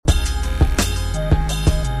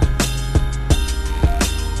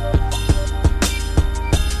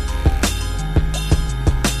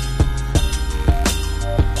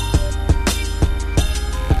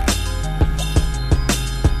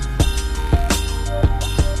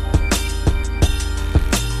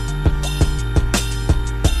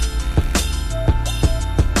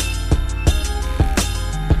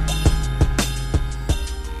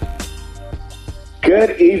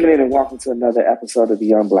evening and welcome to another episode of the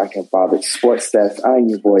Young Black and Bothered Sports Desk. I'm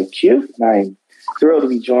your boy Q, and I'm thrilled to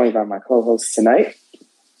be joined by my co-host tonight.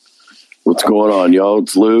 What's going on, y'all?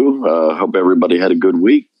 It's Lou. Hope everybody had a good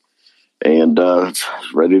week and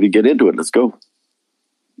ready to get into it. Let's go.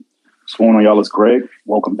 What's going on, y'all? It's Greg.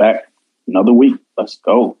 Welcome back. Another week. Let's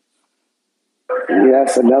go.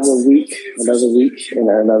 Yes, another week, and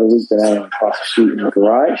another week that I am across the street in the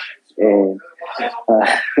garage and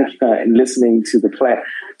listening to the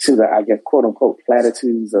I guess quote unquote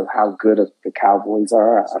platitudes of how good the Cowboys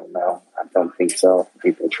are. I don't know. I don't think so. I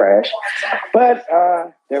think they're trash. But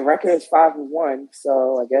their record is 5-1,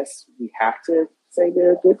 so I guess we have to say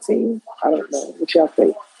they're a good team. I don't know. What y'all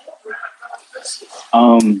think?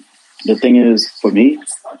 The thing is, for me,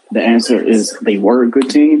 the answer is they were a good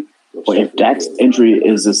team. But if Dak's injury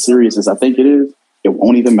is as serious as I think it is, it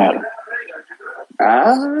won't even matter.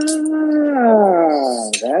 That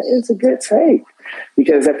is a good take.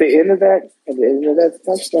 Because at the end of that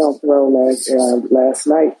touchdown throw last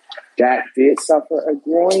night, Dak did suffer a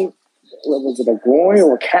groin. Was it a groin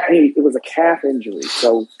or a calf? It was a calf injury.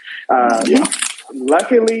 So,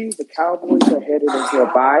 luckily, the Cowboys are headed into a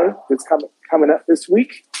bye that's coming up this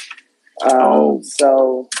week.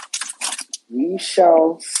 So we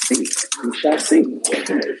shall see. I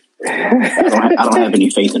don't have any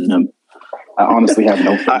faith in them. I honestly have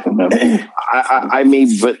no faith in them. I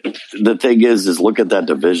mean, but the thing is look at that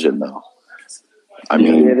division, though. I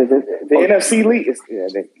mean, the NFC league is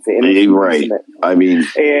the NFC right. I mean,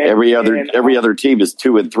 every other team is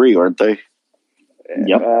 2-3, aren't they?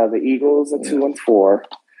 Yep. The Eagles are 2-4.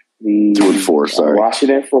 The 2-4. Sorry,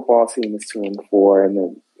 Washington football team is 2-4,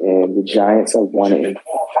 and the Giants are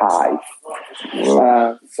 1-5.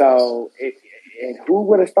 And who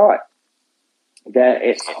would have thought that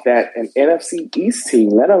an NFC East team,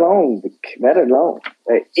 let alone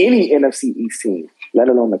any NFC East team, let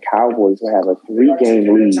alone the Cowboys, will have a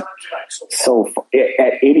 3-game lead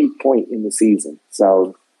at any point in the season.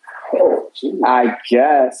 So I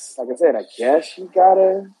guess you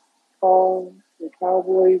gotta call the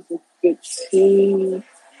Cowboys a good team.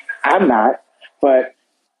 I'm not, but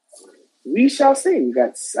we shall see. We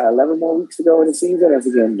got 11 more weeks to go in the season. As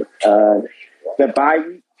again, the bye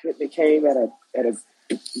week came at a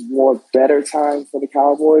more better time for the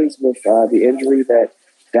Cowboys with the injury that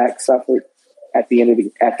Dak suffered at the end of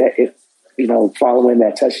following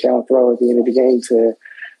that touchdown throw at the end of the game to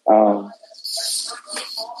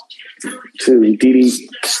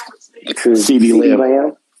CeeDee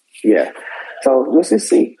Lamb. Yeah. So let's just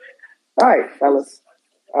see. All right, fellas.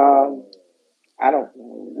 I don't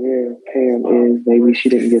know where Pam is. Maybe she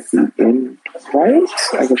didn't get the invite.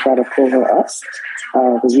 I can try to pull her up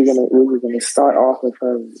because we're gonna start off with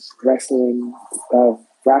her wrestling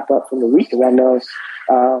wrap up from the week. Because I know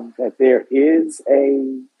that there is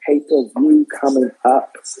a pay-per-view coming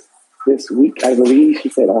up this week. I believe she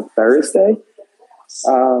said on Thursday.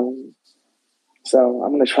 So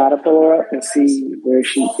I'm gonna try to pull her up and see where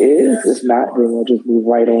she is. If not, then we'll just move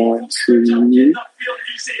right on to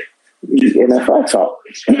the NFL talk.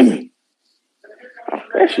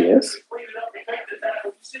 There she is.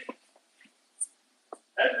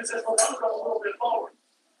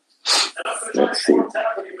 Let's see.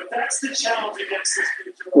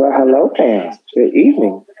 Well, hello, Pam. Good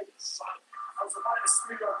evening.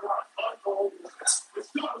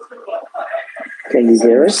 Can you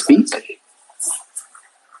hear us speak?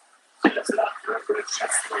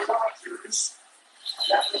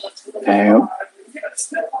 Pam.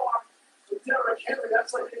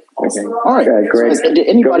 Okay. All right, great. Did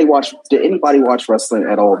anybody watch wrestling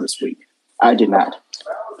at all this week? I did not.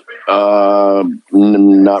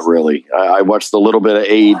 Not really. I watched a little bit of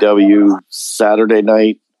AEW Saturday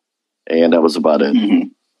night, and that was about it. Mm-hmm.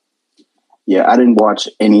 Yeah, I didn't watch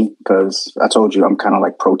any because I told you I'm kind of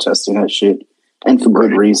like protesting that shit, and for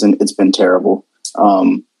good reason. It's been terrible.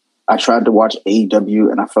 I tried to watch AEW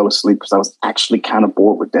and I fell asleep because I was actually kind of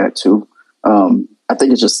bored with that too. I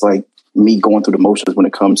think it's just like me going through the motions when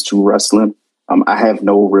it comes to wrestling. I have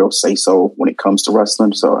no real say-so when it comes to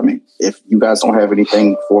wrestling. So, I mean, if you guys don't have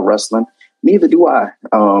anything for wrestling, neither do I.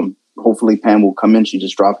 Hopefully Pam will come in. She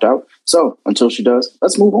just dropped out. So until she does,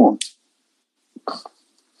 let's move on.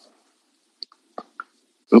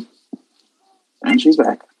 Oop. And she's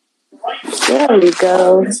back. There we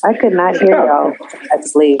go. I could not hear y'all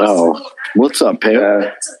asleep. Oh, what's up, Pam?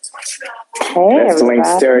 Hey,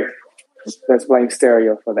 everybody. Let's blame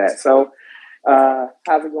stereo for that. So,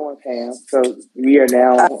 how's it going, Pam? So we are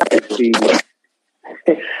now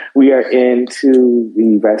we are into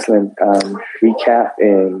the wrestling recap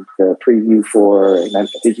and the preview for. And I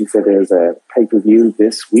think you said there's a pay-per-view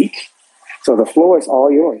this week. So the floor is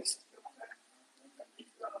all yours.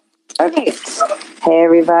 Okay. Hey,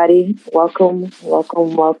 everybody. Welcome to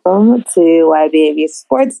YBAB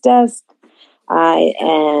Sports Desk. I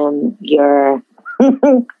am your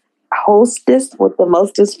hostess with the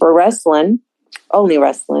mostest for wrestling. Only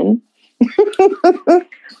wrestling.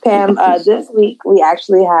 Pam, this week we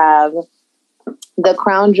actually have the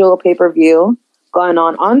Crown Jewel pay-per-view going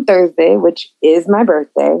on Thursday, which is my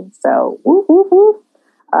birthday. So, woo, woo, woo.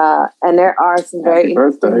 And there are some very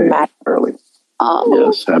interesting matches. Early. Oh,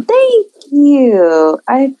 Yes, thank you.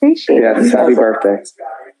 I appreciate it. Yes, happy birthday.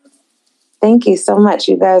 Thank you so much.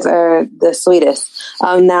 You guys are the sweetest.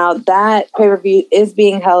 Now, that pay-per-view is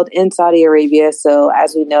being held in Saudi Arabia. So,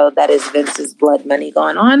 as we know, that is Vince's blood money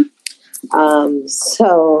going on.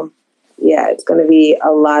 So, yeah, it's going to be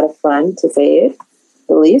a lot of fun, to say it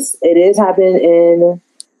the least. It is happening in,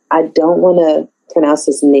 I don't want to pronounce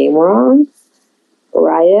his name wrong,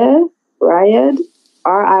 Riyadh, Riyadh.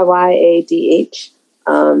 It's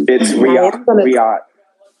Riyadh.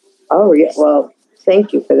 Oh, yeah. Well,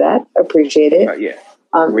 thank you for that. Appreciate it. Yeah.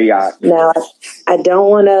 Riyadh. Now, I don't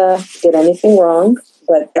want to get anything wrong,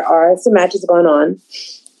 but there are some matches going on.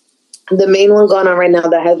 The main one going on right now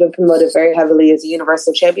that has been promoted very heavily is the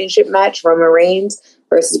Universal Championship match, Roman Reigns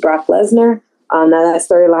versus Brock Lesnar. Now, that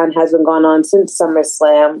storyline has been going on since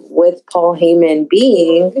SummerSlam, with Paul Heyman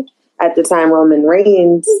being, at the time, Roman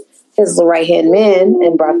Reigns, his right-hand man,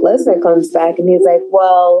 and Brock Lesnar comes back and he's like,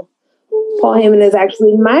 well, Paul Heyman is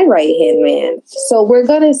actually my right-hand man. So we're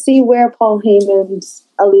going to see where Paul Heyman's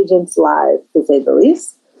allegiance lies, to say the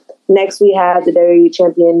least. Next, we have the WWE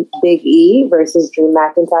Champion Big E versus Drew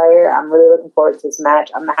McIntyre. I'm really looking forward to this match.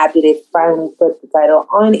 I'm happy they finally put the title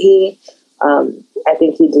on E. I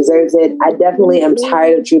think he deserves it. I definitely am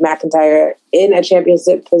tired of Drew McIntyre in a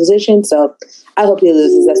championship position, so I hope he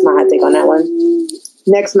loses. That's my hot take on that one.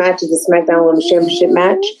 Next match is the SmackDown Women's Championship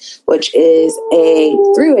match, which is a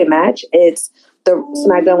three-way match. It's the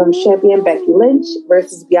SmackDown Women's Champion Becky Lynch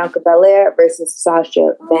versus Bianca Belair versus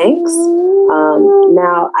Sasha Banks.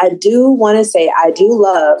 Now, I do want to say I do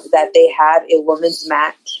love that they have a women's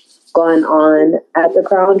match going on at the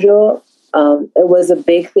Crown Jewel. It was a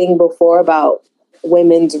big thing before about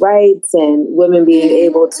women's rights and women being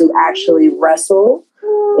able to actually wrestle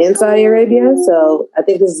in Saudi Arabia. So I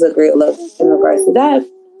think this is a great look in regards to that.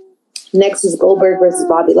 Next is Goldberg versus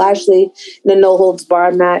Bobby Lashley in a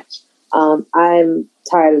no-holds-barred match. I'm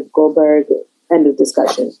tired of Goldberg. End of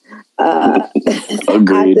discussion. Agreed.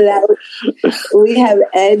 After that, we have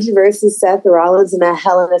Edge versus Seth Rollins in a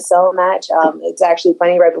Hell in a Cell match. It's actually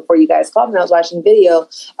funny. Right before you guys called me, I was watching a video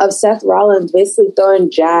of Seth Rollins basically throwing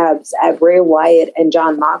jabs at Bray Wyatt and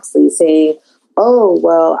Jon Moxley, saying, oh,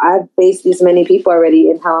 well, I've faced these many people already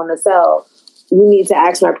in Hell in a Cell. You need to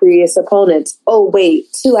ask my previous opponents. Oh, wait,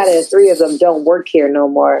 2 out of the 3 of them don't work here no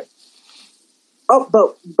more. Oh,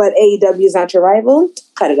 but AEW is not your rival?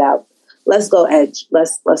 Cut it out. Let's go Edge.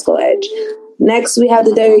 Let's go Edge. Next, we have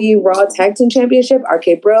the WWE Raw Tag Team Championship,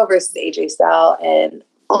 RK Bro versus AJ Styles. And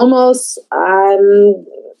almost, I'm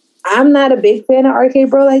not a big fan of RK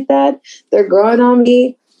Bro like that. They're growing on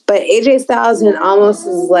me. But AJ Styles and Almost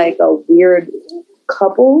is like a weird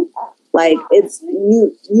couple. Like, it's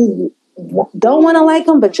you don't want to like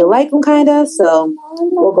them, but you like them kind of. So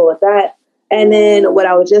we'll go with that. And then what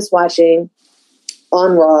I was just watching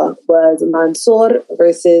on Raw was Mansoor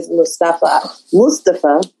versus Mustafa,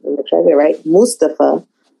 let me try to get it right, Mustafa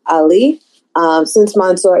Ali. Since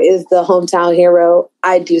Mansoor is the hometown hero,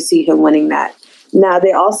 I do see him winning that. Now,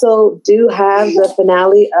 they also do have the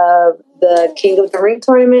finale of the King of the Ring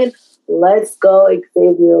tournament. Let's go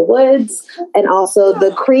Xavier Woods. And also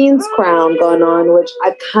the Queen's Crown going on, which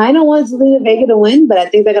I kind of want Zelina Vega to win, but I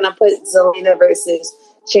think they're going to put Zelina versus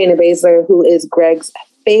Shayna Baszler, who is Greg's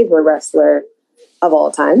favorite wrestler of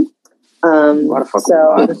all time.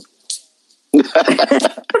 So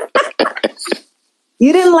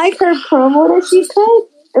you didn't like her promo that she cut?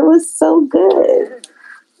 It was so good.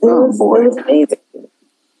 It was amazing.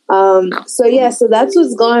 So that's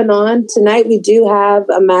what's going on. Tonight we do have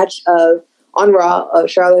a match on Raw of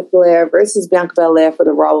Charlotte Flair versus Bianca Belair for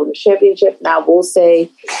the Raw Women's Championship. Now, we'll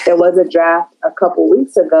say there was a draft a couple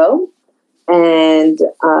weeks ago, and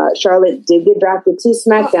Charlotte did get drafted to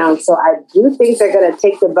SmackDown. So I do think they're going to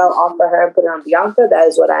take the belt off of her and put it on Bianca. That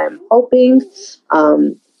is what I am hoping.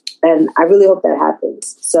 And I really hope that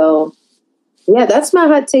happens. So, yeah, that's my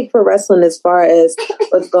hot take for wrestling as far as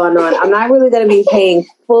what's going on. I'm not really going to be paying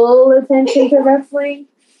full attention to wrestling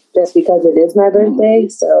just because it is my birthday.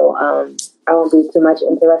 So I won't be too much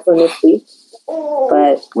into wrestling this week.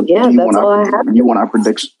 But, yeah, that's all I have. Do you want our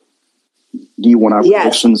predictions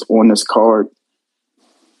on this card?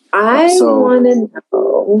 I want to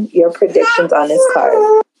know your predictions on this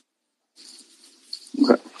card.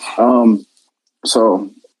 Okay. So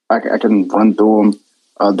I can run through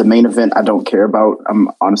them. The main event I don't care about. I'm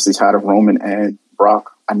honestly tired of Roman and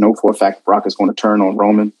Brock. I know for a fact Brock is going to turn on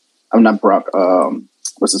Roman. I'm not Brock.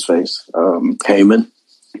 What's his face? Heyman.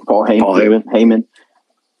 Paul Heyman. Heyman.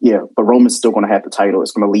 Yeah, but Roman's still going to have the title.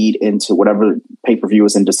 It's going to lead into whatever pay-per-view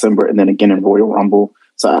is in December and then again in Royal Rumble.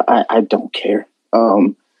 So I don't care.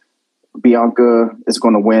 Bianca is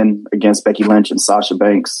going to win against Becky Lynch and Sasha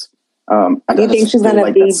Banks. Do you think she's going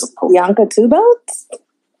to beat Bianca 2 belts?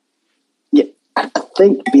 Yeah, I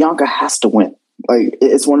think Bianca has to win. Like,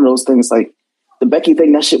 it's one of those things, like, the Becky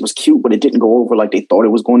thing, that shit was cute, but it didn't go over like they thought it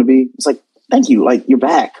was going to be. It's like, thank you. Like, you're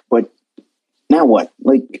back. But now what?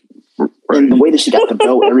 Like, and the way that she got the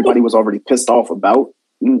belt, everybody was already pissed off about.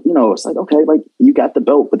 You know, it's like, okay, like, you got the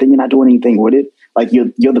belt, but then you're not doing anything with it. Like,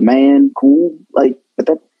 you're the man, cool. Like, but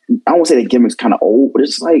that, I don't want to say that gimmick's kind of old, but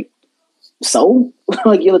it's just like, so?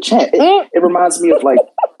 Like, you're the champ. It reminds me of, like,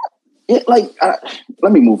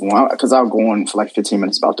 let me move on, because I'll go on for like 15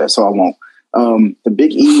 minutes about that, so I won't. The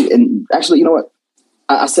Big E, and actually, you know what?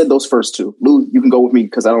 I said those first two. Lou, you can go with me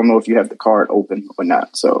because I don't know if you have the card open or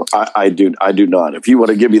not. So I do not. If you want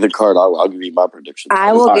to give me the card, I'll give you my predictions.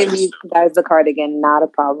 I will give you guys the card again. Not a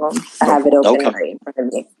problem. I have it open right in front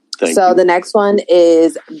of me. So the next one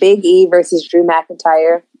is Big E versus Drew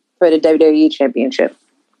McIntyre for the WWE Championship.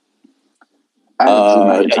 I have Drew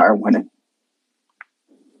McIntyre winning.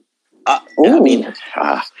 I mean,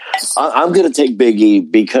 I'm going to take Big E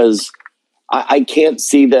because I can't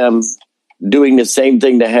see them doing the same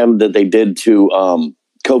thing to him that they did to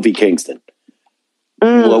Kofi Kingston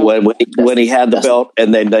when he had the belt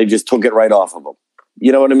and then they just took it right off of him.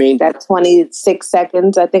 You know what I mean? That 26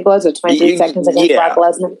 seconds, I think it was, or 23 seconds against Brock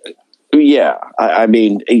Lesnar. Yeah. I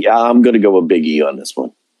mean, I'm going to go with Big E on this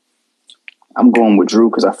one. I'm going with Drew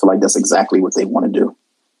because I feel like that's exactly what they want to do.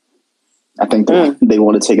 I think they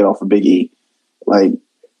want to take it off of Big E. Like,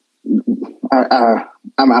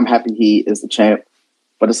 I'm happy he is the champ,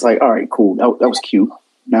 but it's like, all right, cool. That was cute.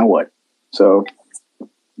 Now what? So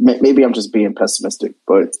maybe I'm just being pessimistic,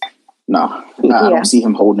 but no, I don't see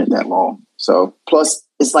him holding it that long. So plus,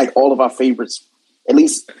 it's like all of our favorites, at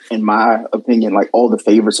least in my opinion, like all the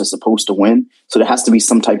favorites are supposed to win. So there has to be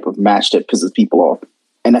some type of match that pisses people off,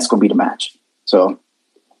 and that's going to be the match. So.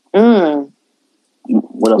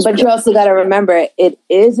 What else? But you also got to remember, it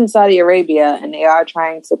is in Saudi Arabia, and they are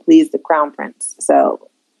trying to please the crown prince. So,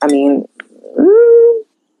 I mean,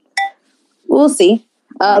 we'll see.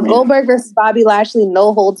 Goldberg versus Bobby Lashley,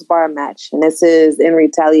 no holds bar match, and this is in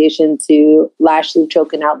retaliation to Lashley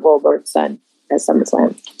choking out Goldberg's son at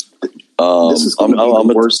SummerSlam. This is going to be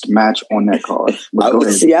the worst match on that card. Go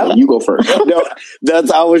ahead. You go first. No,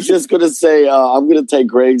 I was just going to say, I'm going to take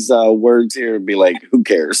Greg's words here and be like, who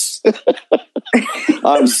cares?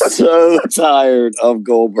 I'm so tired of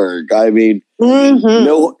Goldberg. I mean,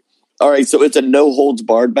 no. All right, so it's a no holds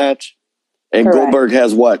barred match, and correct. Goldberg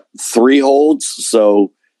has what, 3 holds?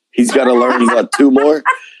 So he's got to learn 2 more.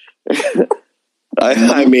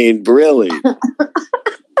 I mean, really.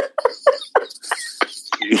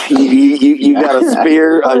 You got a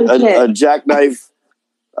spear, a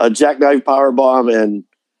jackknife power bomb, and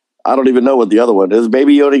I don't even know what the other one is.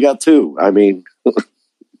 Maybe you only got 2. I mean,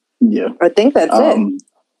 yeah, I think that's it.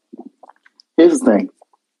 Here's the thing.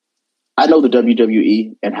 I know the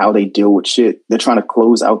WWE and how they deal with shit. They're trying to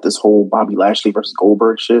close out this whole Bobby Lashley versus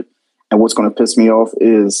Goldberg shit. And what's going to piss me off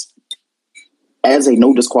is, as a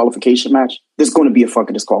no disqualification match, there's going to be a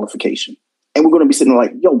fucking disqualification. And we're going to be sitting there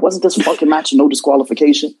like, yo, wasn't this fucking match no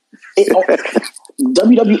disqualification?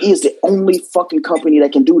 WWE is the only fucking company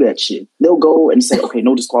that can do that shit. They'll go and say, okay,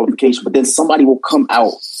 no disqualification. But then somebody will come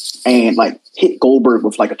out and like hit Goldberg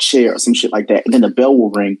with like a chair or some shit like that. And then the bell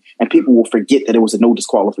will ring and people will forget that it was a no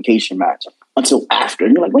disqualification match until after.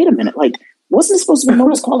 And you're like, wait a minute. Like, wasn't it supposed to be no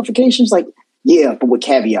disqualifications? Like, yeah, but with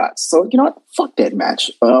caveats. So, you know what? Fuck that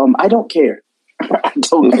match. I don't care. I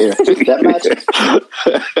don't care. That match.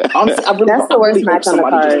 Honestly, that's the worst match on the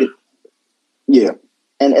card. Yeah,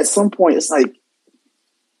 and at some point, it's like,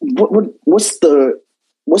 what's the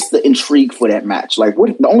intrigue for that match? Like,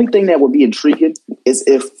 the only thing that would be intriguing is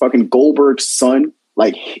if fucking Goldberg's son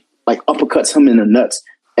like uppercuts him in the nuts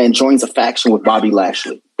and joins a faction with Bobby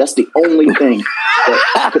Lashley. That's the only thing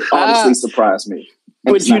that could honestly surprise me.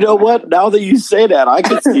 But you know what? Now that you say that, I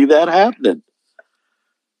could see that happening.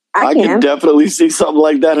 I can definitely see something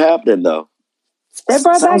like that happening, though. They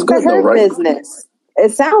brought back the Hurt Business.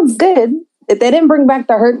 It sounds good. If they didn't bring back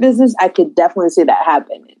the Hurt Business, I could definitely see that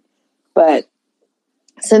happening. But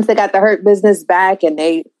since they got the Hurt Business back and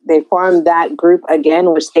they formed that group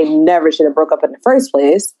again, which they never should have broke up in the first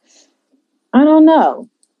place. I don't know.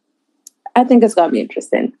 I think it's gonna be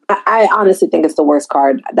interesting. I honestly think it's the worst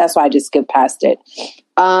card. That's why I just skipped past it.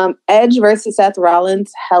 Edge versus Seth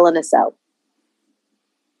Rollins, Hell in a Cell.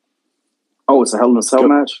 Oh, it's a Hell in a Cell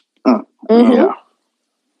match? Mm-hmm. Yeah.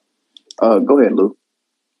 Go ahead, Lou.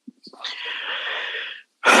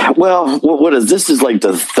 Well, what is this? Is like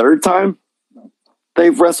the third time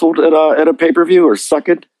they've wrestled at a pay-per-view, or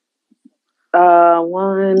second?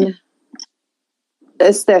 One.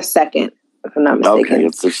 It's their second, if I'm not mistaken. Okay,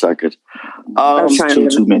 it's their second.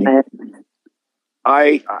 Too many.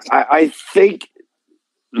 I think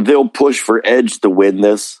they'll push for Edge to win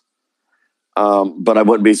this, but I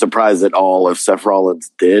wouldn't be surprised at all if Seth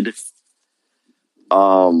Rollins did.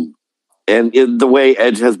 And in the way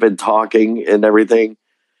Edge has been talking and everything,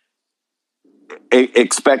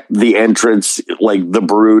 expect the entrance, like the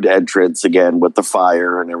Brood entrance again with the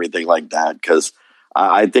fire and everything like that, because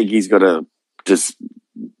I think he's going to just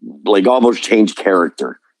like almost change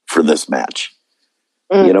character for this match.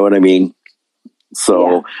 You know what I mean?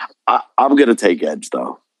 So I'm going to take Edge,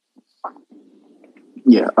 though.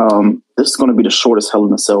 Yeah, this is going to be the shortest Hell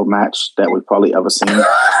in a Cell match that we've probably ever seen.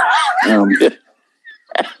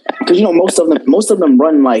 Because, you know, most of them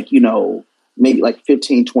run like, you know, maybe like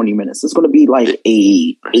 15, 20 minutes. It's going to be like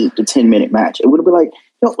a 8 to 10 minute match. It would be like,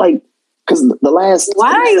 you know, like, because the last...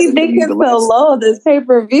 Why are you thinking so low this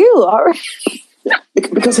pay-per-view? All right.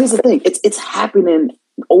 Because here's the thing. It's happening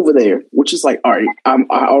over there, which is like, all right, I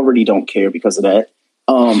already don't care because of that.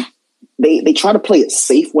 They try to play it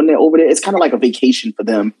safe when they're over there. It's kind of like a vacation for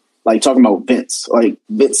them. Like talking about Vince. Like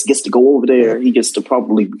Vince gets to go over there. He gets to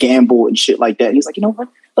probably gamble and shit like that. And he's like, you know what?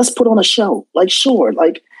 Let's put on a show. Like, sure.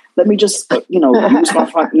 Like, let me just, use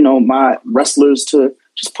my wrestlers to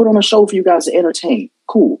just put on a show for you guys to entertain.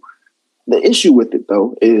 Cool. The issue with it,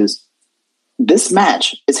 though, is this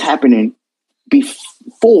match is happening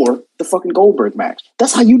before the fucking Goldberg match.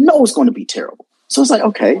 That's how you know it's going to be terrible. So it's like,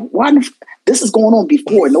 okay, why? This is going on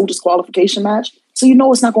before no disqualification match, so you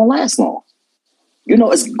know it's not going to last long. You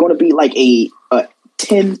know it's going to be like a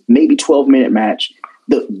 10, maybe 12-minute match.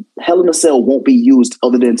 The Hell in a Cell won't be used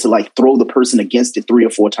other than to like throw the person against it 3 or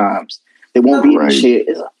 4 times. There won't be any shit.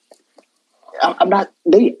 I'm not.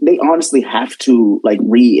 They honestly have to like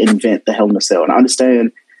reinvent the Hell in a Cell, and I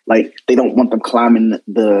understand. Like they don't want them climbing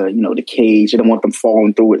the cage. They don't want them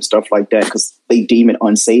falling through it and stuff like that because they deem it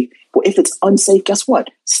unsafe. Well, if it's unsafe, guess what?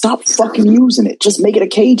 Stop fucking using it. Just make it a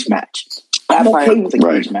cage match. I'm okay with a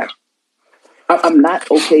cage match. I'm not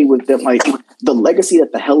okay with them, like the legacy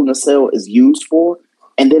that the Hell in a Cell is used for,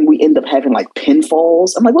 and then we end up having like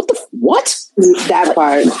pinfalls. I'm like, what? That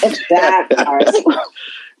part.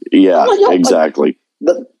 Yeah, exactly.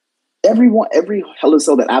 Every Hell in a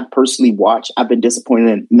Cell that I've personally watched, I've been disappointed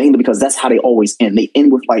in, mainly because that's how they always end. They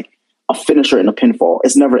end with like a finisher and a pinfall.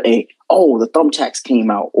 It's never the thumbtacks came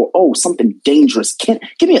out, or something dangerous. Give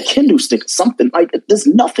me a kendo stick, something like there's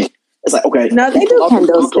nothing. It's like, okay, no, they do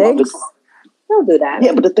kendo sticks. Don't do that.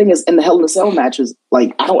 Yeah, but the thing is, in the Hell in a Cell matches,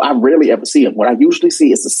 like I rarely ever see them. What I usually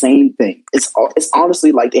see is the same thing. It's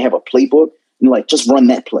honestly like they have a playbook and like just run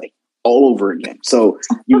that play all over again. So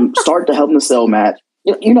you start the Hell in a Cell match.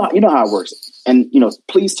 You know how it works, and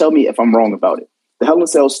please tell me if I'm wrong about it. The Hell in a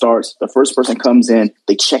Cell starts. The first person comes in.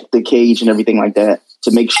 They check the cage and everything like that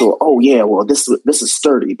to make sure. Oh yeah, well this is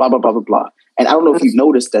sturdy. Blah blah blah blah blah. And I don't know if you've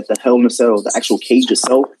noticed that the Hell in a Cell, the actual cage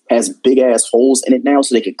itself, has big ass holes in it now,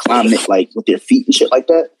 so they can climb it like with their feet and shit like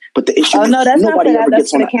that. But the issue, that's nobody ever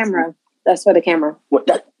gets on the camera. That's for the camera.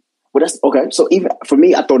 That's okay. So even for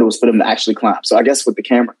me, I thought it was for them to actually climb. So I guess with the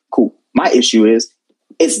camera, cool. My issue is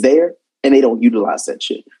it's there and they don't utilize that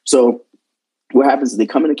shit. So what happens is they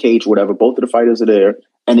come in a cage, whatever. Both of the fighters are there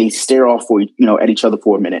and they stare off at each other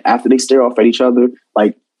for a minute. After they stare off at each other,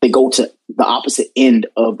 like they go to the opposite end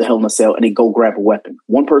of the Hell in a Cell and they go grab a weapon.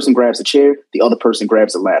 One person grabs a chair, the other person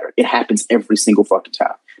grabs a ladder. It happens every single fucking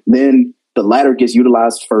time. Then the ladder gets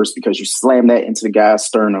utilized first because you slam that into the guy's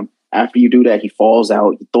sternum. After you do that, he falls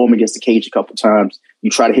out. You throw him against the cage a couple times. You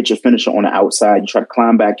try to hit your finisher on the outside. You try to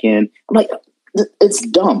climb back in. I'm like, it's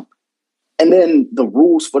dumb. And then the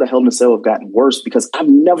rules for the Hell in a Cell have gotten worse because I've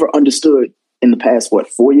never understood in the past,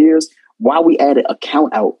 4 years, why we added a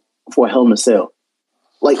count out for a Hell in a Cell.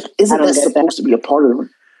 Like, isn't that supposed to be a part of it?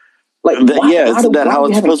 Like, isn't that how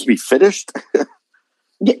it's supposed to be finished?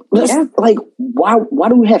 Like, why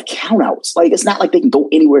do we have count outs? Like, it's not like they can go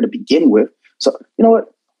anywhere to begin with. So, you know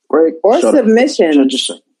what? Greg, or submission.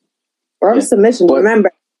 Submission.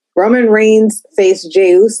 Remember, Roman Reigns faced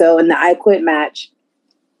Jey Uso in the I Quit match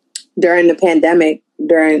during the pandemic,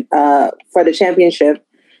 for the championship.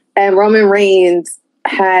 And Roman Reigns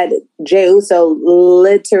had Jey Uso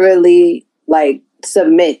literally like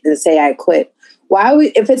submit and say I quit. Why are we,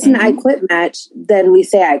 if it's an I quit match, then we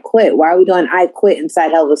say I quit. Why are we doing I quit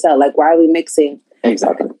inside Hell in a Cell? Like, why are we mixing?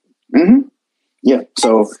 Exactly. Yeah.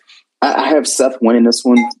 So I have Seth winning this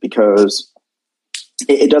one because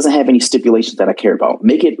it doesn't have any stipulations that I care about.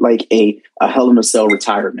 Make it like a Hell in a Cell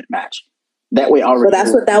retirement match. That way, already. Well,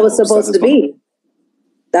 that's what that was supposed to be.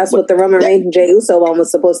 That's what the Roman Reigns and Jey Uso one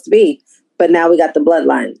was supposed to be. But now we got the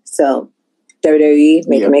bloodline. So WWE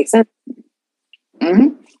make it make sense.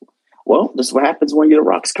 Well, this is what happens when you're The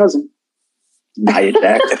Rock's cousin. Nia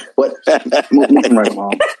Jax. What? Moving right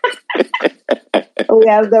along. We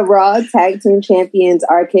have the Raw Tag Team Champions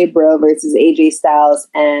RK Bro versus AJ Styles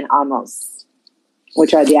and Omos,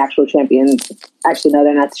 which are the actual champions. Actually, no,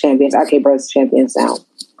 they're not the champions. RK Bro's the champions now.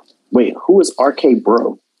 Wait, who is RK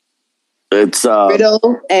Bro? It's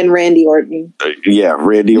Riddle and Randy Orton. Yeah,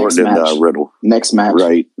 Randy Orton and Riddle. Next match.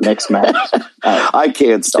 Right. Next match. I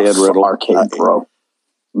can't stand Riddle. RK Bro.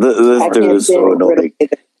 This dude is so annoying.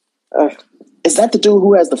 Is that the dude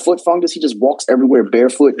who has the foot fungus? He just walks everywhere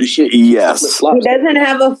barefoot and shit. Yes. He doesn't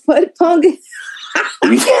have a foot fungus.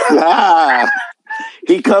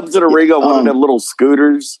 He comes to the ring on one of them little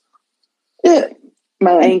scooters. Yeah.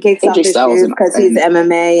 Man, and kicks off his shoes because he's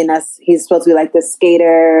MMA and he's supposed to be like the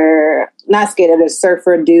skater, not skater, the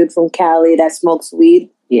surfer dude from Cali that smokes weed.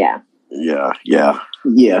 Yeah.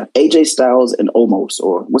 AJ Styles and Omos,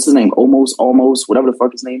 or what's his name? Almost, whatever the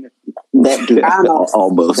fuck his name is. That dude.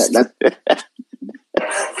 Almost. That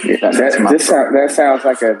sounds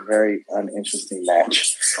like a very uninteresting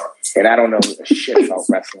match, and I don't know shit about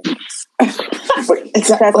wrestling. But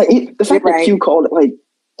exactly, the fact that you called it like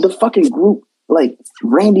the fucking group. Like,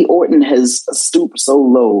 Randy Orton has stooped so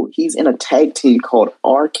low. He's in a tag team called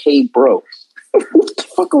RK Bro. What the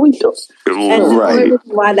fuck are we doing? And the only reason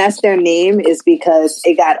why that's their name is because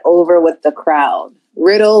it got over with the crowd.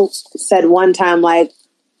 Riddle said one time, like,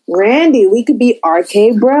 Randy, we could be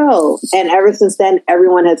RK Bro. And ever since then,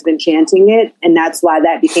 everyone has been chanting it. And that's why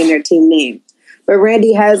that became their team name. But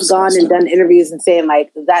Randy has gone and done interviews and saying,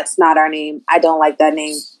 like, that's not our name. I don't like that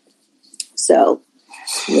name. So...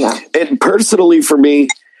 yeah. And personally, for me,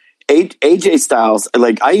 AJ Styles,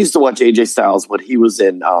 like I used to watch AJ Styles when he was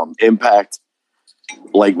in Impact,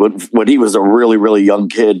 like when he was a really, really young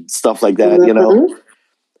kid, stuff like that, you know.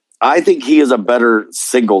 I think he is a better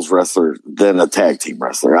singles wrestler than a tag team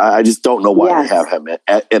wrestler. I just don't know why they have him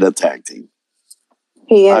in a tag team.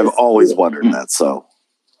 I've always wondered that, so.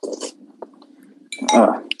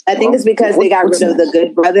 I think it's because they got rid of the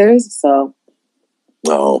Good Brothers, so.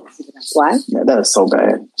 No. Why? Yeah, that is so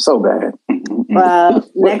bad. So bad. Well,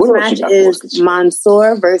 next match is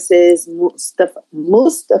Mansoor versus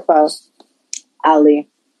Mustafa Ali.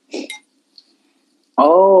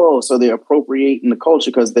 Oh, so they're appropriating the culture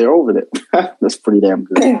because they're over there. That's pretty damn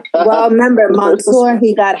good. Well, remember, Mansoor,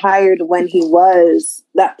 he got hired when he was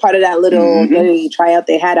that part of that little tryout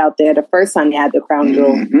they had out there the first time they had the crown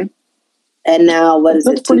jewel. And now, what is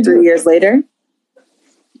it, 2-3 years later?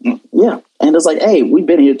 Yeah. And it's like, hey, we've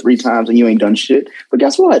been here 3 times and you ain't done shit. But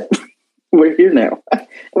guess what? We're here now. And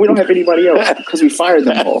we don't have anybody else because we fired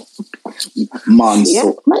them all.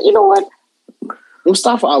 Mansoor. Yeah. You know what?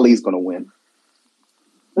 Mustafa Ali's going to win.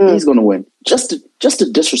 He's going to win. Just to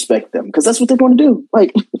disrespect them because that's what they're going to do.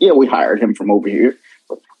 Like, yeah, we hired him from over here.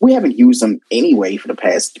 But we haven't used him anyway for the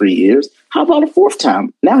past 3 years. How about a 4th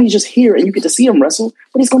time? Now he's just here and you get to see him wrestle,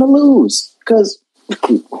 but he's going to lose because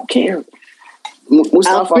who cares? The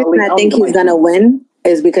reason I think he's going to win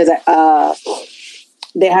is because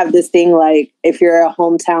they have this thing like if you're a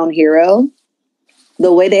hometown hero,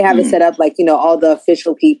 the way they have it set up, like, you know, all the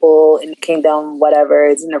official people in the kingdom, whatever,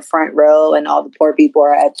 is in the front row and all the poor people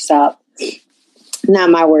are at the top. Not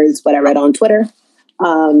my words, what I read on Twitter.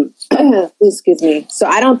 Excuse me. So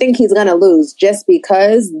I don't think he's going to lose just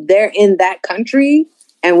because they're in that country.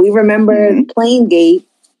 And we remember Plane Gate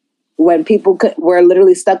when people were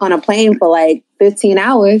literally stuck on a plane for like 15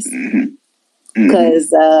 hours because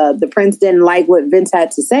the prince didn't like what Vince had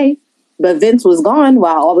to say. But Vince was gone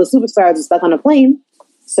while all the superstars were stuck on a plane.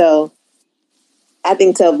 So I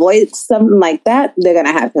think to avoid something like that, they're going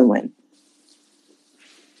to have him win.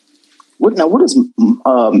 What does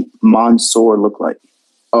Mansoor look like?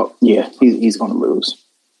 Oh, yeah, he's going to lose.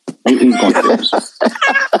 He's going to lose.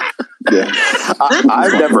 Yeah,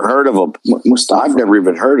 I've never heard of him. Mustafa. I've never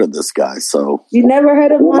even heard of this guy. So you never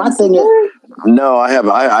heard of Mansoor? No, I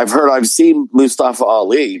haven't. I've seen Mustafa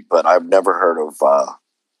Ali, but I've never heard of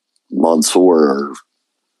Mansoor.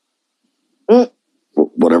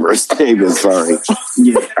 whatever his name is. Sorry.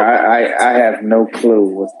 Yeah. I have no clue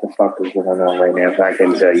what the fuck is going on right now. So I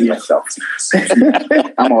can tell you myself.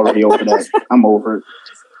 I'm already over that. I'm over it.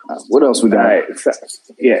 What else we got? All right. So,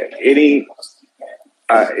 yeah. Any.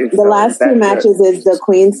 The last two matches is the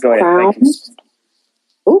Queen's Crown.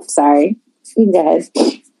 Oops, sorry. You guys.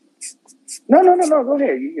 No. Go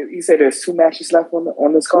ahead. You said there's 2 matches left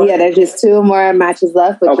on this card? Yeah, there's just 2 more matches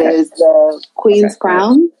left, which is the Queen's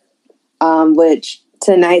Crown, which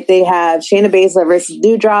tonight they have Shayna Baszler versus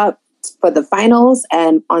Doudrop for the finals.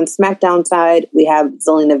 And on SmackDown side, we have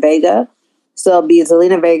Zelina Vega. So it'll be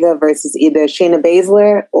Zelina Vega versus either Shayna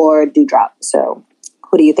Baszler or Doudrop. So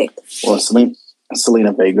who do you think? Well,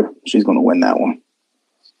 Zelina Vega. She's going to win that one.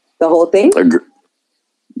 The whole thing?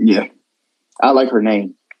 Yeah. I like her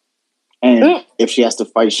name. And if she has to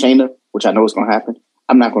fight Shayna, which I know is going to happen,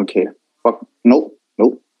 I'm not going to care. Fuck. Nope.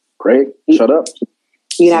 Craig, shut up.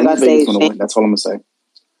 You're not going to say Shayna. That's all I'm going to say.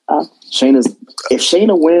 If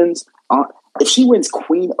Shayna wins, if she wins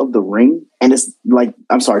Queen of the Ring, and it's like,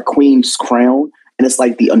 Queen's Crown, and it's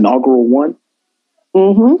like the inaugural one,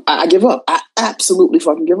 I give up. I absolutely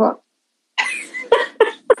fucking give up.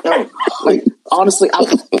 No, like honestly,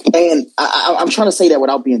 I'm trying to say that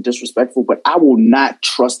without being disrespectful, but I will not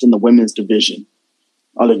trust in the women's division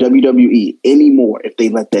of the WWE anymore if they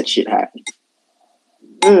let that shit happen.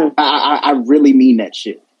 I really mean that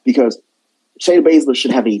shit, because Shayna Baszler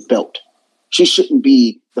should have a belt. She shouldn't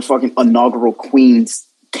be the fucking inaugural queen's.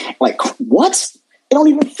 Like, what? It don't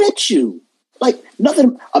even fit you. Like,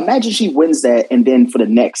 nothing. Imagine she wins that, and then for the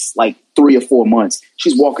next, 3 or 4 months,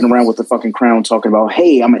 she's walking around with the fucking crown talking about,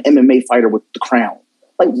 hey, I'm an MMA fighter with the crown.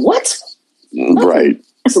 Like, what? Right.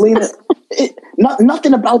 Selena,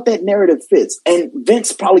 nothing about that narrative fits. And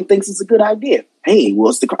Vince probably thinks it's a good idea. Hey, well,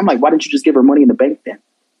 it's the crown. I'm like, why didn't you just give her money in the bank then?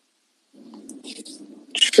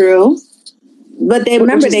 True. But they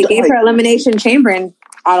gave her Elimination Chamber, and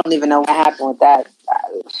I don't even know what happened with that.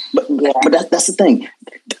 But that's the thing.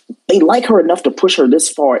 They like her enough to push her this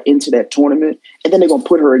far into that tournament, and then they're going to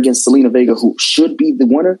put her against Zelina Vega, who should be the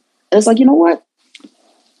winner. And it's like, you know what?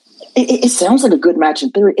 It sounds like a good match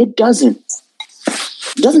in theory. It doesn't.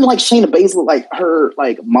 Doesn't like Shayna Baszler, her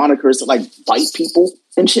monikers to bite people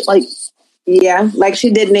and shit. Yeah, like she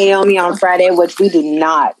did Naomi on Friday, which we do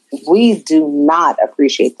not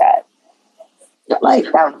appreciate that. That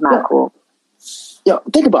was not cool. Yo,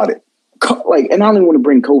 think about it. And I don't even want to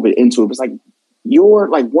bring COVID into it, but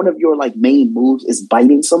it's one of your main moves is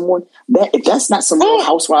biting someone. If that's not some Real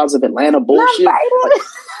Housewives of Atlanta bullshit.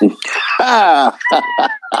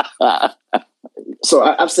 So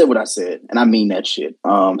I've said what I said, and I mean that shit.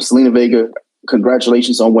 Zelina Vega,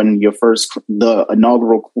 congratulations on winning the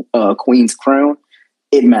inaugural Queen's Crown.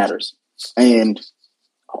 It matters, and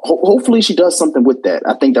hopefully she does something with that.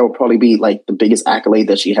 I think that would probably be the biggest accolade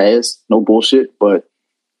that she has. No bullshit, but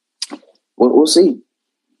we'll see.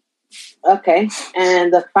 Okay,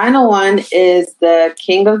 and the final one is the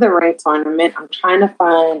King of the Ring tournament. I'm trying to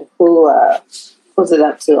find who's it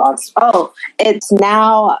up to. Oh, it's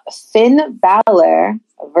now Finn Balor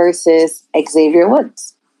versus Xavier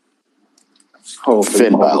Woods. Oh,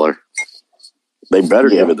 Finn Balor. They better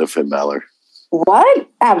give it to Finn Balor. What?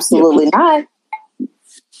 Absolutely not.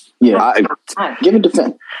 Yeah, give it to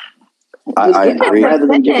Finn. I agree. Rather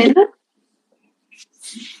than give it to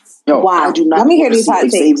Wow. I do not Let me hear these hot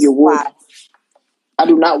takes. Xavier Woods. I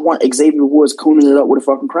do not want Xavier Woods cooning it up with a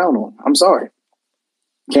fucking crown on. I'm sorry.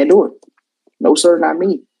 Can't do it. No, sir, not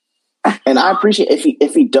me. And I appreciate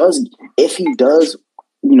if he does,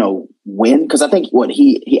 win, because I think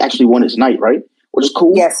he actually won it tonight, right? Which is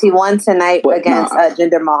cool. Yes, he won tonight against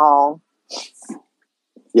Jinder Mahal.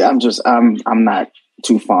 Yeah, I'm not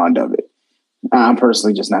too fond of it. I'm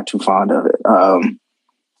personally just not too fond of it.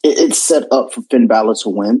 It's set up for Finn Balor to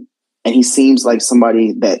win, and he seems like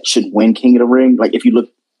somebody that should win King of the Ring. If you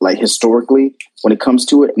look historically when it comes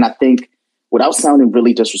to it, and I think without sounding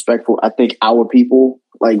really disrespectful, I think our people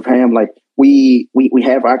Pam, we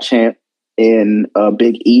have our champ in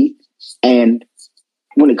Big E, and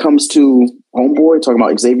when it comes to homeboy talking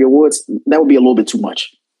about Xavier Woods, that would be a little bit too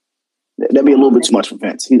much. That'd be a little bit too much for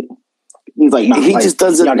Vince. He's like, nah, he just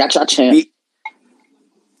doesn't. Y'all got your champ.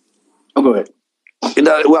 Go ahead.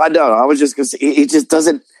 Well, I know. I was just going to say, he just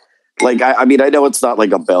doesn't I mean, I know it's not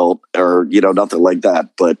like a belt or, nothing like that,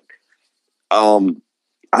 but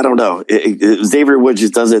I don't know. Xavier Woods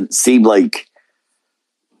just doesn't seem like,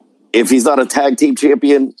 if he's not a tag team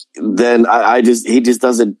champion, then he just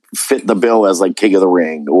doesn't fit the bill as King of the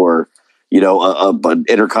Ring or, an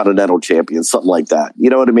intercontinental champion, something like that. You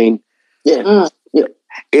know what I mean? Yeah. Yeah.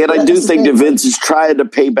 And I do think that Vince is trying to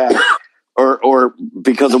pay back or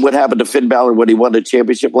because of what happened to Finn Balor when he won the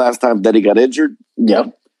championship last time, then he got injured.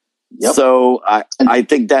 Yep. So I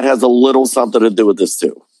think that has a little something to do with this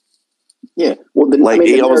too. Yeah. Well,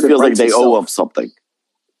 he almost feels like they owe him something.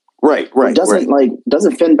 Right.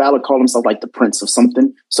 Doesn't Finn Balor call himself like the prince of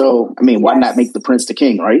something? So why not make the prince the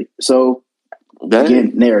king, right? So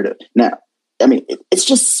again, narrative. Now, it's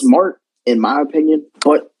just smart in my opinion.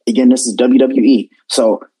 But again, this is WWE.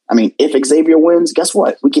 So if Xavier wins, guess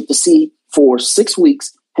what? We get to see for 6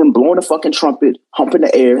 weeks him blowing a fucking trumpet, humping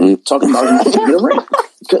the air, talking about him to get a ring.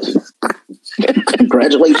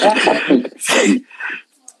 Congratulations.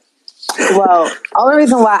 Well, only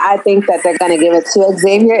reason why I think that they're going to give it to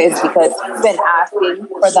Xavier is because he's been asking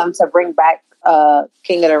for them to bring back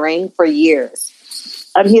King of the Ring for years.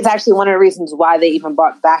 He's actually one of the reasons why they even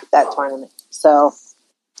brought back that tournament. So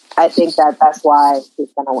I think that's why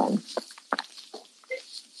he's going to win.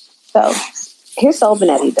 So here's hoping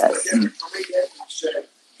that he does.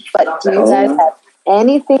 But do you guys have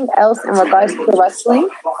anything else in regards to wrestling?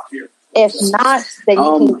 If not, then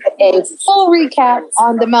you can get a full recap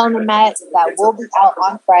on the Melanin Mat that will be out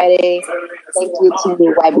on Friday. Thank you to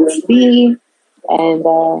the YBB. And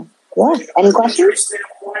any questions?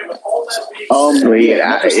 I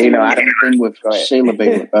have a thing with Shayla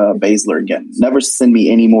Baszler again. Never send me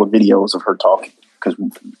any more videos of her talking because,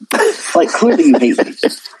 clearly you hate me.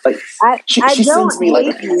 She sends me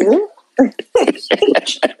you.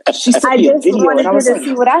 She sent I me a just video wanted and I you was to like,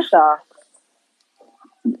 see what I saw.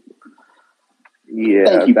 Yeah,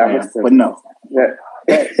 thank you, man. But no. That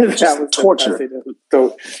was torture. It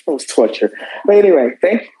was torture. But anyway,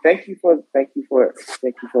 thank you for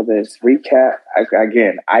this recap.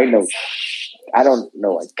 I don't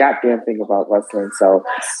know a goddamn thing about wrestling, so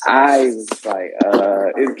I was like,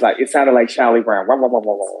 it sounded like Charlie Brown, wah, wah, wah,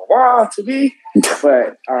 wah, wah, wah, to me.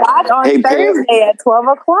 But watch on Thursday at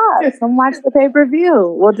 12:00. Come watch the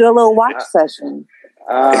pay-per-view. We'll do a little watch session.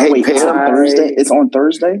 Wait, it's on Thursday. It's on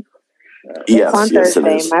Thursday. It's on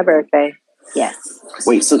Thursday, my birthday. Yes.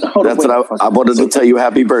 Wait, so hold on. I wanted to tell you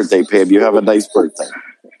happy birthday, Pam. You have a nice birthday.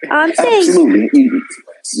 Absolutely.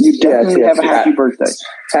 You definitely have a happy birthday.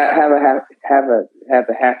 Have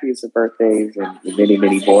the happiest of birthdays and many,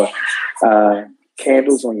 many more.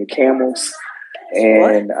 Candles on your camels.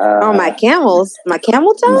 And my camels? My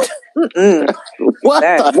camel toe? What?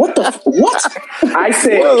 I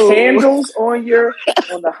said candles on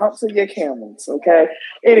the humps of your camels. Okay.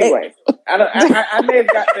 Anyway, I may have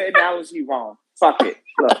got the analogy wrong. Fuck it.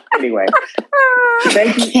 Look. Anyway,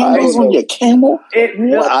 thank you. Candles on your camel?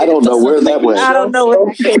 I don't know where that went. I don't know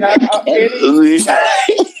what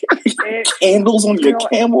candles on your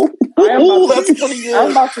camel. That's pretty good.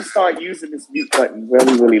 I'm about to start using this mute button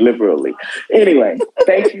really, really liberally. Anyway,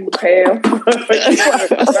 thank you, Pam, for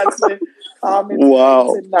wrestling comments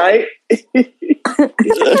tonight.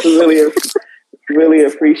 really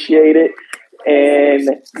appreciate it.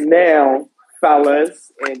 And now,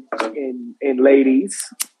 fellas and ladies,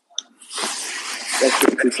 let's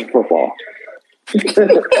get to some football. What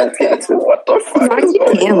the fuck? That's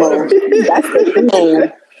the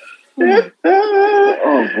name.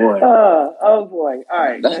 Oh boy! All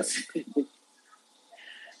right,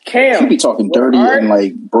 Cam, you be talking dirty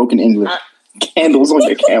and broken English. Candles on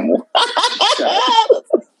your camel.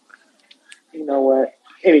 You know what?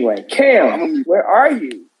 Anyway, Cam, where are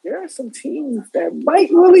you? There are some teams that might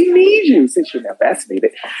really need you since you're now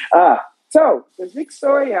vaccinated. So there's a big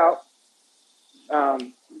story out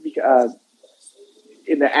in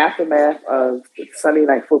the aftermath of the Sunday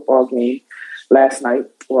night football game last night.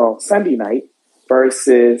 Well, Sunday night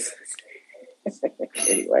versus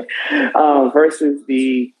versus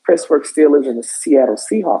the Pittsburgh Steelers and the Seattle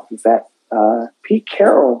Seahawks. Is that Pete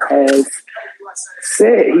Carroll has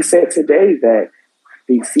said? He said today that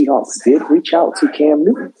the Seahawks did reach out to Cam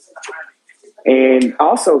Newton, and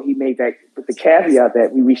also he made that with the caveat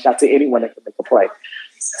that we reached out to anyone that can make a play.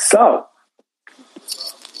 So,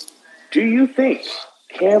 do you think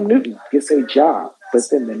Cam Newton gets a job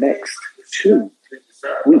within the next 2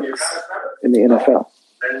 weeks in the NFL?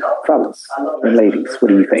 Fellas and ladies, what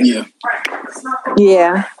do you think?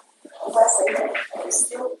 Yeah.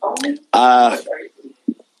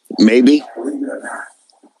 Maybe.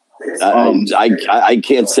 I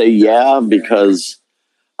can't say because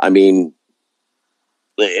I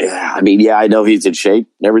know he's in shape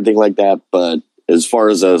and everything like that, but as far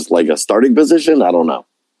as a starting position, I don't know.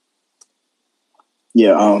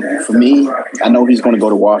 Yeah, for me, I know he's going to go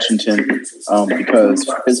to Washington because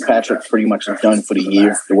Fitzpatrick pretty much is done for the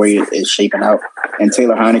year, the way it is shaping out. And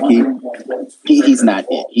Taylor Heineke, he's not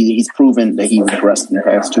it. He's proven that he regressed in the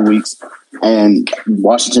past 2 weeks. And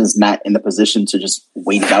Washington's not in the position to just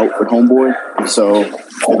wait it out with homeboy. So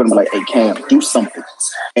they're going to be like, hey, Cam, do something.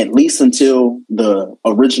 At least until the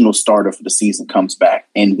original starter for the season comes back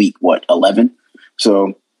in week, 11?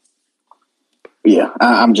 So, yeah,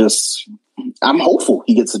 I'm hopeful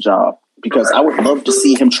he gets a job because I would love to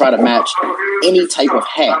see him try to match any type of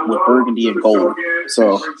hat with burgundy and gold.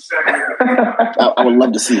 So I would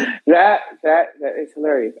love to see it. That is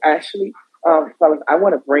hilarious. Actually, fellas, I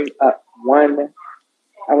want to bring up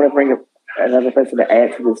another person to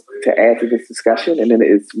add to this discussion, and then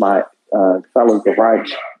it's my fellow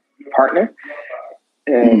garage partner,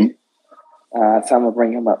 and so I'm gonna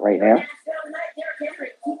bring him up right now.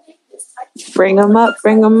 Bring him up.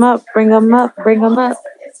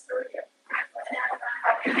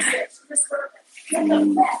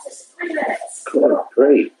 Good,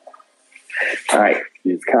 great. All right,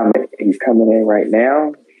 he's coming in right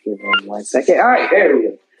now. Give him 1 second. All right, there we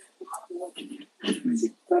go.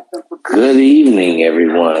 Good evening,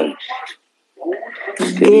 everyone.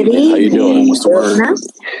 Good evening. How you doing? What's the word?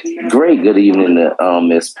 Great. Good evening to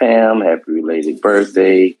Miss Pam. Happy related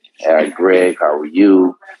birthday. Greg, how are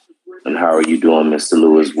you? And how are you doing, Mr.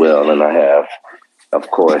 Lou, as well? And I have, of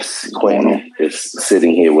course, Quinn is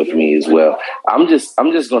sitting here with me as well. I'm just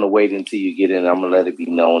going to wait until you get in. I'm going to let it be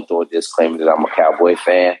known, throw a disclaimer that I'm a Cowboy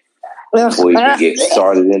fan before we can get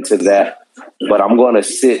started into that. But I'm going to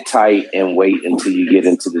sit tight and wait until you get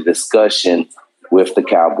into the discussion with the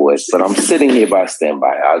Cowboys. But I'm sitting here by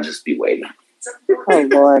standby. I'll just be waiting. Oh,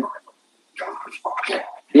 Lord.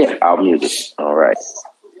 Yeah, I'll mute it. All right.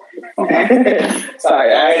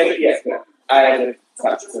 Sorry, I had to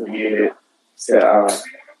touch to mute it. So,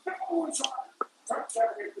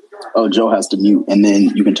 Joe has to mute, and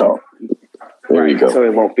then you can talk. There you go. So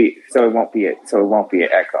it won't be an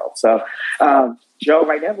echo. So, Joe,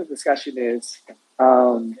 right now the discussion is,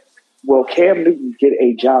 will Cam Newton get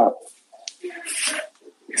a job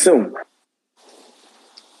soon?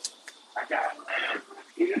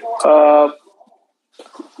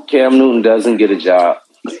 Cam Newton doesn't get a job.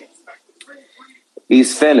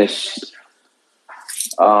 He's finished.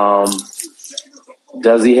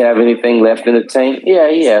 Does he have anything left in the tank? Yeah,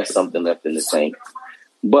 he has something left in the tank.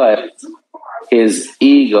 But his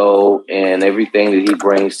ego and everything that he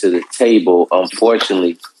brings to the table,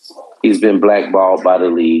 unfortunately, he's been blackballed by the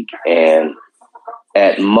league. And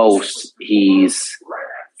at most, he's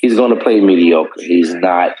going to play mediocre. He's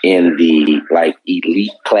not in the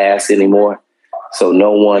elite class anymore. So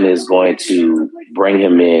no one is going to bring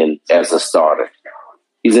him in as a starter.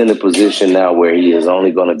 He's in a position now where he is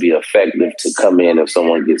only going to be effective to come in if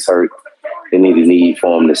someone gets hurt. They need a need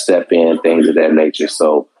for him to step in, things of that nature.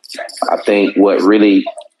 So I think what really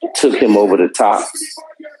took him over the top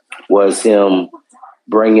was him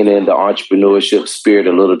bringing in the entrepreneurship spirit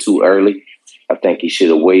a little too early. I think he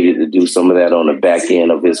should have waited to do some of that on the back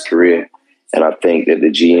end of his career. And I think that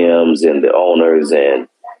the GMs and the owners and,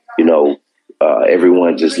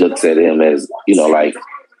 everyone just looks at him as,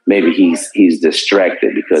 maybe he's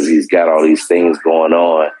distracted because he's got all these things going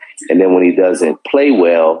on. And then when he doesn't play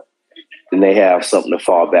well, then they have something to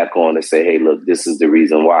fall back on and say, hey, look, this is the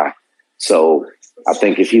reason why. So I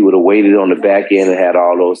think if he would have waited on the back end and had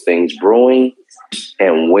all those things brewing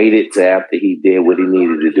and waited to after he did what he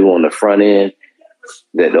needed to do on the front end,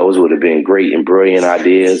 that those would have been great and brilliant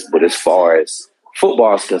ideas. But as far as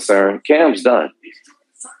football is concerned, Cam's done.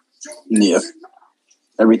 Yeah.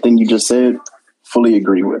 Everything you just said, fully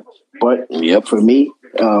agree with. But for me,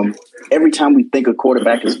 every time we think a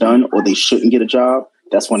quarterback is done or they shouldn't get a job,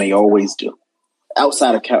 that's when they always do.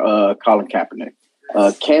 Outside of Colin Kaepernick,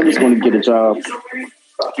 Cam is going to get a job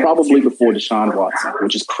probably before Deshaun Watson,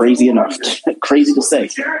 which is crazy enough, crazy to say,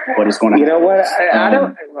 but it's going to happen. You know what?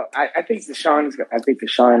 I think Deshaun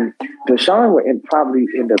will probably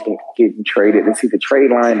end up getting traded. Let's see, the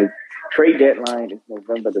trade deadline is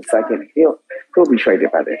November the 2nd. He'll be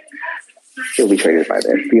traded by then. He'll be traded by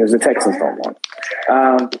then because the Texans don't want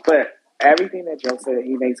him. But everything that Joe said,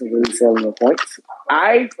 he made some really salient points.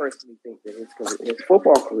 I personally think that his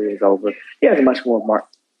football career is over. He has a much more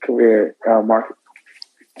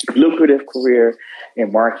lucrative career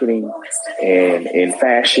in marketing and in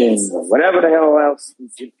fashion, or whatever the hell else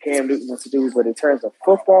Cam Newton wants to do. But in terms of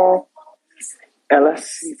football,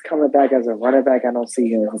 unless he's coming back as a running back, I don't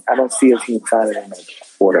see a team signing him as a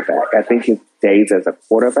quarterback. I think his days as a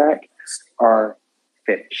quarterback are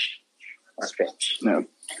finished. No.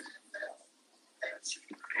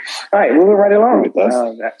 All right, moving right along.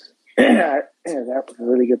 That was a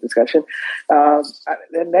really good discussion.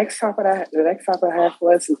 The next topic I have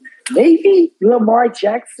for us is maybe Lamar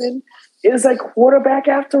Jackson is a quarterback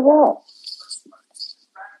after all.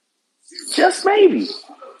 Just maybe.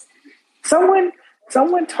 Someone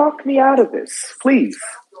talk me out of this, please.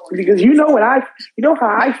 Because you know how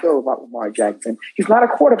I feel about Lamar Jackson. He's not a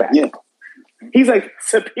quarterback. Yeah. He's a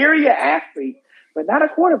superior athlete, but not a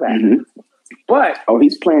quarterback. Mm-hmm. But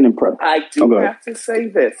he's playing in prep. I do have to say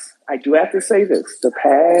this. The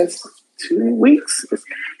past 2 weeks,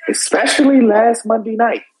 especially last Monday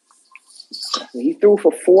night, he threw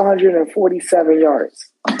for 447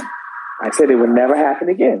 yards. I said it would never happen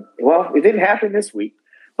again. Well, it didn't happen this week,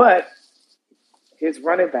 but his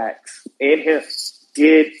running backs and him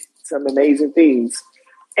did some amazing things.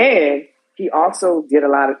 And he also did a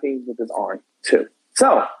lot of things with his arm, too.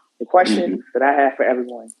 So, the question that I have for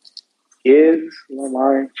everyone, is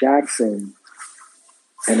Lamar Jackson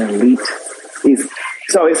an elite?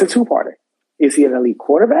 So it's a two-parter. Is he an elite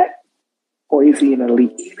quarterback or is he an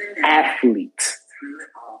elite athlete?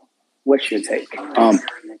 What's your take?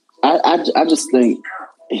 I just think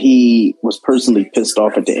he was personally pissed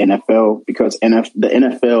off at the NFL because the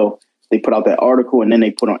NFL, they put out that article and then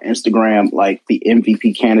they put on Instagram like the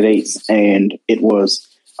MVP candidates, and it was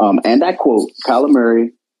and I quote Kyler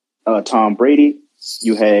Murray, Tom Brady,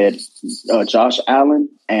 you had Josh Allen,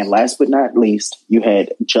 and last but not least, you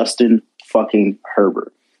had Justin fucking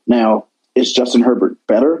Herbert. Now, is Justin Herbert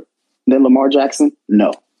better than Lamar Jackson?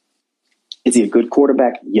 No. Is he a good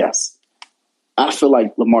quarterback? Yes. I feel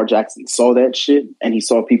like Lamar Jackson saw that shit and he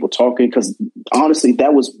saw people talking because honestly,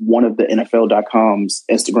 that was one of the NFL.com's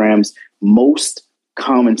Instagram's most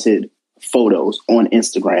commented photos on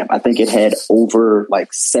Instagram. I think it had over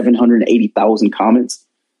like 780,000 comments.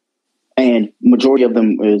 And majority of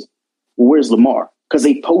them is, well, where's Lamar? Because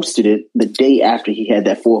they posted it the day after he had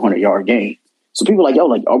that 400-yard game. So people are like, yo,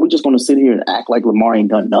 like, are we just going to sit here and act like Lamar ain't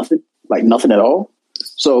done nothing? Like nothing at all?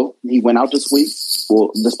 So he went out this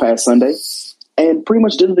past Sunday, and pretty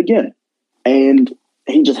much did it again. And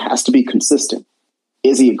he just has to be consistent.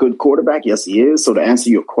 Is he a good quarterback? Yes, he is. So to answer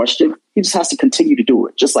your question, he just has to continue to do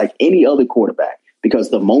it, just like any other quarterback. Because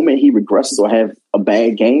the moment he regresses or have a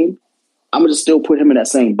bad game, I'm going to still put him in that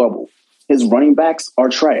same bubble. His running backs are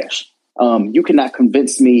trash. You cannot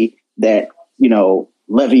convince me that,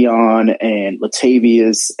 Le'Veon and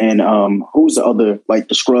Latavius and who's the other, like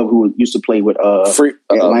the scrub who used to play with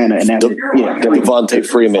Atlanta and Devontae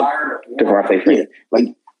Freeman.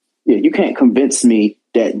 You can't convince me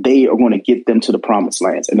that they are going to get them to the promised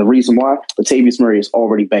lands. And the reason why, Latavius Murray is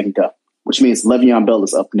already banged up, which means Le'Veon Bell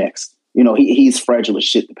is up next. He's fragile as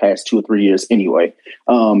shit the past 2 or 3 years anyway.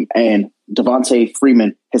 And Devontae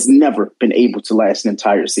Freeman has never been able to last an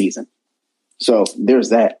entire season. So there's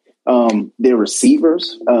that. Their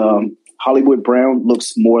receivers, Hollywood Brown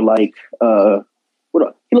looks more like he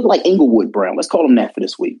looked like Inglewood Brown. Let's call him that for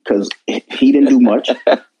this week because he didn't do much.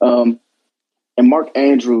 And Mark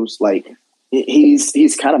Andrews, like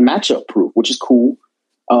he's kind of matchup proof, which is cool.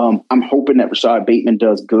 I'm hoping that Rashad Bateman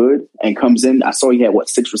does good and comes in. I saw he had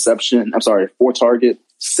 4 targets,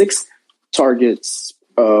 6 targets,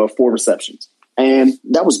 4 receptions. And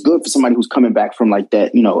that was good for somebody who's coming back from like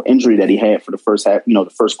that, injury that he had for the first half, the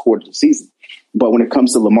first quarter of the season. But when it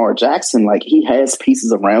comes to Lamar Jackson, like he has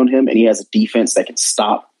pieces around him and he has a defense that can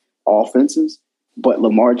stop offenses. But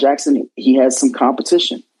Lamar Jackson, he has some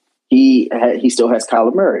competition. He still has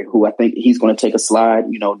Kyler Murray, who I think he's going to take a slide,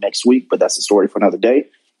 next week. But that's a story for another day.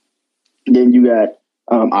 Then you got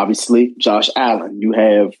obviously Josh Allen. You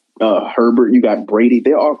have Herbert. You got Brady.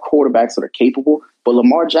 There are quarterbacks that are capable. But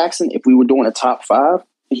Lamar Jackson, if we were doing a top 5,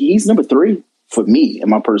 he's number 3 for me,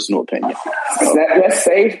 in my personal opinion. Let's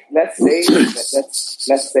say that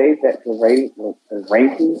the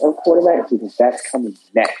ranking of quarterbacks, because that's coming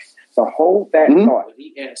next. So hold that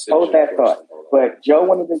thought. But Joe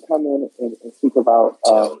wanted to come in and speak about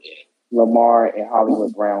Lamar and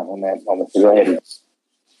Hollywood Brown on that moment. So go ahead.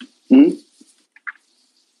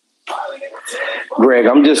 Greg,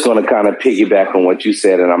 I'm just going to kind of piggyback on what you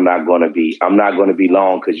said, and I'm not going to be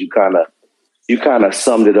long because you kind of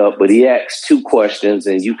summed it up. But he asked 2 questions,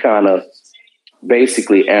 and you kind of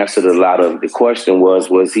basically answered a lot of the question.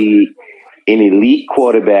 Was he an elite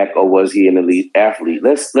quarterback or was he an elite athlete?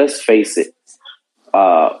 Let's face it.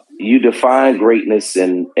 You define greatness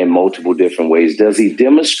in multiple different ways. Does he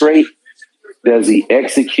demonstrate? Does he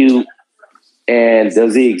execute? And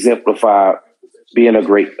does he exemplify being a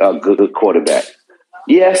good quarterback?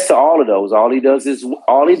 Yes, to all of those. All he does is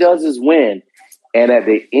win. And at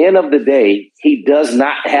the end of the day, he does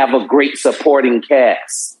not have a great supporting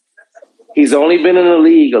cast. He's only been in the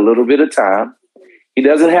league a little bit of time. He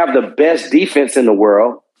doesn't have the best defense in the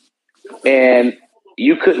world. And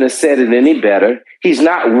you couldn't have said it any better. He's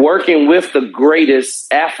not working with the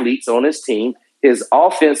greatest athletes on his team. His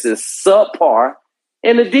offense is subpar.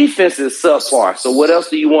 And the defense is subpar. So what else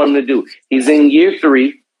do you want him to do? He's in year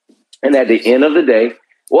 3. And at the end of the day,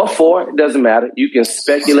 or 4, it doesn't matter. You can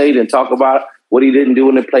speculate and talk about what he didn't do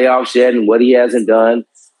in the playoffs yet and what he hasn't done.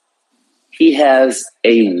 He has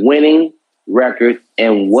a winning record,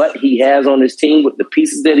 and what he has on his team with the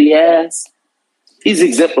pieces that he has, he's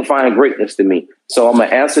exemplifying greatness to me. So I'm going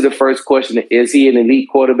to answer the first question. Is he an elite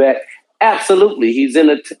quarterback? Absolutely. He's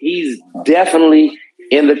definitely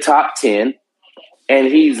in the top 10, and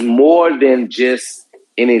he's more than just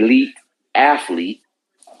an elite athlete,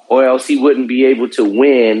 or else he wouldn't be able to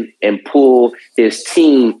win and pull his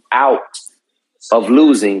team out of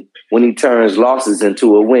losing when he turns losses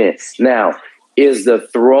into a win. Now, is the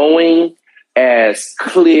throwing as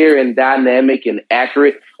clear and dynamic and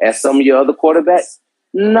accurate as some of your other quarterbacks?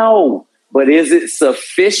 No. But is it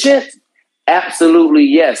sufficient? Absolutely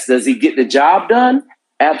yes. Does he get the job done?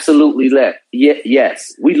 Absolutely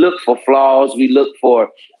yes. We look for flaws. We look for,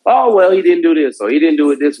 oh, well, he didn't do this or he didn't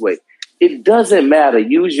do it this way. It doesn't matter.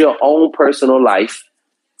 Use your own personal life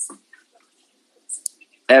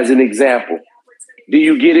as an example. Do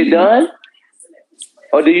you get it done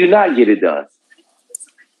or do you not get it done?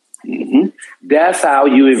 Mm-hmm. That's how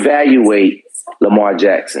you evaluate Lamar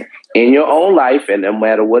Jackson in your own life. And no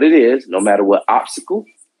matter what it is, no matter what obstacle,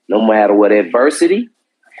 no matter what adversity,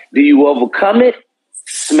 do you overcome it,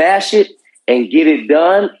 smash it, and get it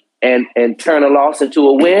done and turn a loss into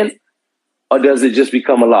a win? Or does it just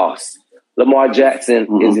become a loss? Lamar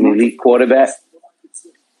Jackson is an elite quarterback,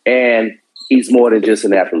 and he's more than just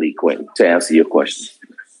an athlete, Quentin, to answer your question.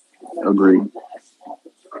 Agreed.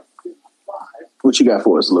 What you got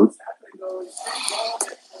for us, Luke?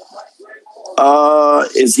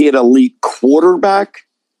 Is he an elite quarterback?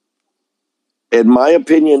 In my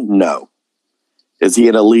opinion, no. Is he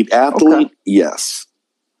an elite athlete? Okay. Yes.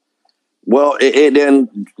 Well,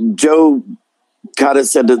 and Joe kind of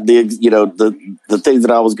said that the thing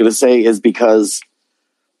that I was going to say is because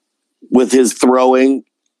with his throwing,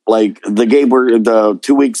 like the game where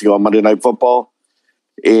 2 weeks ago on Monday Night Football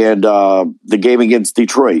and the game against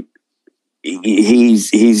Detroit,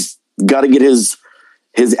 he's got to get his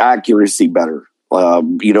accuracy better,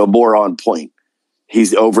 more on point.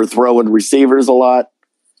 He's overthrowing receivers a lot.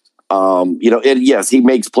 And yes, he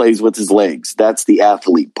makes plays with his legs. That's the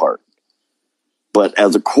athlete part. But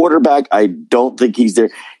as a quarterback, I don't think he's there.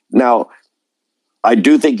 Now, I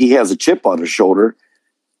do think he has a chip on his shoulder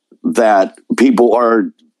that people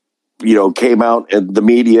came out and the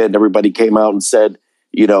media and everybody came out and said,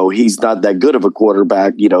 he's not that good of a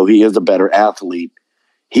quarterback. He is a better athlete.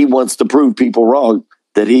 He wants to prove people wrong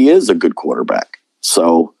that he is a good quarterback.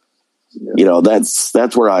 So,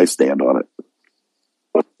 that's where I stand on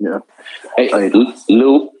it. Yeah. Hey,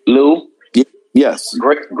 Lou. Yes.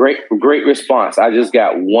 Great response. I just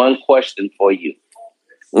got one question for you.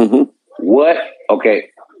 Mm-hmm. What,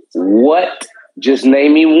 just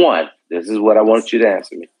name me one. This is what I want you to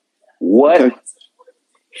answer me. What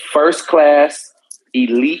first class,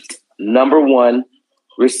 elite, number 1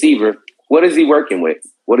 receiver, what is he working with?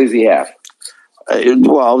 What does he have?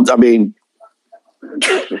 Well, I mean,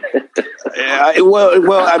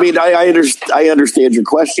 I understand your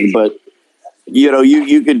question, but you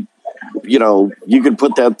could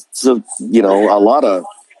put that to, a lot of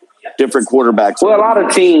different quarterbacks. Well, a lot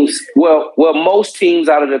of teams, most teams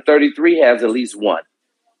out of the 33 has at least one.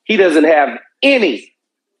 He doesn't have any.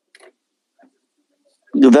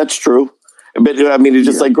 That's true. But I mean, it's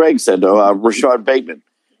just like Greg said, Rashad Bateman.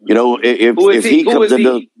 Who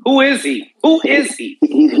is he?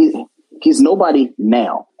 He's nobody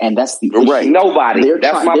now, and that's the issue. Right. Nobody.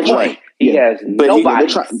 That's my point. He has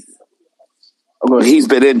nobody. He's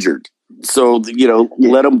been injured. So,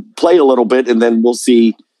 let him play a little bit, and then we'll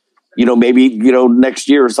see, maybe, next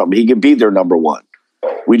year or something. He could be their number 1.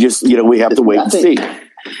 We just, we have to wait and see.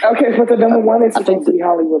 Okay, but the number 1 is supposed to be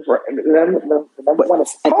Hollywood Brown. The number 1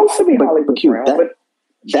 is supposed to be Hollywood Brown. But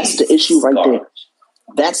that's the issue right there.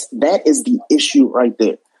 That is the issue right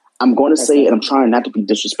there. I'm going to say it, and I'm trying not to be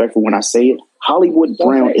disrespectful when I say it. Hollywood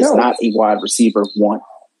Brown is not a wide receiver 1.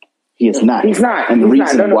 He is not. He's not. And the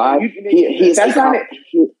reason why he is that's not it.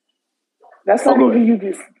 That's not even you.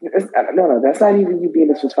 That's not even you being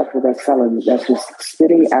disrespectful. That's just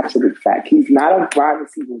spitting absolute fact. He's not a wide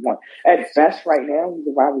receiver 1. At best, right now, he's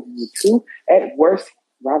a wide receiver 2. At worst,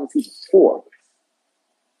 wide receiver 4.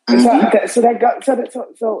 Mm-hmm. So that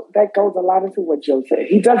goes a lot into what Joe said.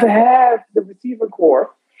 He doesn't have the receiver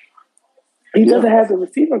core. He doesn't have the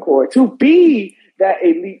receiver core to be that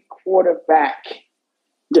elite quarterback.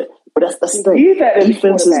 Yeah, but that's the thing.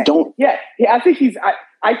 Defenses don't. Yeah. I think he's.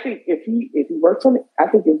 I think if he works on it, I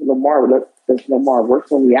think if Lamar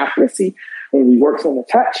works on the accuracy, and he works on the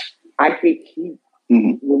touch. I think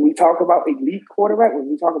when we talk about elite quarterback, when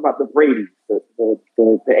we talk about the Brady,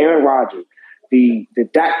 the Aaron Rodgers, the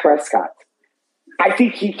Dak Prescott, I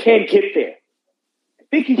think he can get there. I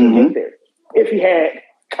think he can get there if he had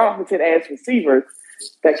competent ass receivers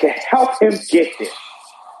that can help him get there.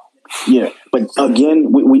 Yeah, but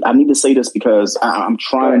again, I need to say this because I'm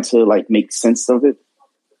trying to like make sense of it.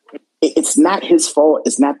 It's not his fault.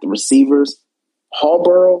 It's not the receivers.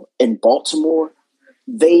 Harbaugh and Baltimore,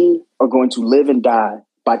 they are going to live and die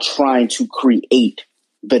by trying to create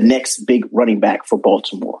the next big running back for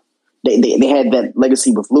Baltimore. They had that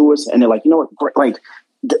legacy with Lewis, and they're like, you know what? Like,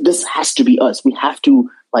 this has to be us. We have to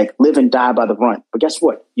like live and die by the run. But guess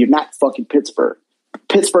what? You're not fucking Pittsburgh.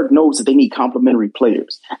 Pittsburgh knows that they need complementary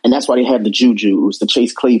players, and that's why they have the Jujus, the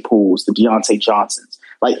Chase Claypools, the Deontay Johnsons.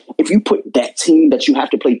 Like, if you put that team that you have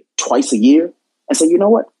to play twice a year and say, you know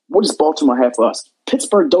what does Baltimore have for us?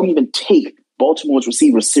 Pittsburgh don't even take Baltimore's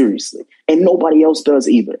receivers seriously, and nobody else does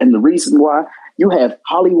either. And the reason why, you have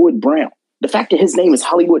Hollywood Brown. The fact that his name is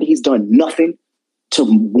Hollywood, he's done nothing to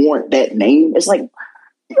warrant that name. It's like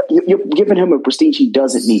you're giving him a prestige he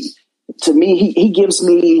doesn't need. To me, he gives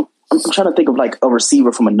me, I'm trying to think of like a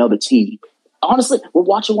receiver from another team. Honestly, we're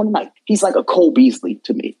watching one night. He's like a Cole Beasley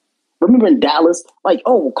to me. Remember in Dallas, like,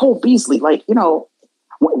 oh, Cole Beasley, like, you know,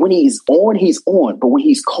 when he's on, he's on. But when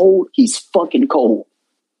he's cold, he's fucking cold.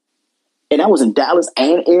 And that was in Dallas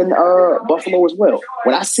and in Buffalo as well.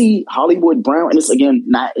 When I see Hollywood Brown, and it's, again,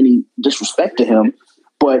 not any disrespect to him,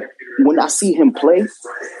 but when I see him play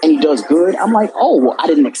and he does good, I'm like, oh, well, I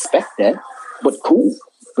didn't expect that, but cool.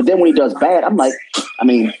 But then when he does bad, I'm like, I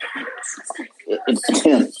mean, it's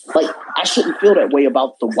him. Like, I shouldn't feel that way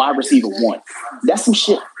about the wide receiver one. That's some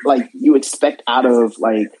shit, like, you expect out of,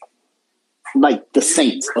 like the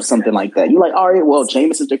Saints or something like that. You're like, all right, well,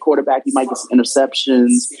 Jameis is their quarterback. He might get some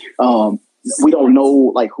interceptions. We don't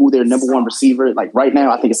know, like, who their number one receiver. Like, right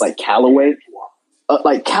now, I think it's, like, Callaway.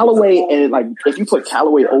 Like, Callaway, and, like, if you put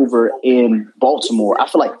Callaway over in Baltimore, I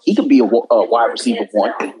feel like he could be a wide receiver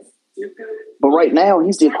one. But right now,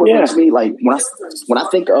 he's the equivalent to me. Like, when I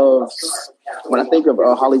think of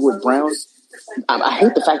Hollywood Brown, I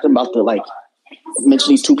hate the fact about the, like, mention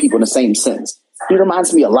these two people in the same sentence. He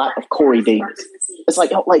reminds me a lot of Corey Davis. It's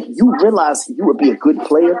like you realize you would be a good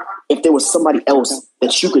player if there was somebody else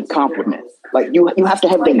that you could compliment. Like, you have to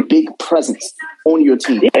have that big presence on your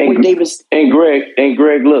team. Corey Davis and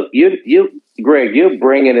Greg, look, you're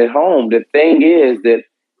bringing it home. The thing is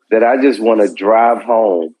that I just want to drive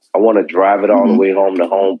home. I want to drive it all the way home to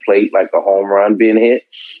home plate, like a home run being hit.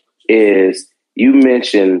 Is you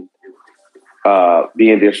mentioned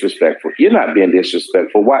being disrespectful. You're not being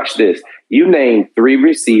disrespectful. Watch this. You named 3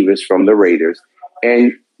 receivers from the Raiders,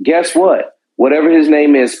 and guess what? Whatever his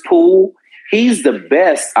name is, Poole, he's the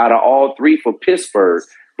best out of all 3 for Pittsburgh.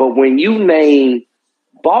 But when you name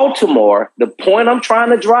Baltimore, the point I'm trying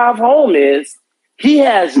to drive home is he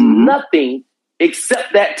has nothing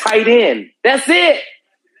except that tight end. That's it.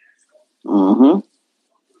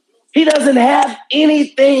 He doesn't have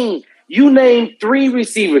anything. You named 3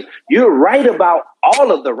 receivers. You're right about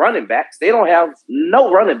all of the running backs. They don't have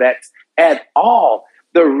no running backs at all.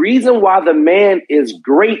 The reason why the man is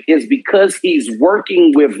great is because he's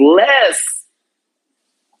working with less.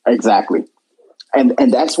 Exactly. And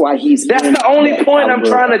that's why that's the only point I'm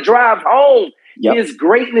trying to drive home. His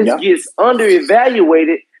greatness gets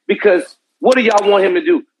underevaluated because what do y'all want him to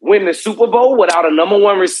do? Win the Super Bowl without a number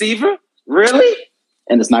 1 receiver? Really?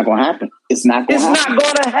 And it's not going to happen. It's not going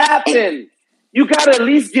to happen. You got to at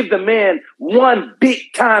least give the man one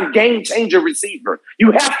big-time game-changer receiver.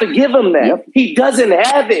 You have to give him that. Yep. He doesn't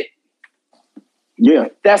have it. Yeah.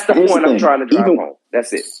 That's the point I'm trying to drive home.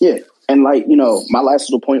 That's it. Yeah. And, like, you know, my last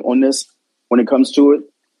little point on this, when it comes to it,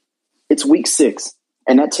 it's week 6,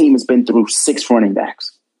 and that team has been through 6 running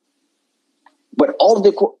backs. But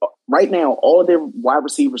right now, all of their wide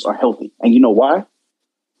receivers are healthy. And you know why?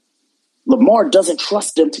 Lamar doesn't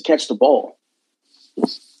trust them to catch the ball.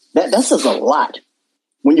 That says a lot.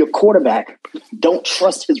 When your quarterback don't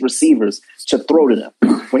trust his receivers to throw to them.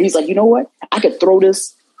 When he's like, you know what? I could throw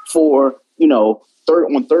this for, you know,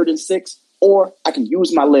 3rd and 6, or I can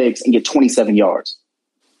use my legs and get 27 yards.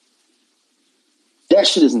 That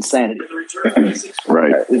shit is insanity.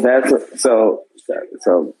 Right. So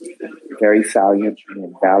very salient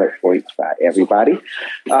and valid points by everybody.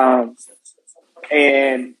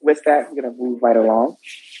 And with that, we're going to move right along.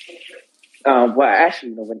 Well,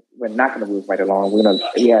 actually, we're not going to move right along.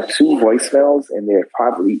 We have 2 voicemails, and they're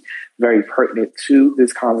probably very pertinent to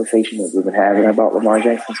this conversation that we've been having about Lamar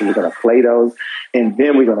Jackson. So we're going to play those, and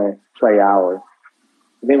then we're going to play our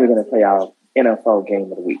NFL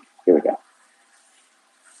game of the week. Here we go.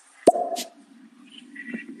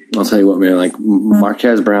 I'll tell you what, man. Like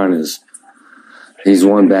Marquez Brown he's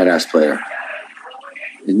one badass player.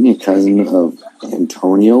 Isn't he a cousin of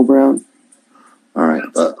Antonio Brown? All right,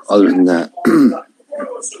 but other than that,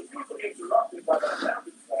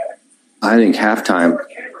 I think halftime.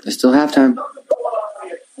 It's still halftime.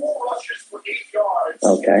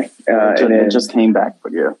 Okay. It just came back,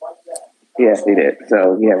 but yeah. Yes, they did.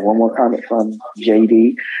 So we have one more comment from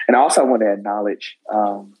JD, and also I want to acknowledge.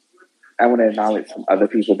 I want to acknowledge some other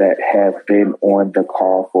people that have been on the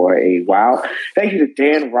call for a while. Thank you to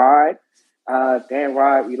Dan Rod. Dan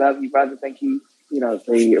Rod, we love you, brother. Thank you. You know,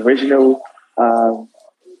 the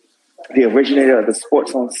originator of the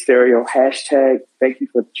Sports on Stereo hashtag. Thank you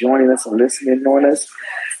for joining us and listening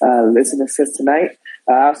since tonight.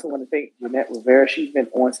 I also want to thank Jeanette Rivera. She's been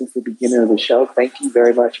on since the beginning of the show. Thank you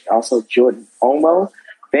very much. Also, Jordan Omo.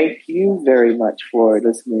 Thank you very much for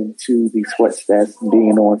listening to the Sports Desk and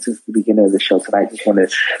being on since the beginning of the show tonight. Just want to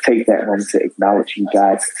take that moment to acknowledge you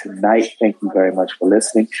guys tonight. Thank you very much for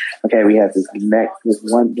listening. Okay, we have this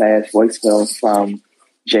one last voicemail from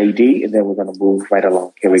JD, and then we're going to move right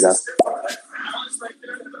along. Here we go.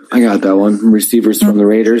 I got that one. Receivers from the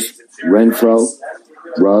Raiders: Renfro,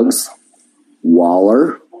 Ruggs,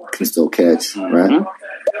 Waller can still catch, right?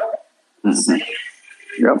 Mm-hmm.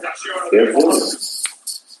 Yep.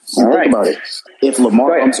 All right. Think about it. If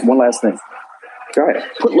Lamar, one last thing. Go ahead.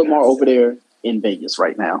 Put Lamar over there in Vegas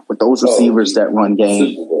right now with those receivers that run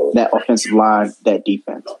game, that offensive line, that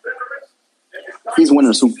defense. He's winning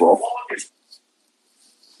the Super Bowl.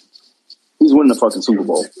 He's winning the fucking Super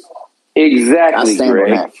Bowl. Exactly,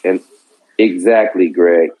 Greg. Exactly,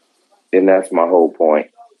 Greg. And that's my whole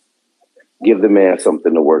point. Give the man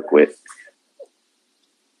something to work with.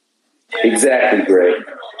 Exactly, Greg.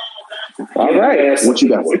 All right. What you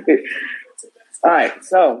got? All right.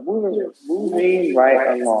 So moving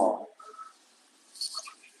right along.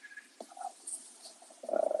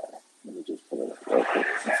 Let me just pull it up real quick.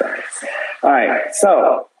 Sorry. All right.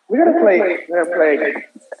 So we're gonna play.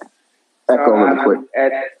 Echo really quick.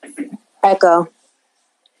 Echo.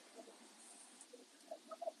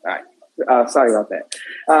 All right. Sorry about that.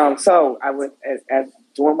 So I was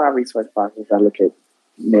doing my research process. I look at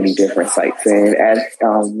many different sites, and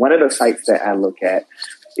as one of the sites that I look at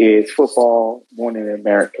is Football Born in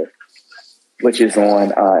America, which is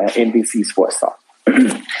on NBC Sports Talk.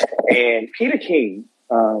 And Peter King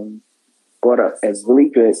brought up a really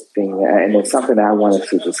good thing, and it's something that I wanted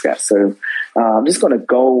to discuss. So I'm just going to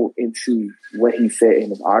go into what he said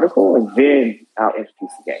in his article, and then I'll introduce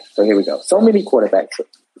the game. So here we go. So many good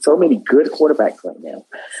quarterbacks right now.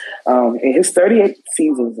 In his 38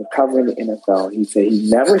 seasons of covering the NFL, he said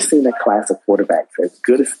he's never seen a class of quarterbacks as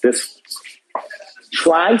good as this.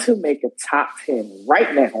 Trying to make a top 10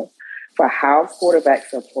 right now for how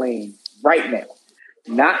quarterbacks are playing right now.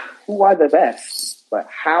 Not who are the best, but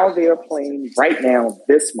how they are playing right now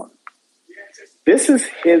this month. This is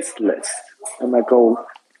his list. I'm going to go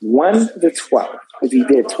 1 to 12, because he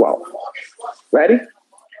did 12. Ready?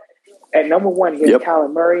 At number 1, he has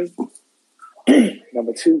Kyler Murray.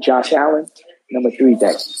 Number 2, Josh Allen. Number 3,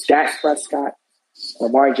 Dak Prescott.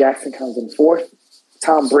 Lamar Jackson comes in 4th.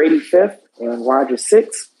 Tom Brady 5th. Aaron Rodgers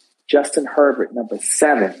 6th. Justin Herbert number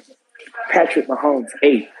 7. Patrick Mahomes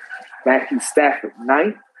 8th. Matthew Stafford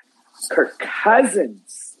 9th. Kirk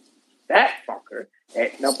Cousins, that fucker,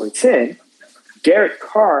 at number 10. Derek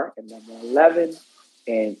Carr at number 11.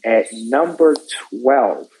 And at number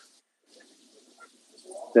 12,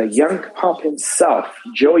 the young pump himself,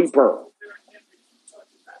 Joey Burrow.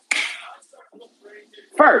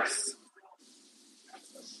 First,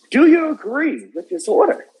 do you agree with this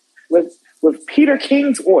order? With Peter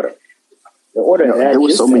King's order? The order that there were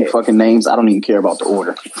so many fucking names, I don't even care about the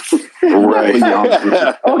order. Right.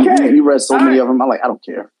 Okay. You read so many of them, I'm like, I don't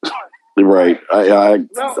care. Right. I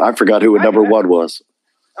forgot who number 1 was.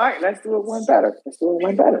 All right, let's do it one better.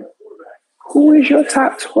 Who is your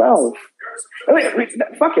top 12? Wait,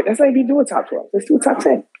 fuck it. Let's not even do a top 12. Let's do a top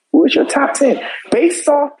 10. Who is your top 10? Based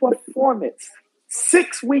off performance,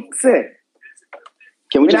 6 weeks in.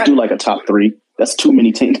 Can we just do like a top 3? That's too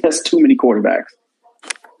many teams. That's too many quarterbacks.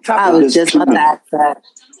 I was just about that.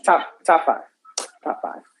 Top 5.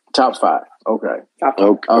 Top 5. Okay. Top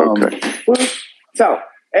 5. Okay. So,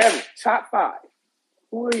 Evan, top 5.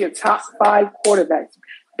 Who are your top 5 quarterbacks?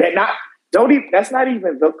 Let's not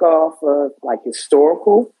even look off of like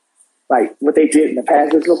historical, like what they did in the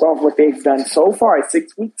past. Let's look off what they've done so far. With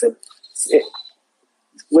 6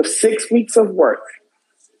 weeks of work.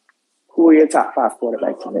 Who are your top 5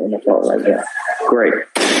 quarterbacks in the NFL right now? Great.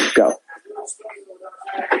 Go.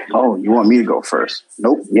 Oh, you want me to go first?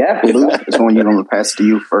 Nope. Yeah. Luke, it's on you. I'm going to pass to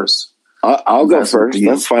you first. I'll go first.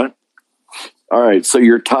 That's fine. All right. So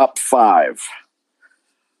your top 5.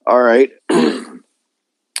 All right.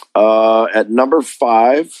 At number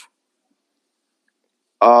 5,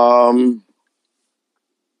 I'm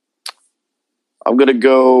going to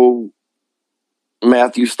go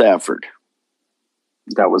Matthew Stafford.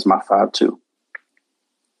 That was my 5 too.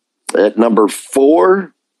 At number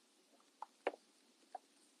 4,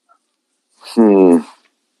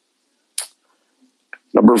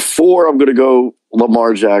 Number 4, I'm going to go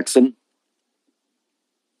Lamar Jackson.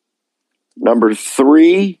 Number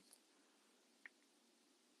 3,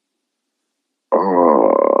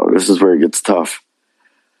 this is where it gets tough.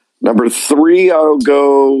 Number 3, I'll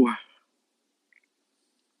go.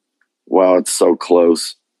 Wow, it's so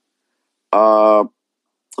close. 3, I'm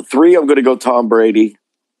going to go Tom Brady.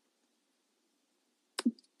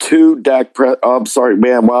 2, Dak Prescott. Oh, I'm sorry,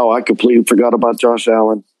 man. Wow, I completely forgot about Josh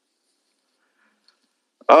Allen.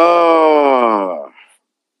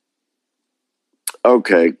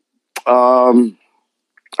 Okay. All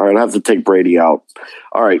right, I have to take Brady out.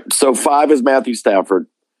 All right, so 5 is Matthew Stafford.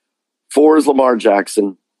 4 is Lamar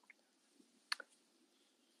Jackson.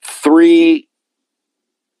 3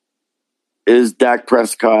 is Dak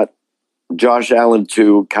Prescott. Josh Allen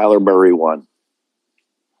 2, Kyler Murray 1.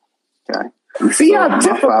 Okay. See how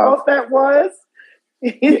difficult that was?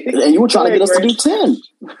 And you were trying to get us to do 10.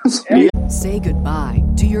 Say goodbye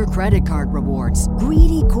to your credit card rewards.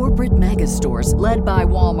 Greedy corporate mega stores, led by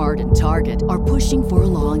Walmart and Target, are pushing for a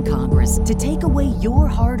law in Congress to take away your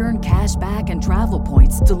hard-earned cash back and travel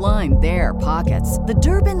points to line their pockets. The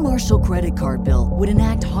Durbin-Marshall credit card bill would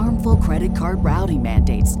enact harmful credit card routing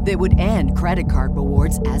mandates that would end credit card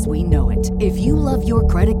rewards as we know it. If you love your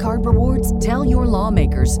credit card rewards, tell your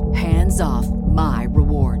lawmakers, hands off my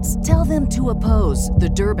rewards. Tell them to oppose the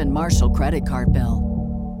Durbin-Marshall credit card bill.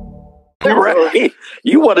 You're right.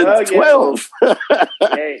 You wanted 12.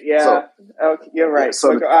 Yeah. Okay, you're right.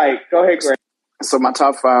 So, all right, go ahead, Greg. So my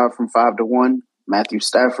top 5 from 5 to 1: Matthew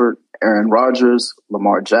Stafford, Aaron Rodgers,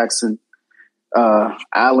 Lamar Jackson,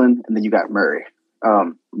 Allen, and then you got Murray.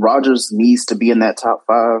 Rodgers needs to be in that top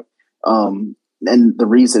 5. And the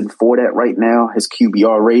reason for that right now, his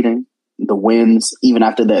QBR rating, the wins, even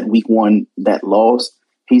after that week 1, that loss,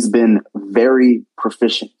 he's been very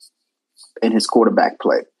proficient in his quarterback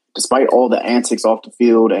play. Despite all the antics off the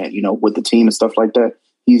field and, with the team and stuff like that,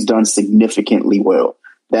 he's done significantly well.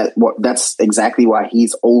 That's exactly why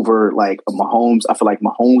he's over like a Mahomes. I feel like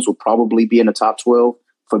Mahomes would probably be in the top 12.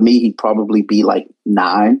 For me, he'd probably be like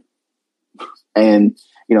 9. And,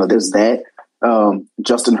 there's that.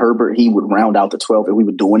 Justin Herbert, he would round out the 12 if we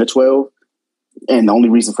were doing a 12. And the only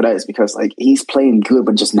reason for that is because like he's playing good,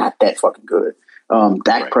 but just not that fucking good.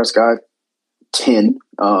 Dak Prescott, 10.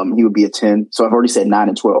 He would be a 10. So I've already said 9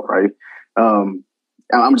 and 12, right? I'm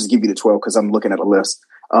just give you the 12 because I'm looking at a list.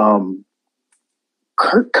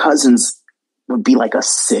 Kirk Cousins would be like a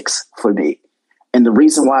 6 for me. And the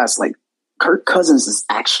reason why is like Kirk Cousins is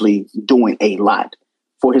actually doing a lot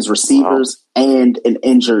for his receivers and an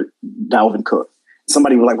injured Dalvin Cook.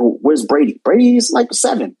 Somebody was like, well, where's Brady? Brady's like a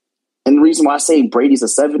 7. And the reason why I say Brady's a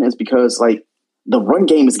 7 is because like the run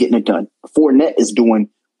game is getting it done. Fournette is doing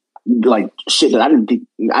like shit that I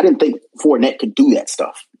didn't think Fournette could do that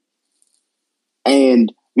stuff.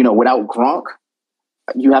 And, without Gronk,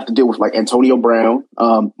 you have to deal with like Antonio Brown.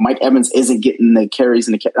 Mike Evans isn't getting the carries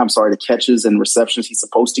and the catches and receptions he's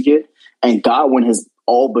supposed to get. And Godwin has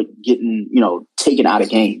all but getting, taken out of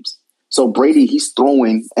games. So Brady, he's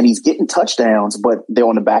throwing and he's getting touchdowns, but they're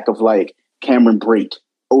on the back of like Cameron Brate,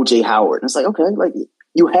 OJ Howard. And it's like, okay, like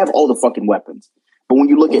you have all the fucking weapons. But when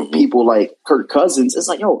you look at people like Kirk Cousins, it's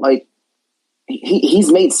like, like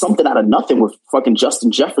he's made something out of nothing with fucking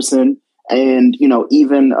Justin Jefferson and,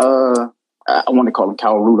 even I want to call him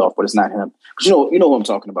Kyle Rudolph, but it's not him. But you know who I'm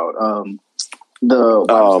talking about.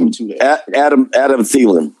 Adam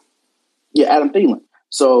Thielen. Yeah, Adam Thielen.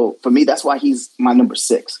 So for me, that's why he's my number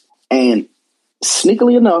 6. And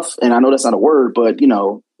sneakily enough, and I know that's not a word, but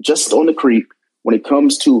just on the creep, when it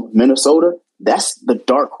comes to Minnesota, that's the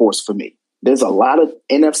dark horse for me. There's a lot of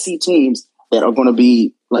NFC teams that are going to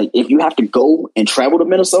be like, if you have to go and travel to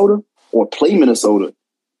Minnesota or play Minnesota,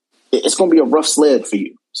 it's going to be a rough sled for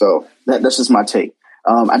you. So that's just my take.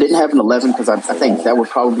 I didn't have an 11 because I think that would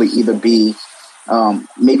probably either be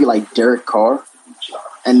maybe like Derek Carr.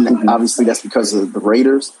 And obviously that's because of the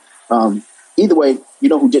Raiders. Either way,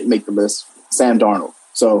 who didn't make the list? Sam Darnold.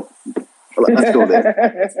 So let's go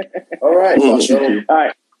there. All right. All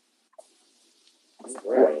right.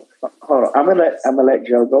 Hold on. I'm gonna let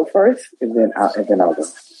Joe go first, and then I'll go.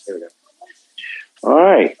 Here we go. All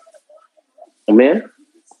right. I'm in.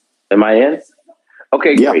 Am I in?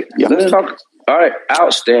 Okay, great. Let's talk. All right,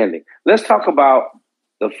 outstanding. Let's talk about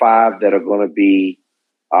the 5 that are going to be.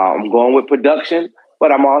 I'm going with production,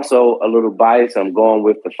 but I'm also a little biased. I'm going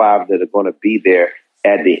with the 5 that are going to be there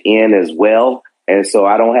at the end as well. And so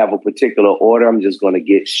I don't have a particular order. I'm just going to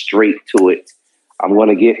get straight to it. I'm going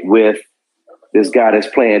to get with this guy that's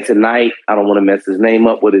playing tonight. I don't want to mess his name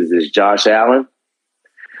up. What is this? Josh Allen?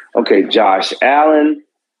 Okay, Josh Allen.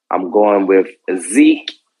 I'm going with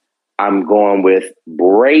Zeke. I'm going with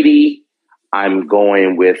Brady. I'm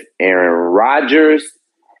going with Aaron Rodgers.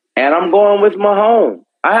 And I'm going with Mahomes.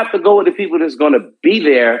 I have to go with the people that's going to be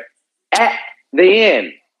there at the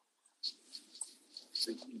end.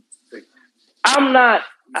 I'm not.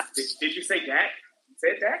 Did you say Dak? You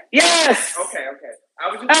said Dak? Yes. Okay.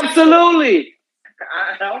 I was just absolutely.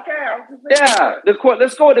 Okay. Yeah.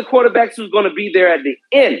 Let's go with the quarterbacks who's going to be there at the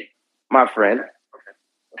end, my friend. Okay.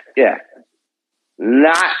 Yeah.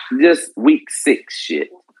 Not just week 6 shit.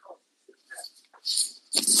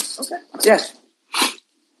 Okay. Yes.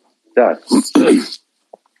 Done.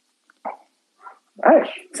 All right.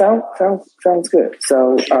 Sounds good.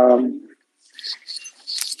 So,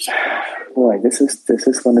 boy, this is tough.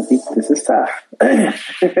 This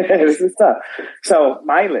is tough. So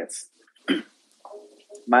my list.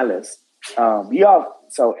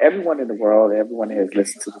 So everyone in the world, everyone who has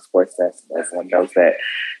listened to the Sports Desk, everyone knows that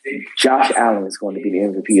Josh Allen is going to be the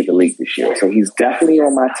MVP of the league this year. So he's definitely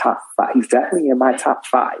on my top 5. He's definitely in my top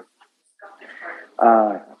 5.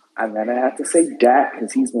 I'm going to have to say Dak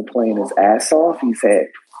because he's been playing his ass off. He's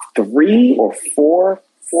had 3 or 4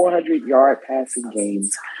 400-yard passing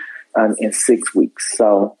games in 6 weeks.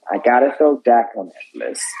 So I got to throw Dak on that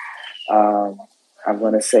list. I'm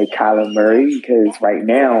going to say Kyler Murray because right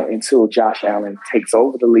now, until Josh Allen takes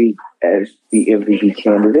over the league as the MVP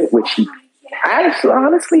candidate, which he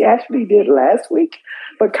honestly did last week,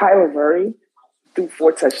 but Kyler Murray threw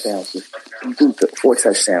 4 touchdowns. He threw 4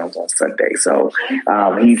 touchdowns on Sunday. So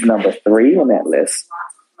he's number 3 on that list.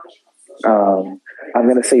 I'm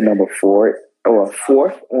going to say number 4 or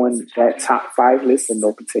 4th on that top 5 list in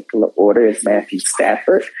no particular order is Matthew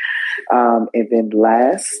Stafford. And then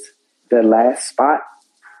the last spot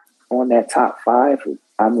on that top 5,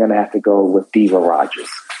 I'm going to have to go with Diva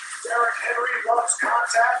Rogers. Derrick Henry lost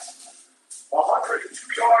contact.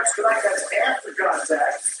 102 yards tonight. That's after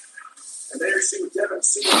contact. And there you see what Devin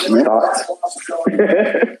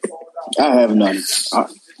I have none.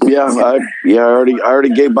 I already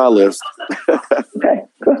gave my list. Okay.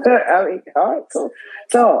 I mean, all right, cool.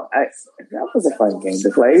 So that was a fun game to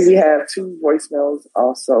play. We have 2 voicemails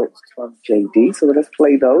also from JD, so let's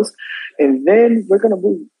play those, and then we're going to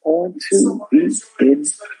move on to the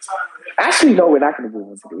NBA. Actually, no, we're not going to move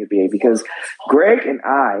on to the NBA because Greg and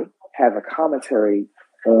I have a commentary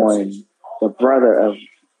on the brother of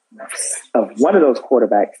one of those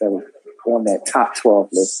quarterbacks that was on that top 12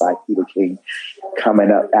 list by Peter King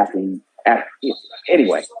coming up after.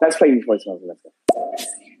 Anyway, let's play these voicemails. Let's go.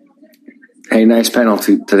 Hey, nice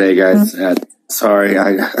penalty today, guys. Sorry,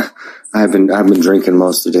 I've been drinking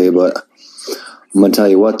most of the day, but I'm gonna tell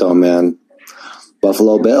you what, though, man.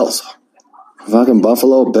 Buffalo Bills, fucking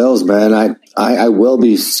Buffalo Bills, man. I will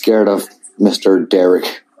be scared of Mr.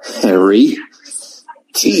 Derrick Henry.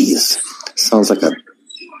 Jeez, sounds like a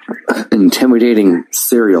intimidating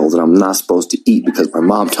cereal that I'm not supposed to eat because my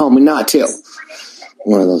mom told me not to.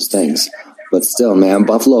 One of those things. But still, man,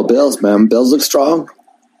 Buffalo Bills, man. Bills look strong.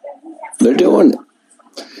 They're doing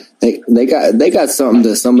it. They got something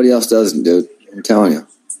that somebody else doesn't, dude. I'm telling you.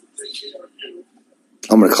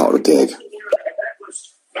 I'm going to call it a dig.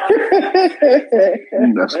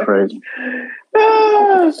 That's crazy.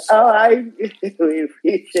 We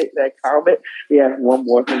appreciate that comment. We have one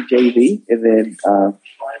more from JV, and then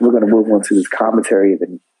we're going to move on to this commentary,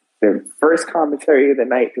 the first commentary of the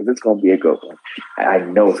night, because it's going to be a good one. I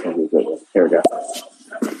know it's going to be a good one. Here we go.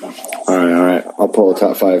 All right. I'll pull a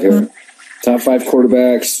top 5 here. Top 5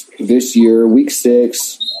 quarterbacks this year, week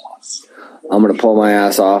 6. I'm going to pull my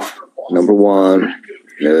ass off. Number 1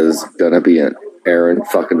 is going to be Aaron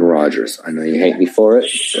fucking Rodgers. I know you hate me for it,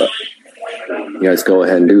 but you guys go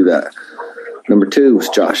ahead and do that. Number 2 is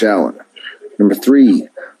Josh Allen. Number 3,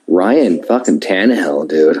 Ryan fucking Tannehill,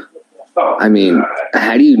 dude. I mean,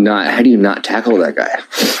 how do you not tackle that guy?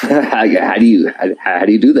 how do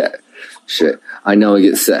you do that? Shit. I know he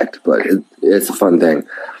gets sacked, but it's a fun thing.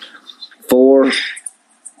 4,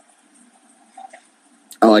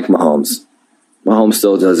 I like Mahomes. Mahomes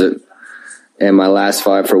still does it. And my last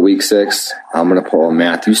 5 for week 6, I'm going to pull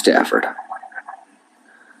Matthew Stafford.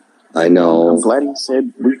 I know. I'm glad he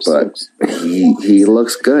said week 6. He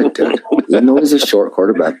looks good, dude. Even though he's a short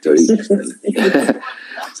quarterback, dude.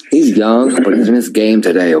 He's young, but he's in his game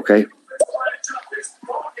today, okay?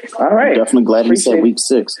 All right. I'm definitely glad he said week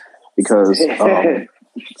 6 because I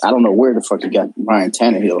don't know where the fuck he got Ryan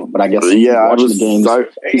Tannehill, but I guess watching the games,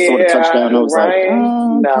 he sort of touchdown. I was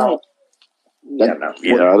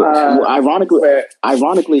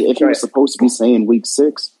ironically, if he was supposed to be saying week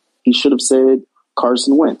 6, he should have said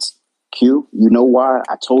Carson Wentz. Q, you know why?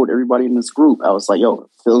 I told everybody in this group, I was like, yo, it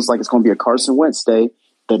feels like it's going to be a Carson Wentz day.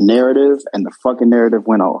 The narrative and the fucking narrative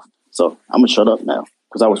went off. So I'm going to shut up now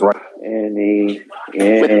because I was right. Any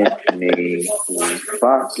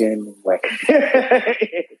fucking way.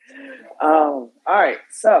 All right,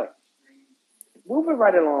 so moving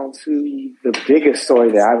right along to the biggest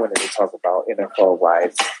story that I wanted to talk about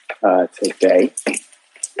NFL-wise today.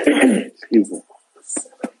 Excuse me.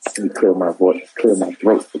 Let me clear my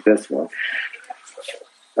throat for this one.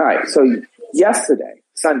 All right, so yesterday,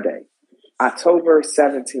 Sunday, October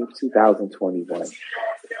 17th, 2021,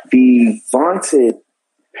 the vaunted,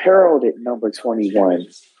 heralded number 21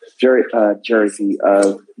 jersey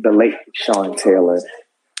of the late Sean Taylor,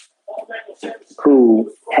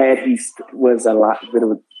 who, had he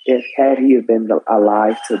have been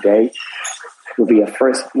alive today,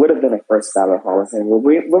 would have been a first ballot Hall of Fame.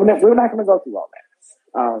 We're not going to go through all that.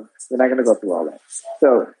 We're not going to go through all that.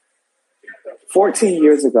 So, 14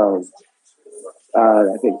 years ago,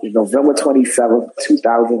 I think November 27th,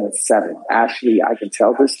 2007. Actually, I can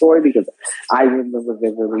tell this story because I remember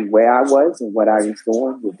vividly where I was and what I was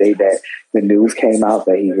doing the day that the news came out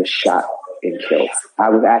that he was shot and killed. I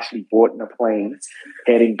was actually boarding a plane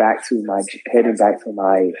heading back to my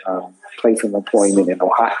place of employment in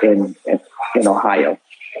Ohio.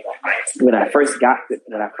 When I first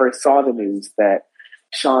saw the news that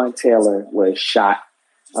Sean Taylor was shot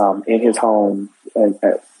in his home as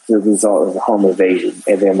a result of a home invasion,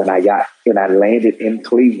 and then when I landed in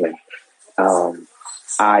Cleveland,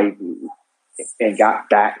 I got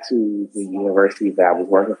back to the university that I was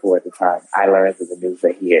working for at the time, I learned the news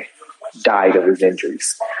that he had died of his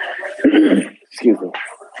injuries. Excuse me.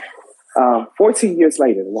 14 years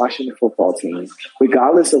later, the Washington football team,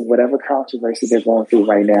 regardless of whatever controversy they're going through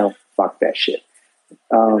right now, fuck that shit.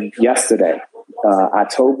 Yesterday,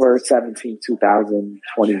 October 17,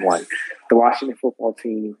 2021, the Washington football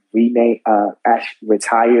team retired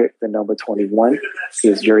the number 21,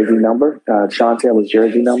 his jersey number, Sean Taylor's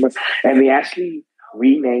jersey number, and they actually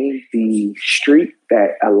renamed the street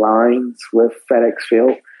that aligns with FedEx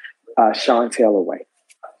Field Sean Taylor Way.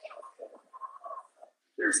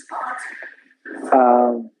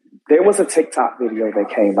 There was a TikTok video that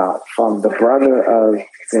came out from the brother of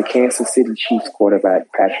the Kansas City Chiefs quarterback,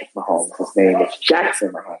 Patrick Mahomes. His name is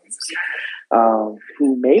Jackson Mahomes,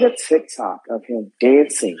 who made a TikTok of him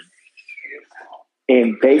dancing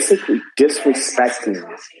and basically disrespecting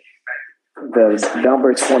the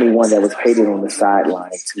number 21 that was painted on the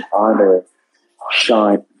sideline to honor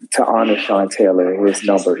Sean Taylor and his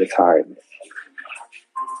number retirement.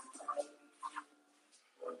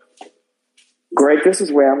 Greg, this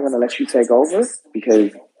is where I'm going to let you take over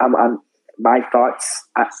because my thoughts.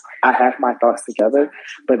 I have my thoughts together,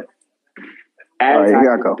 but as all right,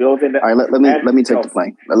 here I go. All right, let me take the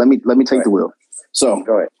plane. Let me take the wheel. So,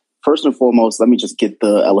 go ahead. First and foremost, let me just get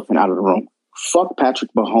the elephant out of the room. Fuck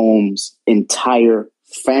Patrick Mahomes' entire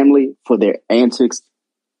family for their antics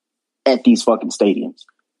at these fucking stadiums.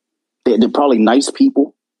 They're probably nice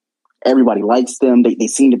people. Everybody likes them. They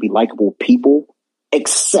seem to be likable people.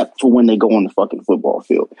 Except for when they go on the fucking football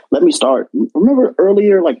field. Let me start. Remember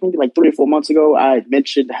earlier, maybe 3 or 4 months ago, I had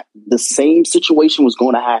mentioned the same situation was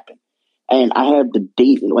going to happen. And I have the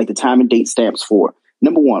date, the time and date stamps for.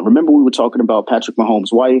 Number one, remember we were talking about Patrick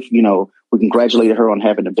Mahomes' wife. We congratulated her on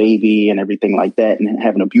having a baby and everything like that and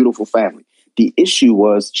having a beautiful family. The issue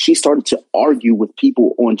was she started to argue with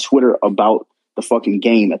people on Twitter about the fucking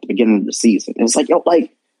game at the beginning of the season. And it's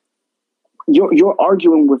you're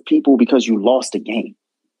arguing with people because you lost a game.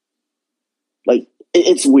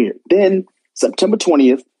 It's weird. Then September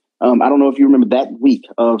 20th, I don't know if you remember that week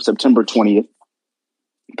of September 20th,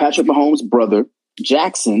 Patrick Mahomes' brother,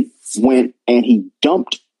 Jackson, went and he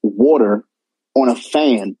dumped water on a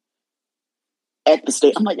fan at the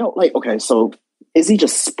state. I'm okay, so is he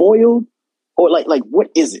just spoiled? Or what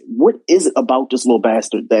is it? What is it about this little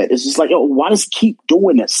bastard that is just why does he keep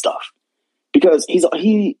doing that stuff? Because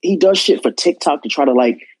he does shit for TikTok to try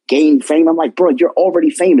to gain fame. I'm bro, you're already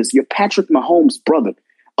famous. You're Patrick Mahomes' brother.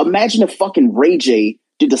 Imagine if fucking Ray J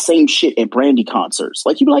did the same shit at Brandy concerts.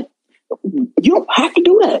 You'd be you don't have to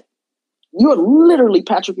do that. You're literally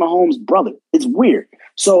Patrick Mahomes' brother. It's weird.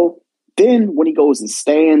 So then when he goes and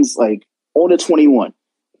stands on the 21,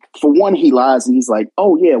 for one, he lies and he's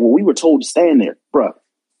oh yeah, well, we were told to stand there. Bruh,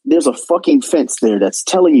 there's a fucking fence there that's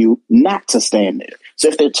telling you not to stand there. So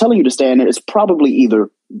if they're telling you to stand there, it's probably either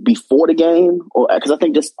before the game or because I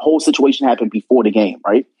think this whole situation happened before the game,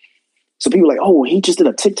 right? So people are like, oh, he just did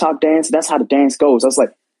a TikTok dance. That's how the dance goes. I was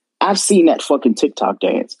like, I've seen that fucking TikTok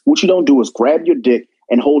dance. What you don't do is grab your dick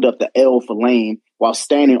and hold up the L for lame while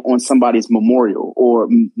standing on somebody's memorial or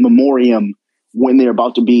memoriam when they're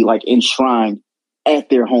about to be like enshrined at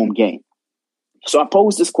their home game. So I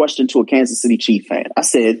posed this question to a Kansas City Chief fan. I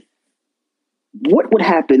said, what would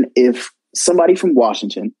happen if somebody from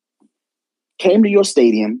Washington came to your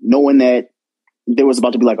stadium knowing that there was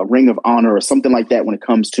about to be like a ring of honor or something like that when it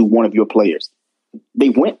comes to one of your players? They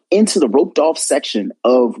went into the roped off section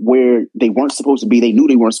of where they weren't supposed to be. They knew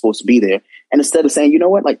they weren't supposed to be there. And instead of saying, you know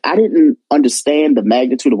what, like I didn't understand the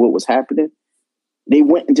magnitude of what was happening, they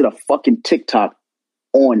went and did a fucking TikTok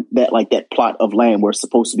on that, like that plot of land where it's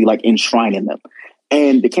supposed to be like enshrining them.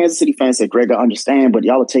 And the Kansas City fans said, Greg, I understand, but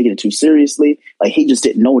y'all are taking it too seriously. Like he just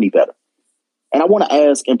didn't know any better. And I want to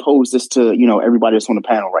ask and pose this to, you know, everybody that's on the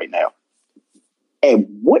panel right now. At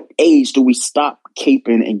what age do we stop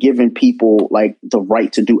caping and giving people like the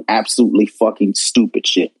right to do absolutely fucking stupid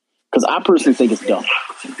shit? Because I personally think it's dumb.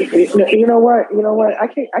 You know what? I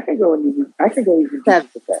can go even deeper with that.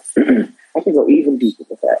 I can go even deeper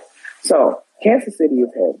with that. So Kansas City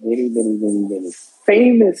has had many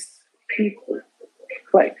famous people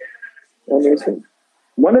play. And there's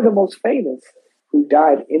one of the most famous who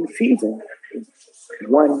died in season is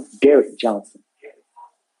one Derek Johnson.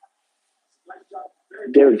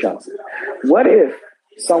 What if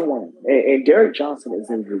someone, and Derek Johnson is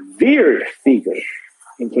a revered figure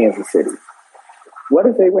in Kansas City. What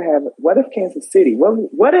if Kansas City,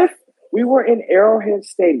 what if we were in Arrowhead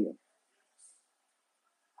Stadium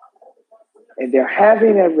and they're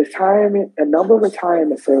having a number of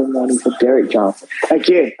retirement ceremonies for Derek Johnson.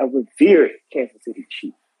 Again, a revered Kansas City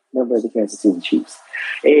Chief, member of the Kansas City Chiefs.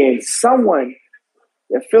 And someone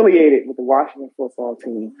affiliated with the Washington football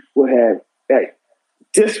team would have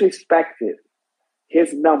disrespected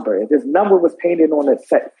his number. If his number was painted on the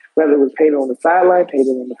set, whether it was painted on the sideline,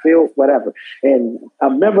 painted on the field, whatever, and a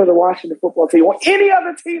member of the Washington football team or any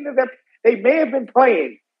other team that they may have been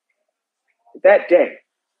playing that day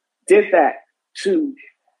did that to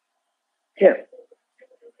him,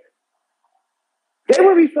 they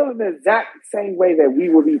would be feeling the exact same way that we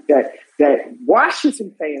would be, that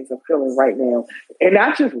Washington fans are feeling right now. And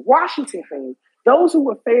not just Washington fans, those who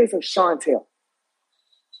were fans of Chantel,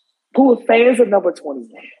 who were fans of number 21,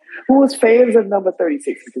 who was fans of number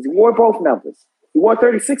 36, because he wore both numbers. He wore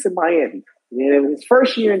 36 in Miami. And in his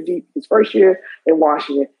first year in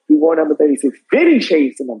Washington, he wore number 36. Then he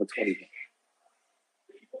changed to number 21.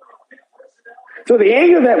 So the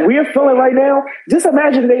anger that we're feeling right now, just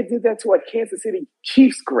imagine they did that to a Kansas City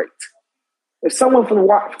Chiefs great. If someone from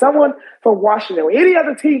Washington or any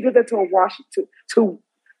other team did that to a Washington to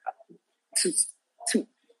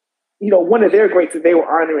one of their greats that they were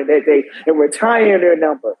honoring that day and retiring their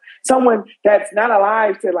number, someone that's not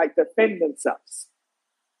alive to like defend themselves.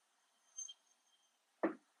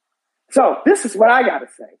 So this is what I gotta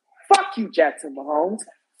say. Fuck you, Jackson Mahomes.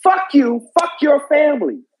 Fuck you. Fuck your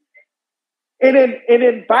family. And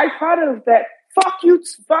then byproduct of that, fuck you,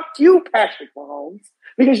 Patrick Mahomes,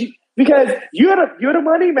 because you're the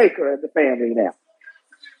money maker of the family now.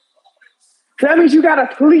 So that means you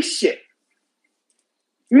gotta police shit.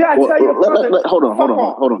 You gotta tell your brother. Hold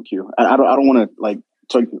on, Q. I don't want to like.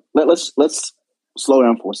 Let's slow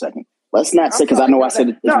down for a second. Let's not say because I know I said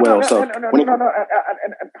it as well. So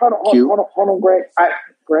hold on, Greg.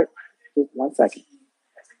 Greg, just 1 second.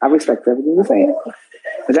 I respect everything you're saying,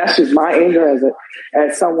 but that's just my anger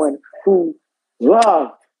as someone who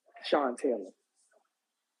loved Sean Taylor.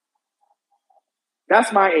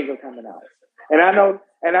 That's my anger coming out, and I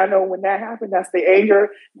know when that happened, that's the anger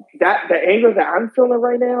that I'm feeling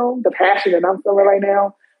right now, the passion that I'm feeling right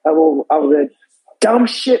now of the dumb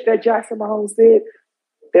shit that Jackson Mahomes did.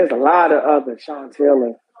 There's a lot of other Sean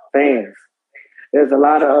Taylor fans. There's a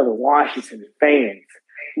lot of other Washington fans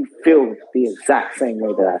who feel the exact same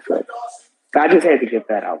way that I feel. I just had to get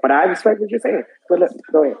that out. But I respect what you're saying. But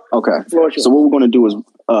go ahead. Okay. So what we're going to do is,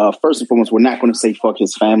 first and foremost, we're not going to say fuck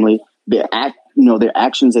his family. Their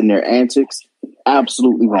actions and their antics,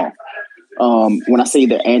 absolutely wrong. When I say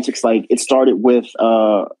their antics, like it started with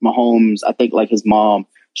Mahomes. I think like his mom,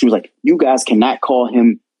 she was like, "You guys cannot call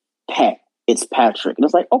him Pat. It's Patrick." And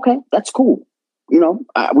it's like, okay, that's cool.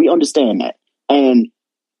 We understand that. And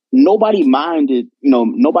nobody minded,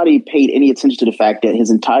 nobody paid any attention to the fact that his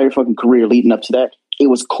entire fucking career leading up to that, it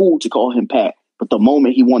was cool to call him Pat. But the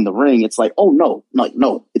moment he won the ring, it's like, oh, no,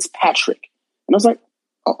 it's Patrick. And I was like,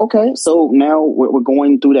 Okay, so now we're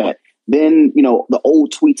going through that. Then, the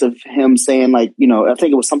old tweets of him saying, like, I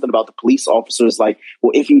think it was something about the police officers, like,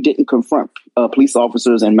 well, if you didn't confront police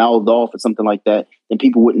officers and mouthed off or something like that, then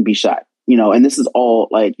people wouldn't be shot. And this is all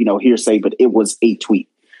like, hearsay, but it was a tweet.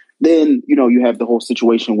 Then, you have the whole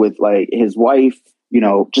situation with like his wife,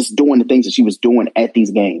 just doing the things that she was doing at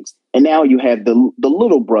these games. And now you have the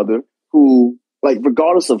little brother who, like,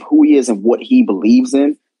 regardless of who he is and what he believes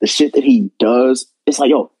in, the shit that he does, it's like,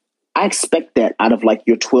 yo, I expect that out of like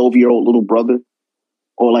your 12-year-old little brother,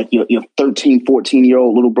 or like your 13,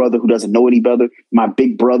 14-year-old little brother who doesn't know any better. My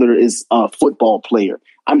big brother is a football player.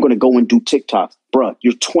 I'm going to go and do TikToks. Bruh,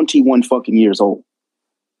 you're 21 fucking years old.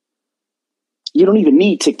 You don't even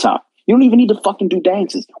need TikTok. You don't even need to fucking do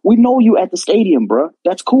dances. We know you at the stadium, bruh.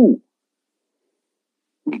 That's cool.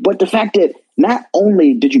 But the fact that not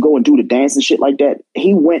only did you go and do the dance and shit like that,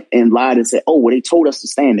 he went and lied and said, oh, well, they told us to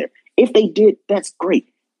stand there. If they did, that's great.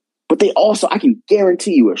 But they also, I can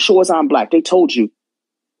guarantee you, as sure as I'm black, they told you,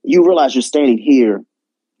 you realize you're standing here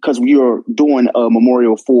because you're doing a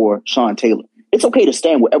memorial for Sean Taylor. It's okay to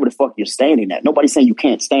stand wherever the fuck you're standing at. Nobody's saying you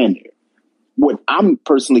can't stand there. What I'm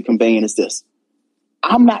personally conveying is this.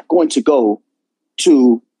 I'm not going to go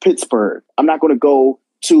to Pittsburgh. I'm not going to go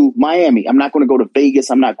to Miami. I'm not going to go to Vegas.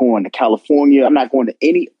 I'm not going to California. I'm not going to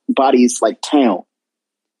anybody's like town,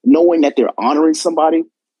 knowing that they're honoring somebody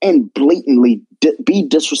and blatantly be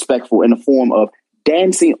disrespectful in the form of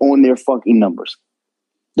dancing on their fucking numbers.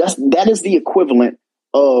 That is the equivalent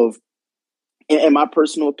of, in my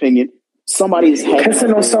personal opinion, somebody's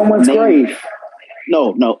pissing on someone's grave.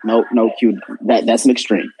 No, Q. That's an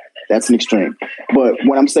extreme. That's an extreme. But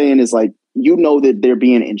what I'm saying is, like, that they're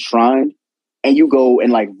being enshrined, and you go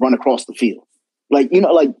and like run across the field, like,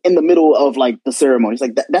 like in the middle of like the ceremony. It's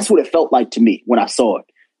like that's what it felt like to me when I saw it.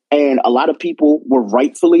 And a lot of people were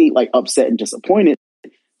rightfully like upset and disappointed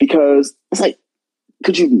because it's like,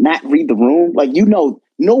 could you not read the room? Like,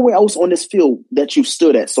 nowhere else on this field that you've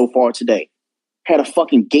stood at so far today had a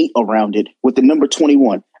fucking gate around it with the number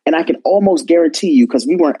 21. And I can almost guarantee you, because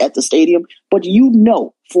we weren't at the stadium, but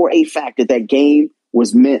for a fact that game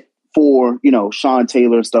was meant for, Sean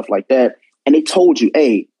Taylor and stuff like that. And they told you,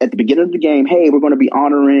 hey, at the beginning of the game, hey, we're going to be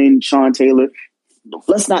honoring Sean Taylor.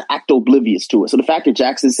 Let's not act oblivious to it. So the fact that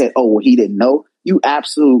Jackson said, oh, well, he didn't know, you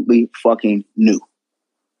absolutely fucking knew.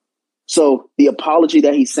 So the apology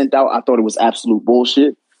that he sent out, I thought it was absolute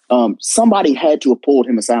bullshit. Somebody had to have pulled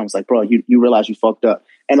him aside and was like, bro, you realize you fucked up.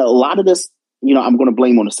 And a lot of this, I'm going to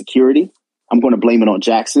blame on the security. I'm going to blame it on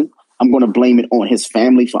Jackson. I'm going to blame it on his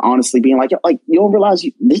family for honestly being like you don't realize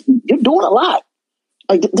you're doing a lot.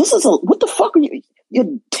 Like, this is what the fuck are you?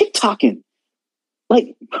 You're TikToking.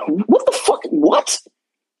 Like, what the fuck? What?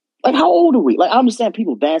 Like, how old are we? Like, I understand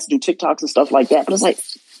people dance, do TikToks and stuff like that, but it's like,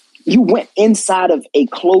 you went inside of a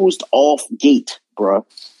closed off gate, bruh,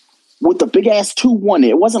 with the big ass 2-1.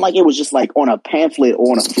 It wasn't like it was just like on a pamphlet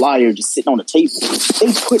or on a flyer just sitting on the table.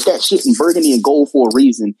 They put that shit in burgundy and gold for a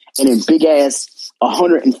reason, and in big ass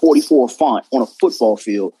 144 font on a football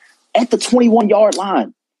field at the 21-yard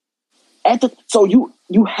line. So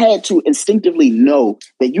you had to instinctively know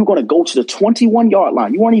that you're going to go to the 21-yard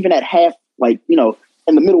line. You weren't even at half, in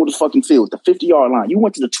the middle of the fucking field, the 50-yard line. You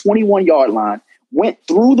went to the 21-yard line, went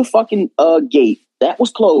through the fucking gate that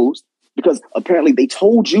was closed because apparently they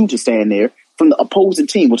told you to stand there from the opposing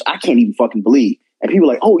team, which I can't even fucking believe. And people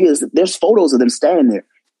are like, oh, yes, there's photos of them standing there.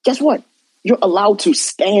 Guess what? You're allowed to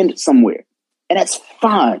stand somewhere, and that's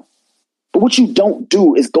fine. But what you don't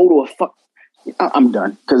do is go to I'm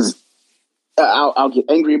done, because I'll get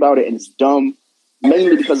angry about it, and it's dumb,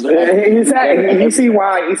 mainly because of the fact you see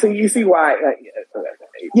why.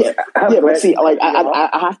 But see, like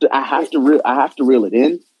I have to reel it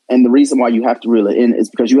in, and the reason why you have to reel it in is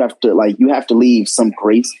because you have to leave some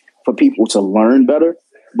grace for people to learn better.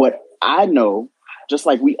 But I know, just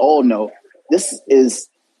like we all know, this is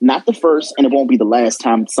not the first, and it won't be the last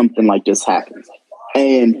time something like this happens.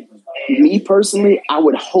 And me personally, I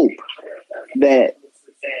would hope that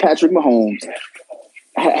Patrick Mahomes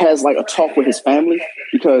has like a talk with his family,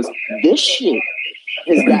 because this shit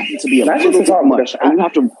has gotten to be a little bit much. And you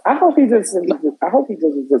have to. I hope he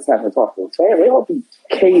doesn't just have to talk to his family. I hope he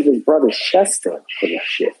caves his brother's chest in for this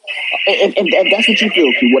shit. And that's what you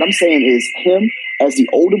feel, Q. What I'm saying is, him as the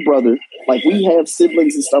older brother, like we have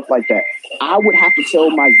siblings and stuff like that, I would have to tell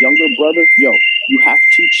my younger brother, yo, you have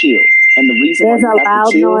to chill. And the reason there's why you a have loud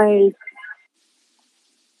to chill, noise.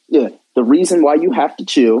 Yeah, the reason why you have to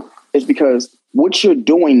chill is because what you're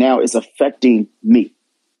doing now is affecting me.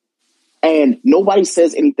 And nobody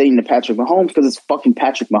says anything to Patrick Mahomes because it's fucking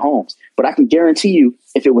Patrick Mahomes. But I can guarantee you,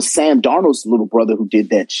 if it was Sam Darnold's little brother who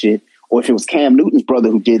did that shit, or if it was Cam Newton's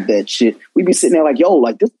brother who did that shit, we'd be sitting there like, yo,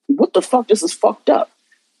 like, this, what the fuck? This is fucked up.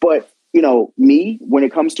 But, you know, me, when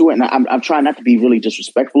it comes to it, and I'm trying not to be really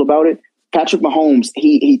disrespectful about it, Patrick Mahomes,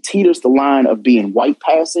 he teeters the line of being white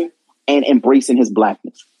passing and embracing his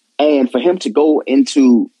blackness. And for him to go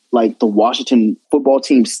into, like, the Washington football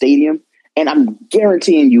team stadium, and I'm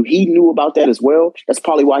guaranteeing you he knew about that as well. That's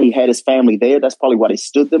probably why he had his family there. That's probably why they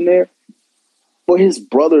stood them there. For his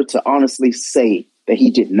brother to honestly say that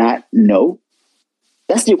he did not know,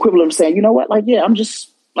 that's the equivalent of saying, you know what, like, yeah, I'm just,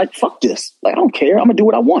 like, fuck this. Like, I don't care. I'm going to do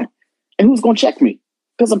what I want. And who's going to check me?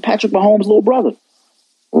 Because I'm Patrick Mahomes' little brother.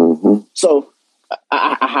 Mm-hmm. So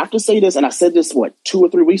I have to say this, and I said this, 2 or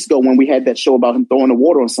 3 weeks ago when we had that show about him throwing the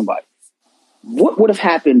water on somebody. What would have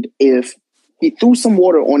happened if he threw some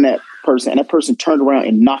water on that person and that person turned around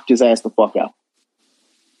and knocked his ass the fuck out?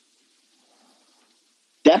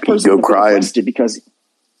 That person would have been arrested because,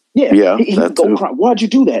 he would go cry. Why'd you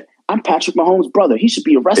do that? I'm Patrick Mahomes' brother. He should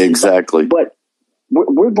be arrested. Exactly. But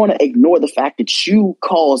we're going to ignore the fact that you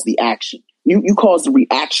caused the action. You caused the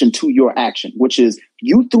reaction to your action, which is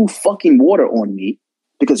you threw fucking water on me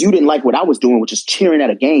because you didn't like what I was doing, which is cheering at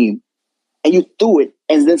a game, and you threw it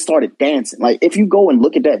and then started dancing. Like, if you go and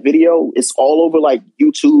look at that video, it's all over like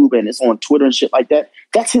YouTube and it's on Twitter and shit like that.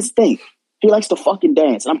 That's his thing. He likes to fucking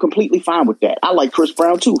dance, and I'm completely fine with that. I like Chris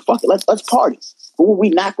Brown too. Fuck it, let's party. But what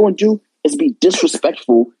we're not going to do is be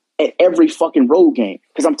disrespectful at every fucking road game.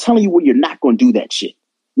 Because I'm telling you what, you're not going to do that shit.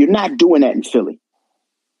 You're not doing that in Philly.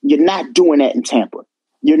 You're not doing that in Tampa.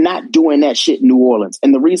 You're not doing that shit in New Orleans.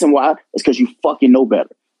 And the reason why is because you fucking know better.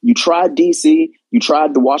 You tried DC. You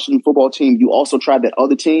tried the Washington football team. You also tried that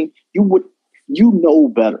other team. You know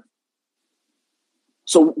better.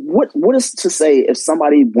 So what is to say if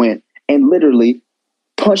somebody went and literally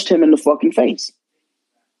punched him in the fucking face?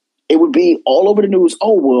 It would be all over the news.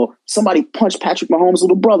 Oh, well, somebody punched Patrick Mahomes'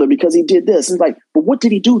 little brother because he did this. And it's like, but what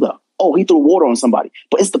did he do though? Oh, he threw water on somebody.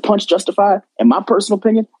 But is the punch justified? In my personal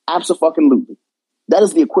opinion, absolutely. That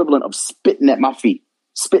is the equivalent of spitting at my feet,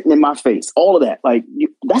 spitting in my face, all of that. Like,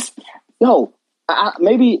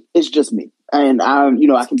 maybe it's just me. And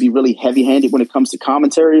I can be really heavy-handed when it comes to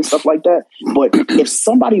commentary and stuff like that. But if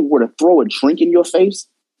somebody were to throw a drink in your face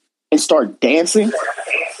and start dancing,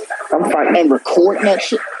 I'm fine, and recording that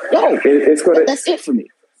shit, that's it for me.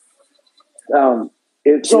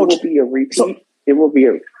 It will be a repeat. It will be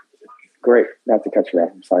a great, not to cut you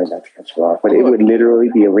off. I'm sorry not to cut you off, but it would literally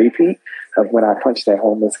be a repeat of when I punched that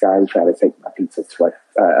homeless guy who tried to take my pizza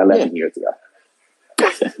 11 years ago.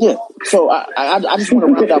 Yeah. So I just want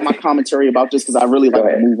to round out my commentary about this because I really like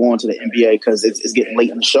to move on to the NBA because it's getting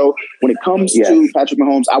late in the show. When it comes to Patrick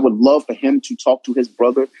Mahomes, I would love for him to talk to his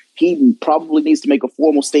brother. He probably needs to make a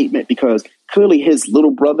formal statement because clearly his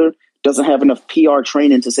little brother doesn't have enough PR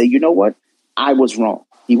training to say, you know what? I was wrong.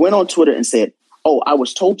 He went on Twitter and said, oh, I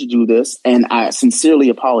was told to do this, and I sincerely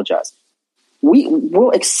apologize.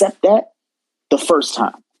 We'll accept that the first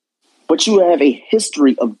time. But you have a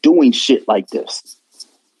history of doing shit like this.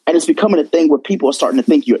 And it's becoming a thing where people are starting to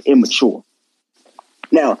think you're immature.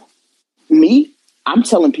 Now, I'm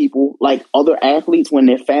telling people, like other athletes, when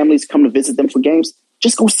their families come to visit them for games,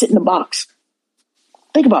 just go sit in the box.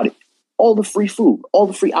 Think about it. All the free food, all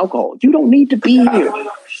the free alcohol. You don't need to be here.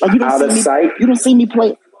 Like, you don't see me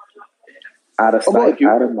play. Out of sight,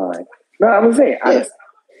 out of mind. No, I was saying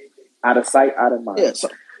out of sight, out of mind.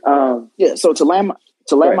 So to land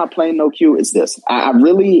my plane, no Q, is this. I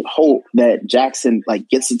really hope that Jackson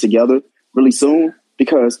gets it together really soon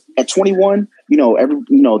because at 21,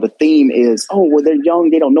 the theme is, oh, well, they're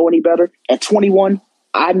young, they don't know any better. At 21,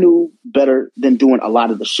 I knew better than doing a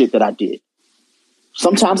lot of the shit that I did.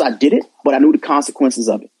 Sometimes I did it, but I knew the consequences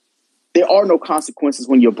of it. There are no consequences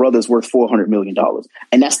when your brother's worth $400 million.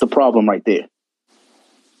 And that's the problem right there.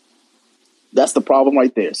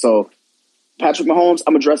 So, Patrick Mahomes,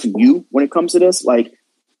 I'm addressing you when it comes to this. Like,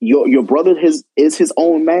 your brother is his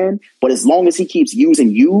own man, but as long as he keeps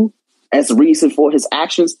using you as a reason for his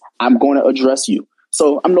actions, I'm going to address you.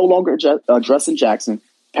 So I'm no longer addressing Jackson.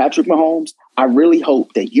 Patrick Mahomes, I really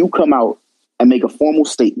hope that you come out and make a formal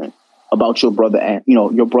statement about your brother and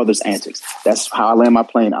your brother's antics. That's how I land my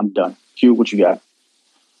plane. I'm done. Q, what you got?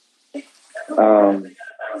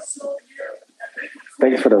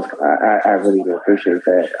 Thanks for those. I really do appreciate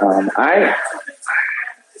that.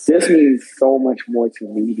 This means so much more to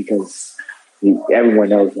me because everyone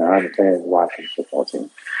knows that I'm a fan of the Washington football team.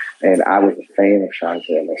 And I was a fan of Sean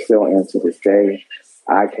Taylor. Still am to this day.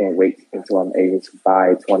 I can't wait until I'm able to buy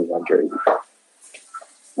a 21 jersey.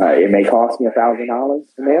 It may cost me $1,000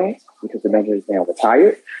 now because the number is now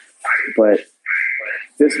retired. But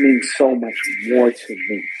this means so much more to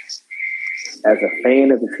me as a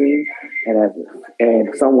fan of the team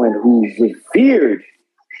and someone who revered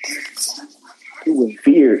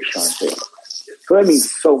Sean Taylor. So that means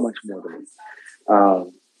so much more to me.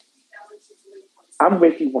 I'm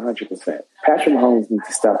with you 100%. Patrick Mahomes needs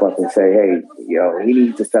to step up and say, hey, yo, he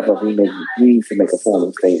needs to step up. He needs to make a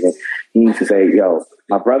formal statement. He needs to say, yo,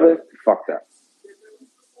 my brother fucked up.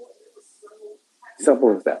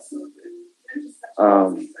 Simple as that.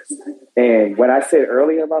 And what I said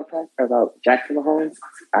earlier about Jackson Mahomes,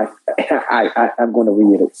 I'm going to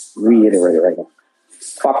reiterate it right now.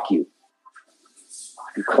 Fuck you.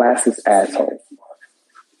 You classless asshole.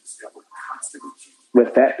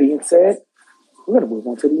 With that being said, we're going to move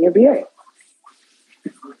on to the NBA.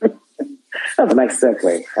 That was a nice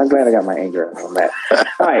segue. I'm glad I got my anger on that.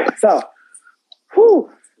 All right, so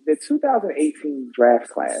the 2018 draft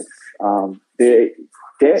class, the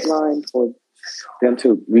deadline for them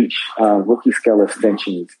to reach rookie scale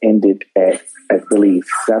extensions ended at, I believe,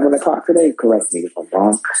 7 o'clock today. Correct me if I'm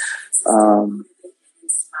wrong.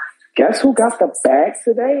 Guess who got the bag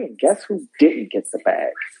today? And guess who didn't get the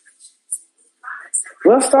bag?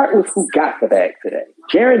 We'll start with who got the bag today.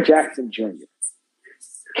 Jaren Jackson Jr.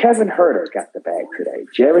 Kevin Huerter got the bag today.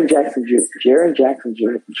 Jaren Jackson Jr.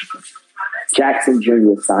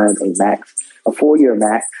 signed a 4-year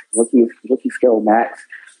max, rookie scale max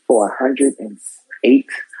for $109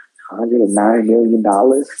 million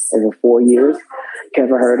over 4 years.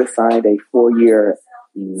 Kevin Huerter signed a 4-year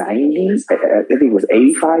I think it was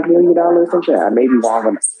 $85 million. I may be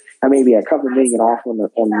wrong. I may be a couple million off on the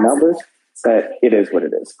numbers, but it is what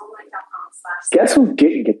it is. Guess who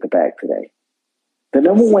didn't get the bag today? The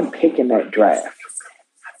number 1 pick in that draft,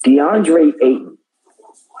 DeAndre Ayton,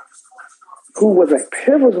 who was a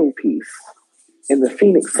pivotal piece in the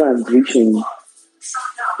Phoenix Suns reaching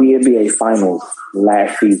the NBA Finals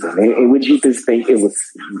last season. And would you just think it was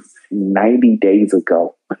 90 days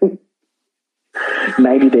ago?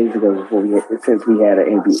 90 days ago since we had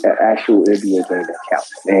an actual NBA game that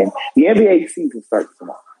counts. And the NBA season starts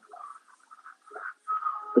tomorrow.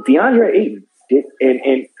 But DeAndre Ayton did,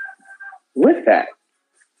 and with that,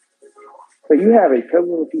 so you have a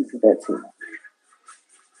pivotal piece of that team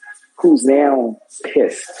who's now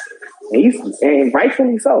pissed. And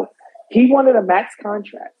rightfully so. He wanted a max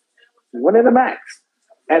contract. He wanted a max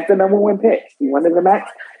as the number 1 pick. He wanted a max.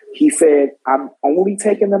 He said, I'm only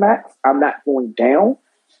taking the max. I'm not going down.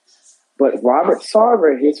 But Robert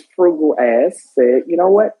Sarver, his frugal ass, said, you know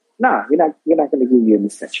what? Nah, we're not going to give you an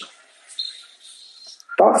extension.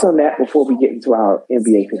 Thoughts on that before we get into our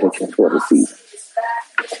NBA predictions for the season?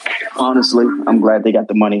 Honestly, I'm glad they got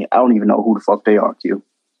the money. I don't even know who the fuck they are, Q.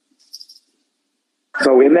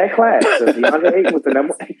 So in that class, so DeAndre Ayton was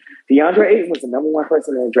the number 1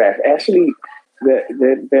 person in the draft. Actually,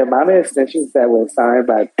 the amount of extensions that were signed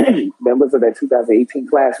by members of that 2018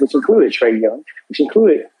 class, which included Trae Young, which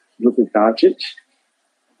included Luka Doncic,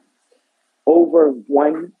 over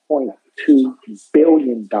 $1.2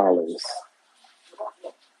 billion.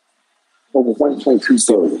 Over $1.2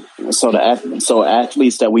 billion. So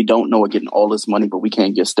athletes that we don't know are getting all this money, but we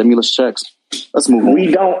can't get stimulus checks. Let's move on.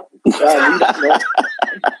 We don't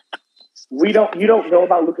know. You don't know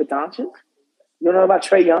about Luka Doncic? You don't know about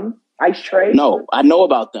Trae Young? Ice Trae? No, I know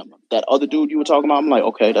about them. That other dude you were talking about, I'm like,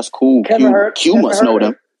 okay, that's cool. Q must know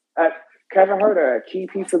them. Kevin Huerter, a key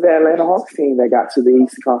piece of the Atlanta Hawks team that got to the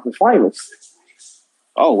Eastern Conference Finals.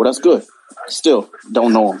 Oh, well, that's good. Still,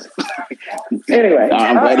 don't know him. Anyway,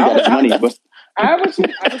 I'm glad he got his money. But I was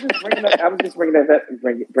just bringing that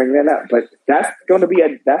up. But that's going to be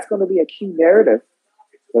a key narrative.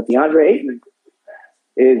 But DeAndre Ayton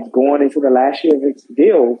is going into the last year of his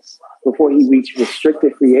deal before he reached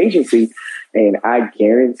restricted free agency, and I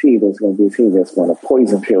guarantee there's going to be a team that's going to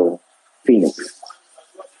poison pill Phoenix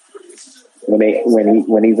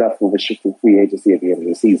when he's up for restricted free agency at the end of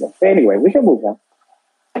the season. Anyway, we can move on.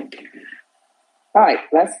 All right,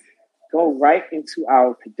 let's go right into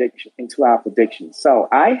our predictions. So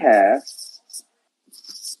I have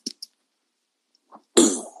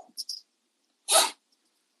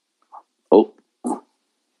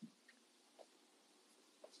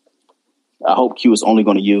I hope Q is only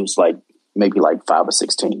going to use maybe 5 or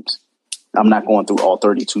 6 teams. I'm not going through all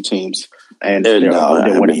 32 teams and their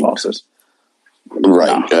winning losses.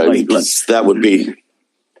 Right. That'd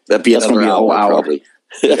be another hour probably.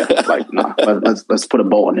 Let's put a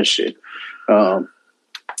bow on this shit.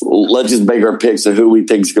 Let's just make our picks of who we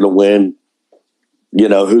think is going to win. You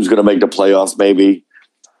know, who's going to make the playoffs, maybe,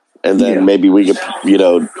 and then maybe we could, do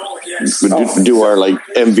our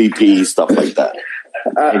MVP stuff like that.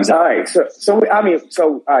 Exactly. All right. So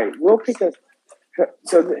all right. We'll pick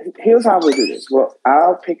Here's how we'll do this. Well,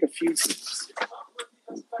 I'll pick a few teams.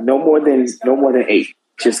 No more than 8.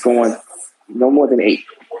 Just going no more than 8.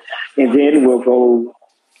 And then we'll go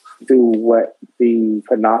through what the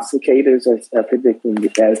prognosticators are predicting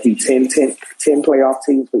as the 10 playoff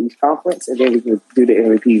teams for each conference, and then we can do the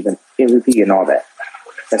MVP and all that.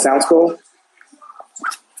 That sounds cool?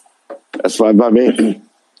 That's fine by me.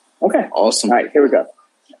 Okay. Awesome. All right, here we go.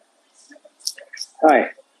 All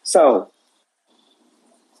right, so,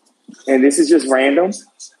 and this is just random,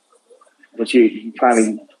 but you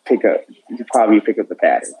probably pick up the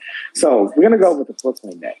pattern. So we're going to go with the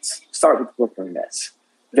Brooklyn Nets. Start with the Brooklyn Nets.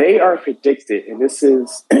 They are predicted, and this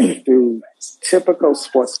is through typical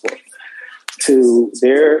sportsbook, to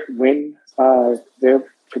their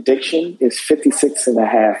prediction is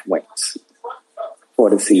 56.5 wins for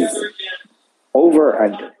the season. Over,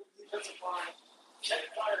 under.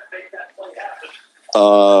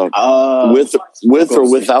 With or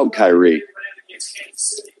without Kyrie?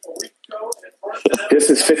 This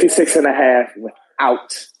is 56.5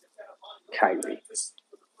 without Kyrie.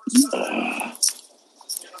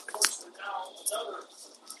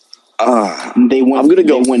 They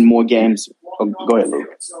win more games. Oh, go ahead, Luke.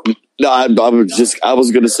 No, I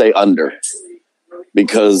was going to say under,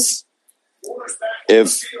 because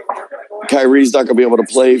if Kyrie's not going to be able to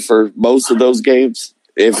play for most of those games,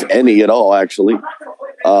 if any at all, actually,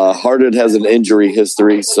 Harden has an injury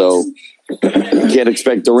history, so you can't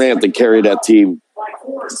expect Durant to carry that team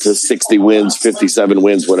to 60 wins, 57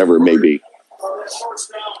 wins, whatever it may be.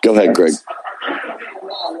 Go ahead, Greg.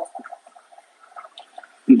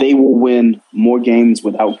 They will win more games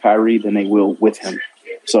without Kyrie than they will with him.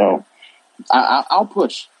 So I'll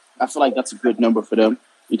push. I feel like that's a good number for them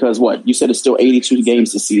because what? You said it's still 82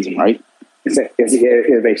 games this season, right? It's a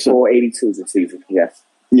full 82 this season, yes.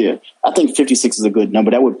 Yeah. I think 56 is a good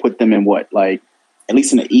number. That would put them in what? Like, at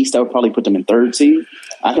least in the East, that would probably put them in third seed.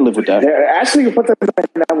 I can live with that. Yeah, actually, you put them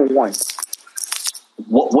at number 1.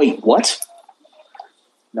 What? Wait, what?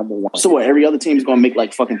 Number 1. So what? Every other team is going to make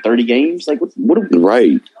like fucking 30 games? Like what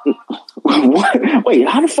right? What? Wait,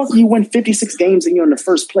 how the fuck do you win 56 games and you're in the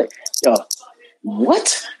first place?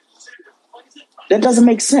 What? That doesn't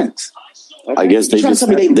make sense. I guess they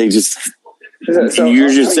just. So,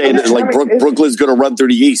 you're just saying that like Brooklyn's going to run through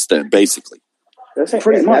the East, then basically.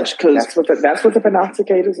 Pretty much, because that's what the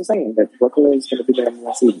prognosticators are saying, that Brooklyn is going to be the number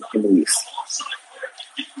 1 seed in the East.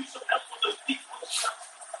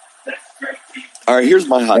 All right, here's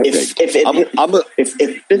my hot take.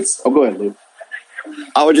 If it's go ahead, Lou.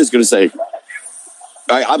 I was just going to say,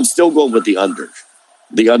 I'm still going with the under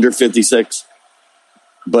 56.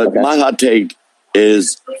 But my hot take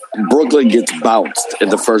is Brooklyn gets bounced in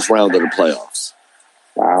the first round of the playoffs.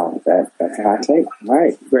 Wow, that's a hot take. All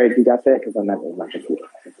right, Greg, you got that? Because I'm not in my computer.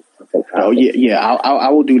 Oh yeah, I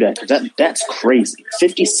will do that. That's crazy.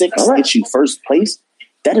 56 gets you first place.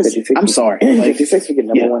 That is. 56, I'm sorry. 56 we get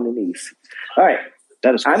number 1 in the East. All right,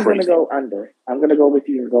 that is. I'm going to go under. I'm going to go with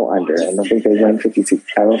you and go under. I don't think they win 52.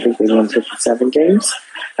 I don't think they win 57 games.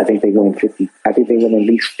 I think they win 50. I think they win at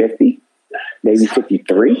least 50, maybe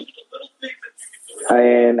 53.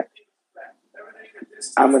 And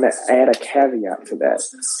I'm going to add a caveat to that.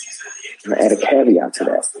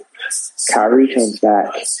 Kyrie comes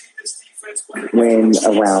back when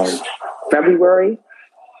around February,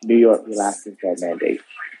 New York relaxes that mandate.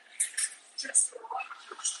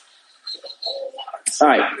 All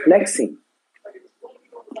right, next team.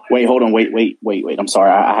 Wait, hold on. Wait. I'm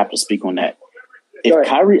sorry. I have to speak on that. If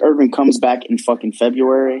Kyrie Irving comes back in fucking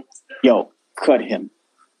February, cut him.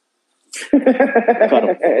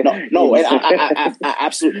 No, I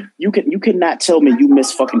absolutely. You cannot tell me you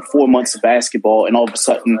missed fucking 4 months of basketball and all of a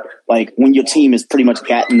sudden, like when your team has pretty much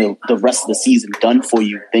gotten the rest of the season done for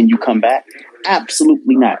you, then you come back.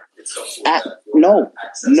 Absolutely not. No.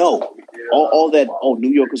 All that. Oh,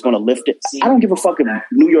 New York is going to lift it. I don't give a fuck if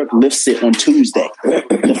New York lifts it on Tuesday.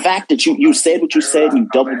 The fact that you said what you said and you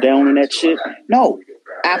doubled down on that shit. No.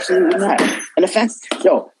 Absolutely not. And the fact,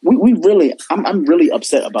 we really, I'm really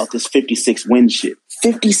upset about this 56 win shit.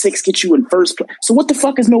 56 gets you in first place. So what the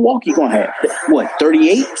fuck is Milwaukee going to have? What,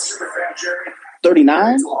 38?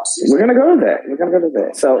 39? We're going to go to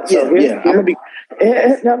that. So I'm going to be,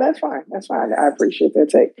 no, that's fine. I appreciate that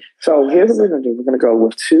take. So here's what we're going to do. We're going to go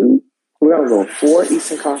with 4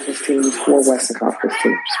 Eastern Conference teams, 4 Western Conference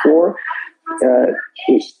teams, 4,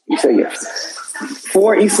 you say yes.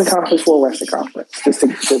 4 Eastern Conference, 4 Western Conference. Just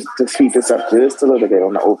to speed this up just a little bit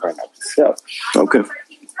on the over and under. So, okay.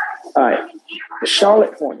 All right. The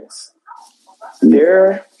Charlotte Hornets.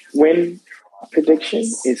 Their win prediction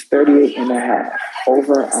is 38.5.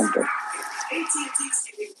 Over under.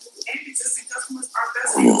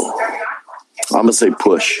 I'm going to say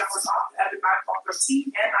push.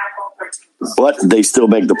 But they still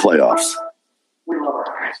make the playoffs.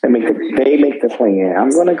 They make the play-in. I'm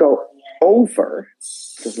going to go over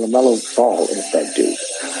because LaMelo Ball is that dude.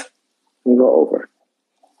 I'm going to go over.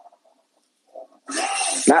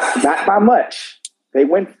 Not by much. They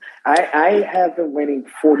win. I have them winning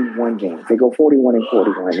 41 games. They go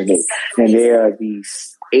 41-41, and they are the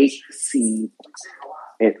 8th seed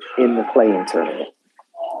in the play-in tournament.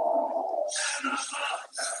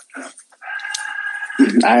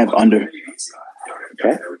 I have under.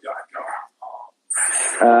 Okay.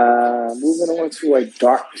 Moving on to a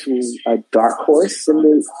dark horse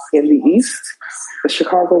in the East, the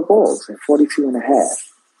Chicago Bulls at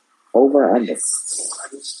 42.5. Over under.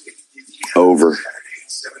 Over.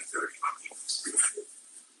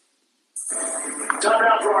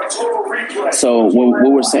 So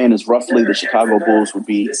what we're saying is roughly the Chicago Bulls would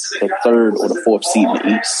be the 3rd or the 4th seed in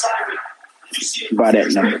the East by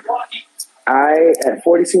that number. At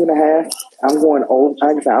 42.5, I'm going over.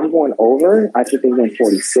 I'm going over. I think they win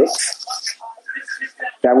 46.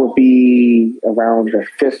 That would be around the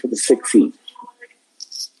 5th or the 6th seed.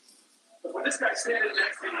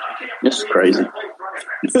 This is crazy.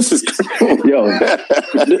 This is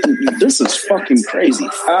this is fucking crazy.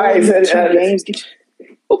 All right, so, games.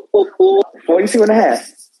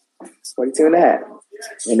 42.5. 42.5.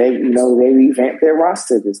 And they revamped their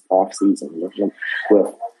roster this offseason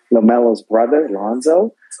with LaMelo's brother,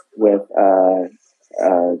 Lonzo, with the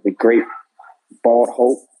great Bald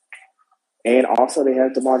Hope, and also they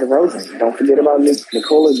have DeMar DeRozan. Don't forget about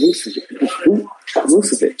Nikola Vucevic.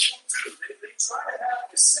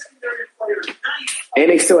 And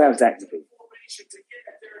they still have Zach LaVine.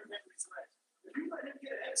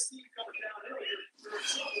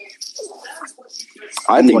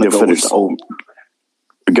 I think they'll finish. Go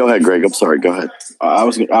ahead, Greg. I'm sorry. Go ahead.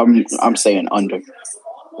 I'm saying under.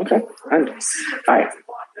 Okay, under. All right.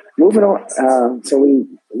 Moving on. So we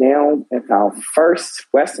now at our first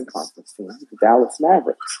Western Conference team, the Dallas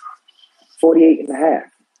Mavericks. 48.5.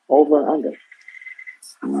 Over and under.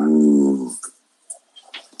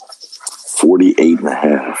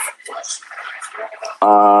 48.5.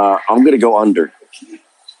 I'm going to go under.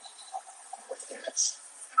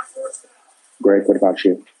 Greg, what about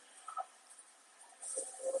you?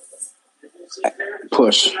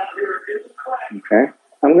 Push. Okay.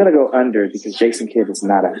 I'm going to go under because Jason Kidd is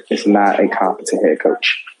not a competent head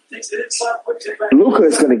coach. Luka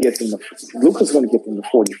is going to get them to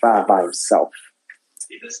 45 by himself.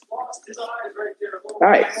 All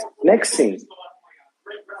right, next team.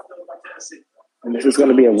 And this is going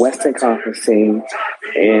to be a Western Conference team,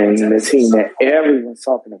 and the team that everyone's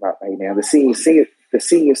talking about right now, the senior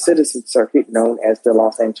citizen circuit known as the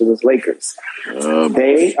Los Angeles Lakers.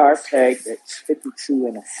 They are pegged at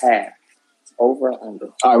 52.5. Over and under.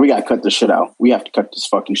 All right, we got to cut this shit out. We have to cut this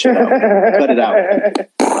fucking shit out. Cut it out.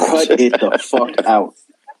 Cut it the fuck out.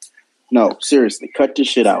 No, seriously, cut this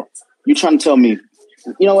shit out. You trying to tell me,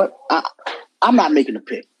 you know what? I'm not making a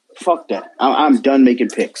pick. Fuck that. I'm done making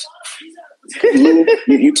picks. Lou,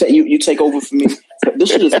 you take over for me. This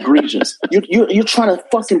shit is egregious. You're trying to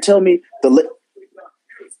fucking tell me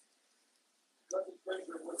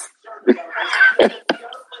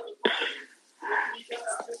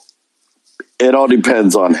It all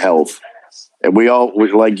depends on health. And we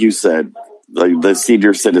like you said, like the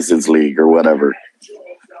Senior Citizens League or whatever.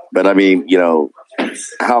 But I mean,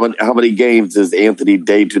 how many games is Anthony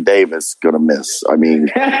Davis going to miss? I mean,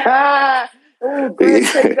 Greg,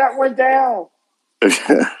 take that one down.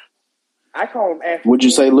 I call him Anthony. What'd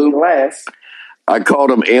you say, Lou? Glass. I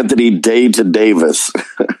called him Anthony Davis.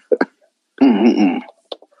 That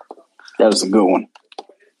was a good one.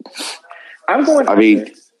 I'm going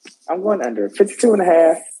under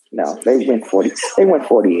 52.5. No, they win 40. They win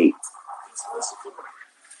 48.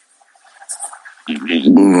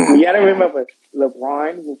 You got to remember,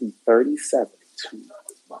 LeBron will be 37 in 2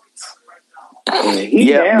 months.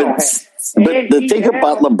 But the thing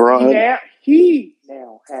about LeBron, he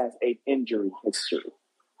now has an injury history.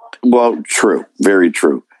 Well, true, very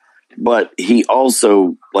true. But he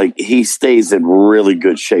also he stays in really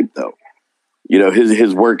good shape, though.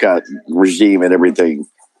 His workout regime and everything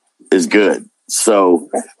is good. So,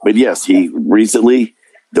 but yes, he recently,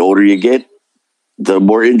 the older you get, the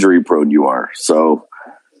more injury prone you are. So,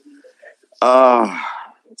 did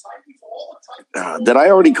I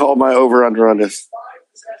already call my over under on this?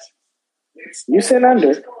 You said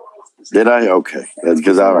under. Did I? Okay.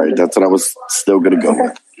 Because, all right, that's what I was still going to go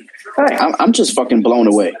with. I'm just fucking blown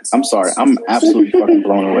away. I'm sorry. I'm absolutely fucking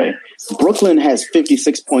blown away. Brooklyn has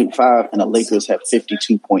 56.5 and the Lakers have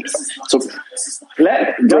 52.5. So,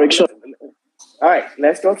 Greg, all right,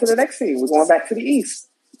 let's go to the next team. We're going back to the East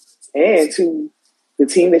and to the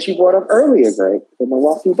team that you brought up earlier, Greg, the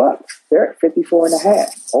Milwaukee Bucks. They're at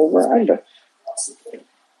 54.5, over or under.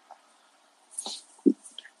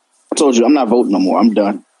 I told you I'm not voting no more. I'm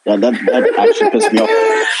done. That actually pissed me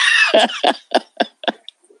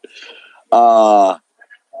off.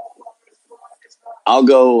 I'll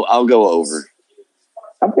go over.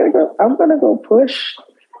 I'm gonna go push,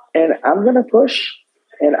 and I'm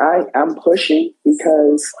pushing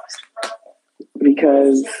because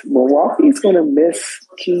Milwaukee's gonna miss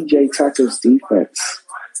PJ Tucker's defense.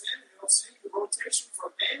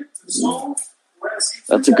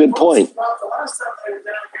 That's a good point.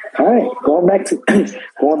 All right, going back to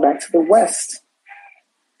the West.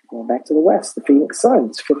 Going back to the West, the Phoenix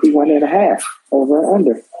Suns, 51.5, over and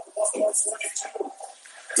under.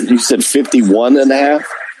 You said 51.5?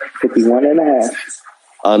 51.5.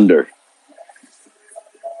 Under.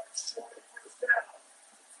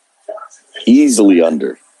 Easily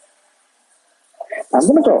under. I'm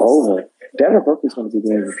going to go over. Devin Booker is going to be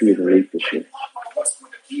the MVP of the league this year.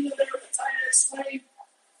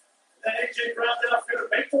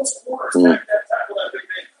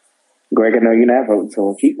 Greg, I know you're not voting, so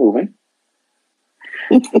we'll keep moving.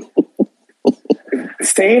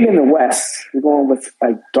 Staying in the West, we're going with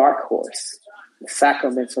a dark horse, the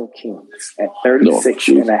Sacramento Kings at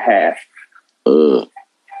 36.5.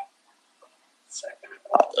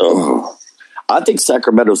 I think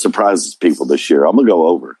Sacramento surprises people this year. I'm going to go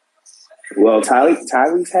over. Well,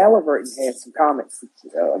 Tyrese Halliburton had some comments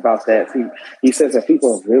about that. He says that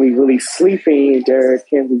people are really, really sleepy, and Derrick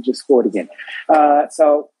Henry just scored again.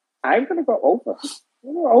 So I'm going to go over.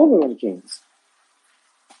 I'm going to go over on the Kings.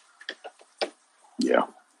 Yeah.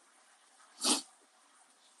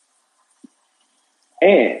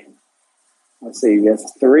 And let's see,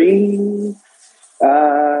 that's 3.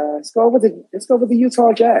 Let's go with the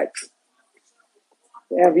Utah Jazz.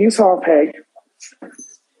 They have Utah pegged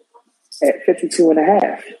at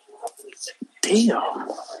 52.5. Damn.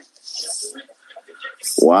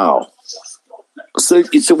 Wow. So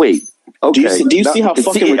wait. Okay. Do you see how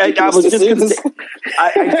fucking ridiculous this is?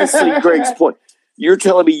 I just see Greg's point. You're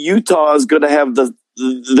telling me Utah is going to have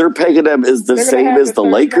they're pegging them as the same as the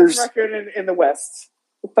Lakers? Best record in the West.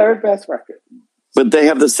 The third best record. But they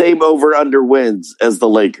have the same over-under wins as the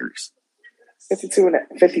Lakers.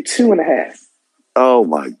 52.5. Oh,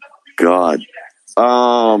 my God.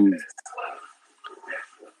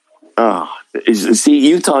 See,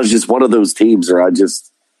 Utah's just one of those teams where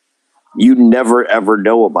you never, ever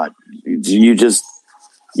know about. You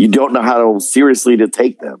don't know how seriously to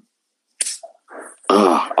take them.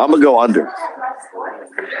 I'm going to go under.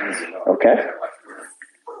 Okay.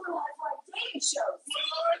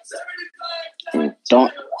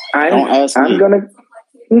 Don't ask me. I'm gonna.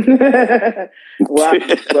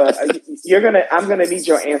 I'm gonna need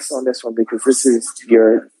your answer on this one because this is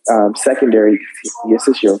your secondary. This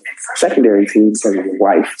is your secondary team because of your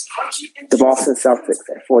wife. The Boston Celtics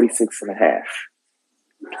at 46.5.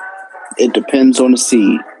 It depends on the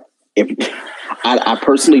seed. If I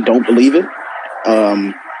personally don't believe it,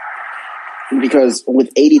 because with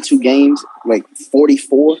 82 games, like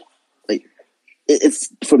 44. It's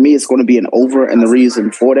for me, it's going to be an over, and the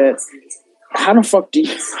reason for that, how the fuck do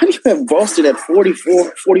you have Boston at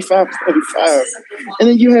 44, 45, 45, and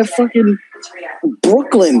then you have fucking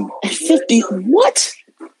Brooklyn at 50? What?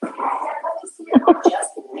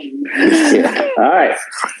 Yeah. All right,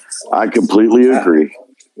 I completely agree.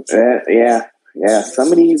 Yeah.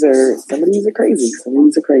 Some of these are crazy. All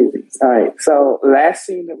right, so last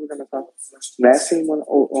team that we're going to talk, last team on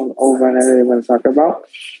over and that we're going to talk about.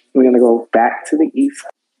 We're going to go back to the East.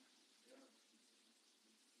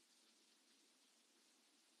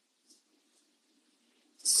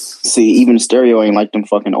 See, even Stereo ain't like them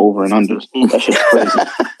fucking over and unders. That shit's crazy.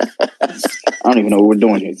 I don't even know what we're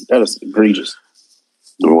doing here. That is egregious.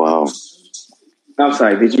 Wow. I'm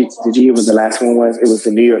sorry. Did you hear what the last one was? It was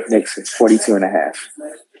the New York Knicks at 42.5.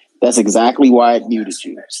 That's exactly why it muted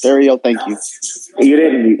you. Stereo, thank you. You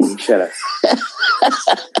didn't mute me. Shut up.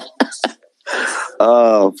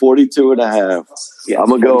 42.5. Yes, I'm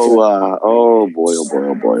gonna go. Oh boy.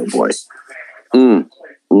 I'm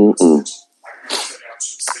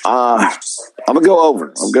gonna go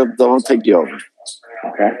over. I'm gonna take the over.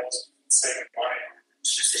 Okay.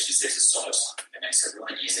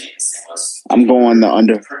 I'm going the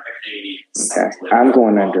under. Okay. I'm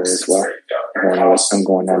going under as well. I'm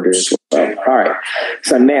going under as well. All right.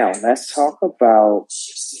 So now let's talk about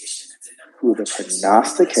who the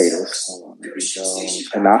prognosticators,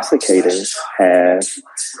 prognosticators have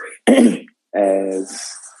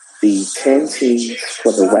as the 10 teams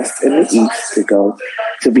for the West and the East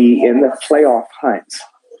to be in the playoff hunt.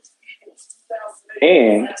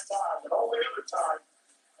 And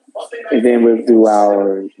then we'll do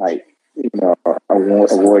our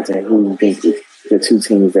awards and who we think is the two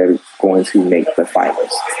teams that are going to make the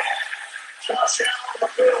finals.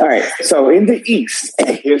 All right, so in the East,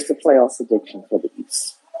 here's the playoff prediction for the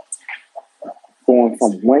East. Going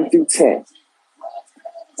from 1 through 10.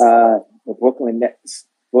 The Brooklyn Nets,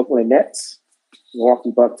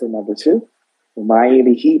 Milwaukee Bucks at number 2. The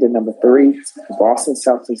Miami Heat at number 3. The Boston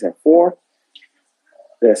Celtics at 4.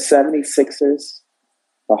 The 76ers,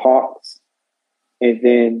 the Hawks, and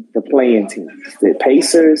then the play-in teams. The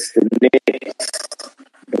Pacers, the Knicks,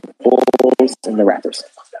 the Bulls, and the Raptors.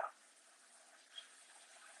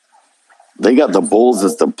 They got the Bulls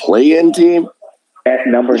as the play-in team? At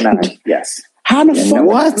number 9, yes. How the fuck?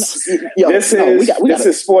 What? This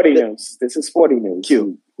is sporting news. This is sporting news.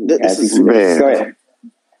 Q. This is man. Go ahead.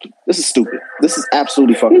 This is stupid. This is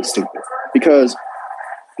absolutely fucking stupid. Because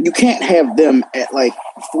you can't have them at like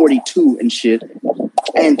 42 and shit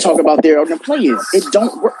and talk about their own play-ins. It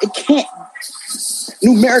don't work. It can't.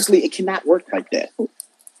 Numerically, it cannot work like that.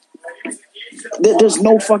 There's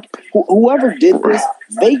no fucking... Whoever did this,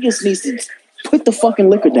 Vegas needs to put the fucking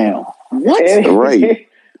liquor down. What? Right.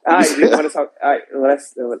 All right, you want to talk? All right,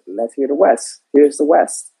 let's hear the West. Here's the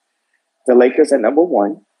West. The Lakers at number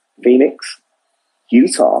 1, Phoenix,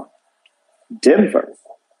 Utah, Denver,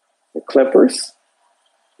 the Clippers,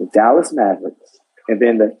 the Dallas Mavericks, and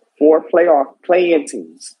then the 4 play-in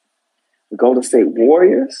teams: the Golden State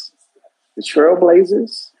Warriors, the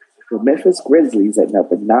Trailblazers, the Memphis Grizzlies at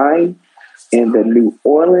number 9, and the New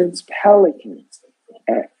Orleans Pelicans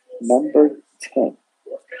at number 10.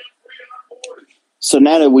 So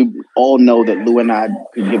now that we all know that Lou and I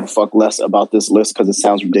could give a fuck less about this list because it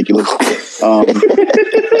sounds ridiculous.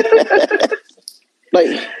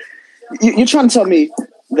 Like, you're trying to tell me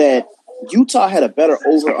that Utah had a better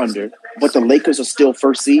over-under, but the Lakers are still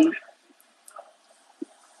first seed?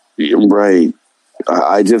 Right.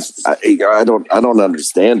 I don't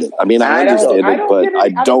understand it. I mean, I understand it, but I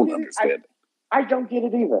don't understand it. I don't get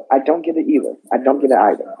it either. I don't get it either. I don't get it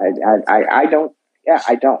either. I don't. Yeah,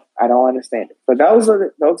 I don't understand it. But those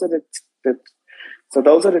are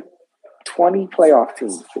the 20 playoff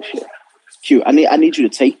teams this year. Q, I need you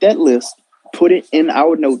to take that list, put it in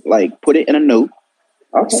our note, put it in a note.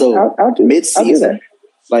 Okay, so I'll do mid-season,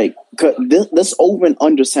 this over and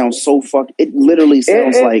under sounds so fucked. It literally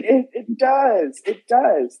sounds like it does. It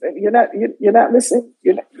does. You're not missing.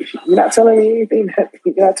 You're not telling me anything.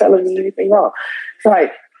 You're not telling me anything wrong. It's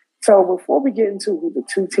like. So before we get into who the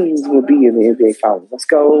 2 teams will be in the NBA Finals, let's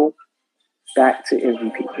go back to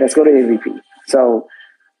MVP. Let's go to MVP. So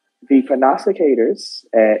the prognosticators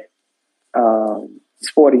at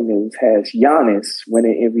Sporting News has Giannis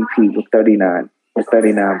winning MVP with 39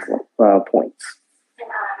 points.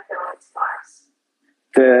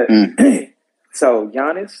 So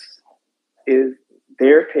Giannis is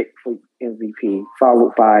their pick for MVP,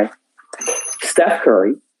 followed by Steph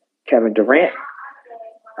Curry, Kevin Durant,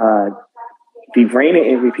 the reigning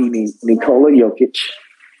MVP Nikola Jokic,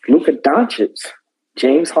 Luka Doncic,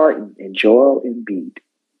 James Harden, and Joel Embiid.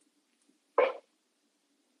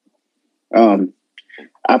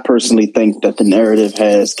 I personally think that the narrative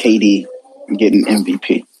has KD getting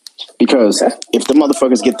MVP because if the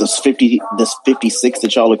motherfuckers get this 56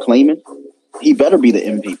 that y'all are claiming, he better be the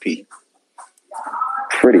MVP.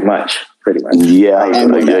 Pretty much. Yeah,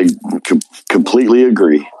 I completely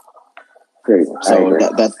agree. So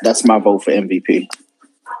that's my vote for MVP.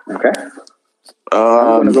 Okay.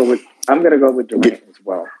 I'm gonna go with Durant as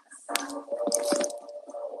well.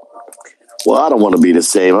 Well, I don't want to be the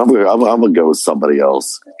same. I'm gonna go with somebody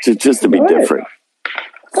else just to be different.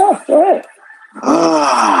 Go ahead.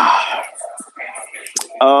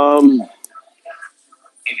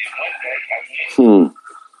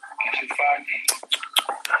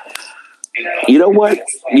 You know what?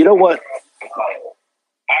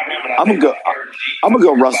 I'm gonna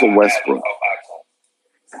go Russell Westbrook.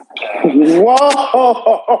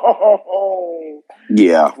 Whoa!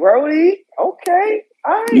 Yeah, Brody. Okay.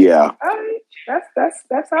 All right. Yeah. All right.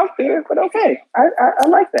 That's out there, but okay. I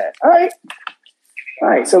like that. All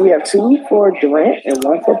right. So we have 2 for Durant and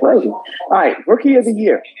 1 for Brody. All right. Rookie of the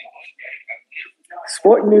Year.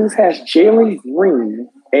 Sport News has Jalen Green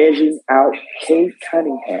edging out Cade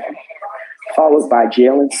Cunningham, followed by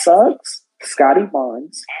Jalen Suggs, Scotty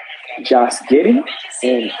Barnes, Josh Giddey,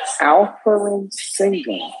 and Alperen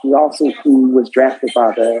Sengun, who was drafted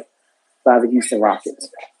by the by the Houston Rockets.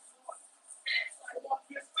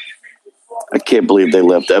 I can't believe they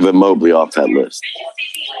left Evan Mobley off that list.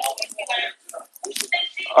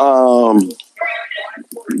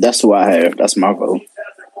 That's who I have. That's my vote.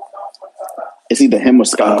 It's either him or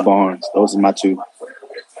Scott Barnes. Those are my two.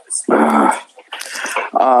 I'm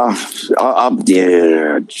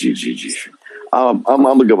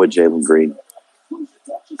gonna go with Jalen Green.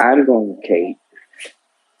 I'm going with Cade.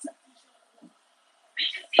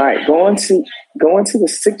 All right, going to the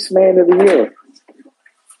sixth man of the year.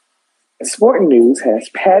 Sporting News has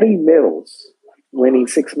Patty Mills winning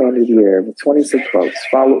sixth man of the year with 26 votes,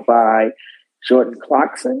 followed by Jordan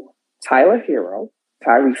Clarkson, Tyler Hero,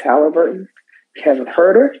 Tyrese Halliburton, Kevin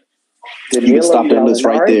Herter. You can stop that list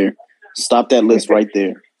right there. Stop that list right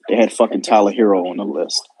there. They had fucking Tyler Hero on the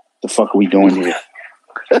list. The fuck are we doing here?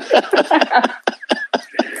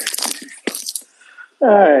 All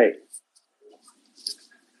right.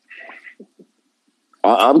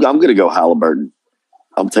 I'm going to go Halliburton.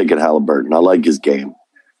 I'm taking Halliburton. I like his game.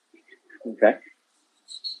 Okay.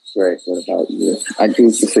 Great. What about you? I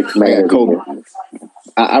choose the sixth man. Kobe.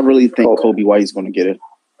 I really think Kobe White's going to get it.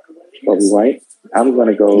 Kobe White. I'm going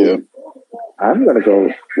to go. Yeah. I'm going to go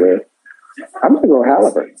Halliburton. I'm going to go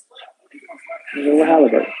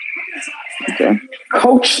Halliburton. Okay.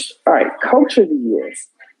 Coach. All right. Coach of the year.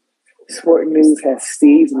 Sporting News has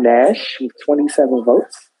Steve Nash with 27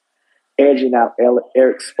 votes, edging out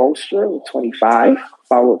Eric Spoelstra with 25,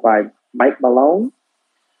 followed by Mike Malone,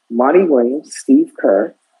 Monty Williams, Steve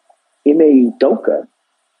Kerr, Ime Udoka,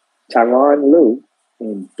 Tyronn Lue,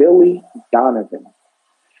 and Billy Donovan.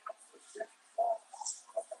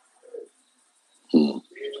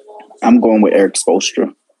 I'm going with Eric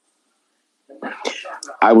Spoelstra.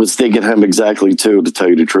 I was thinking him exactly too, to tell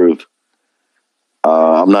you the truth.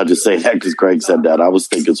 I'm not just saying that because Greg said that. I was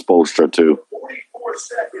thinking Spoelstra too.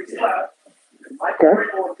 Okay.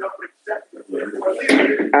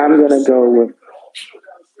 I'm gonna go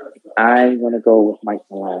with Mike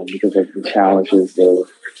Malone because of the challenges of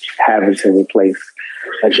having to replace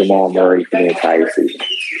a Jamal Murray for the entire season.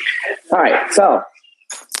 All right, so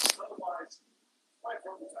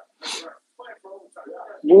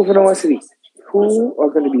moving on to who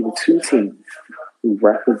are going to be the two teams who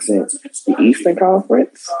represent the Eastern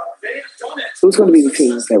Conference. Who's going to be the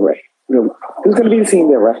teams that who's going to be the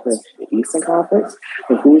team that represents the Eastern Conference,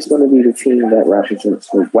 and who's going to be the team that represents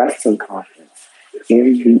the Western Conference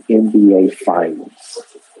in the NBA Finals?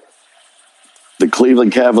 The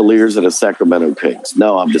Cleveland Cavaliers and the Sacramento Kings.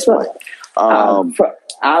 No, I'm just playing. I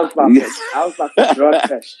was about to drug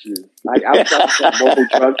test you. I was about to get a mobile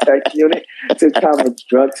drug test unit to come and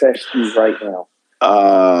drug test you right now.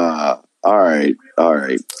 All right.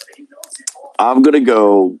 I'm going to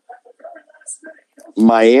go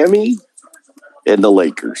Miami and the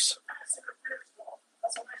Lakers.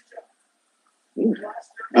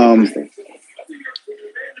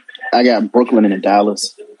 I got Brooklyn and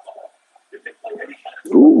Dallas.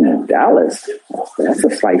 Ooh, Dallas. That's a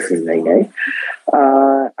spicy thing, eh?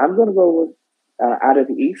 I'm going to go with out of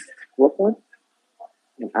the East, Brooklyn,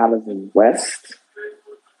 and out of the West,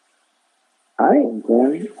 I am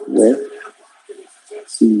going with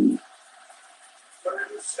the.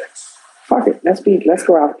 Fuck it. Let's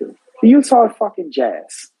go out there. The Utah fucking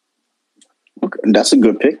Jazz. Okay, that's a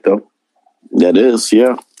good pick, though. That is,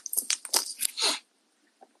 yeah.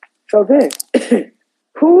 So then,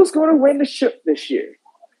 who's going to win the ship this year?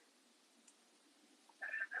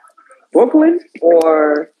 Brooklyn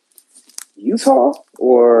or Utah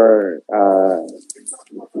or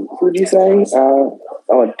who'd you say?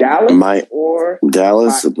 Dallas or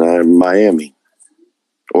Dallas, Miami,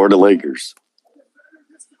 or the Lakers.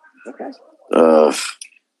 Okay.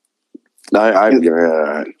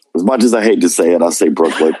 As much as I hate to say it, I'll say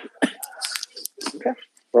Brooklyn. Okay.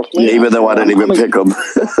 Brooklyn. Even though I didn't even pick them.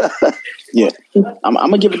 Yeah. I'm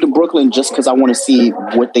going to give it to Brooklyn just because I want to see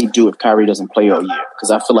what they do if Kyrie doesn't play all year. Because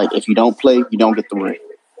I feel like if you don't play, you don't get the ring.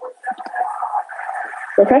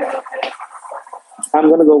 Okay. I'm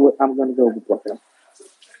gonna go with Brooklyn.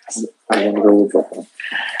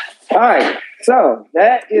 All right. So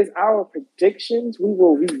that is our predictions. We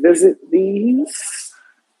will revisit these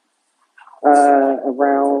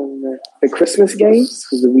around the Christmas games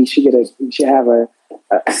because we should have a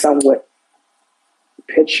somewhat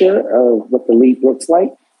picture of what the league looks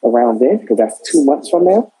like around then because that's 2 months from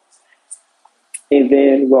now. And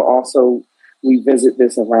then we'll also revisit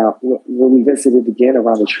this we'll revisit it again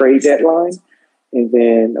around the trade deadline. And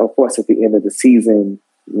then, of course, at the end of the season,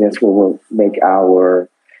 that's where we'll make our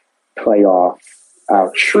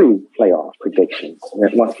true playoff predictions.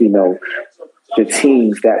 And once we know the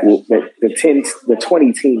teams that will the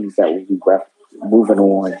 20 teams that will be moving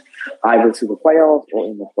on either to the playoffs or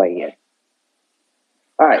in the play-in.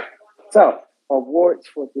 All right, so awards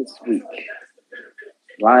for this week.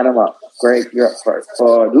 Line them up. Greg, you're up first.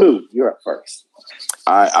 Lou, you're up first.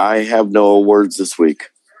 I have no awards this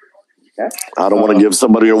week. Okay. I don't want to give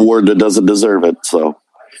somebody an award that doesn't deserve it. So,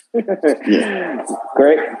 yeah.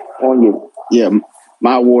 Greg, on you. Yeah,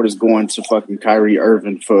 my award is going to fucking Kyrie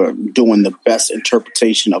Irving for doing the best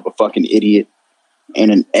interpretation of a fucking idiot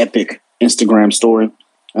in an epic Instagram story,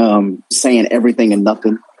 saying everything and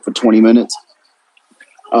nothing for 20 minutes.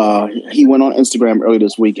 He went on Instagram earlier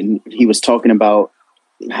this week and he was talking about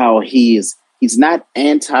how he's not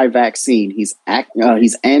anti-vaccine. He's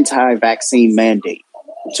anti-vaccine mandate.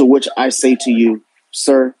 To which I say to you,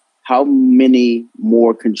 sir, how many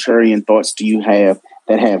more contrarian thoughts do you have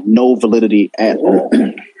that have no validity at all?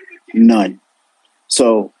 None.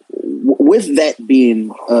 So with that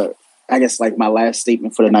being, I guess like my last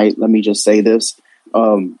statement for the night, let me just say this.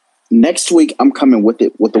 Next week, I'm coming with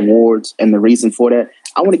awards. And the reason for that,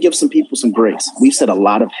 I want to give some people some grace. We've said a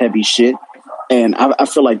lot of heavy shit. And I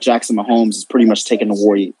feel like Jackson Mahomes is pretty much taking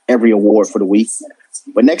every award for the week.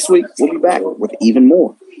 But next week, we'll be back with even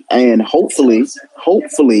more. And hopefully,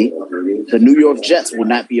 the New York Jets will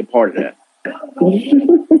not be a part of that.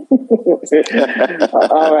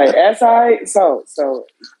 All right.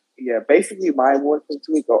 Yeah, basically my awards for this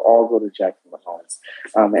week will all go to Jackson Mahomes.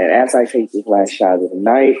 And as I take this last shot of the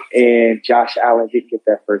night, and Josh Allen didn't get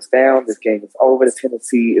that first down, this game is over. The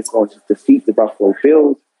Tennessee is going to defeat the Buffalo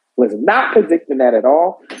Bills. Was not predicting that at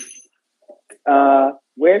all.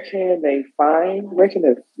 Where can the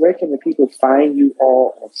people find you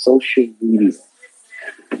all on social media?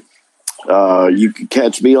 You can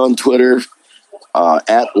catch me on Twitter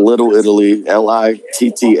at Little Italy,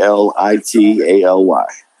 LITTLITALY.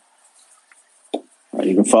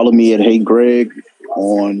 You can follow me at Hey Greg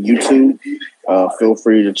on YouTube. Feel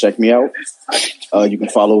free to check me out. You can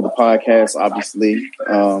follow the podcast, obviously.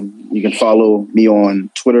 You can follow me on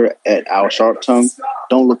Twitter at Al Sharp Tongue.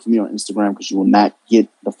 Don't look for me on Instagram because you will not get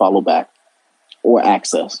the follow back or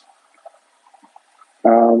access.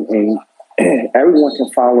 And everyone can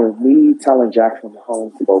follow me telling Jackson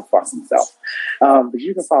Mahomes to go fuck himself. But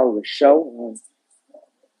you can follow the show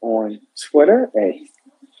on Twitter at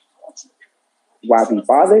Why Be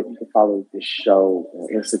Bothered. You can follow the show on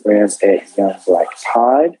Instagram at Young Black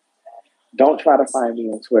Pod. Don't try to find me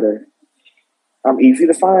on Twitter. I'm easy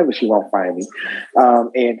to find, but you won't find me.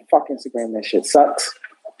 And fuck Instagram, that shit sucks.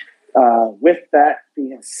 With that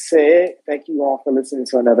being said, thank you all for listening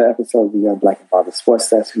to another episode of the Young Black and Bothered Sports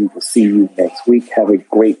Desk. We will see you next week. Have a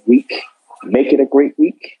great week. Make it a great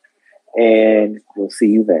week. And we'll see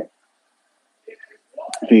you then.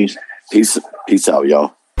 Peace. Peace out,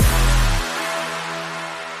 y'all.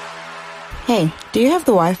 Hey, do you have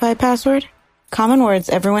the Wi-Fi password? Common words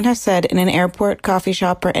everyone has said in an airport, coffee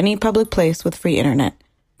shop, or any public place with free internet.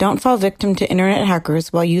 Don't fall victim to internet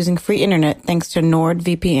hackers while using free internet thanks to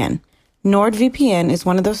NordVPN. NordVPN is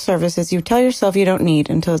one of those services you tell yourself you don't need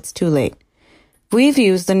until it's too late. We've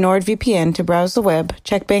used the NordVPN to browse the web,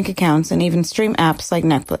 check bank accounts, and even stream apps like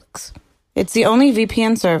Netflix. It's the only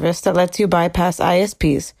VPN service that lets you bypass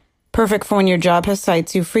ISPs, perfect for when your job has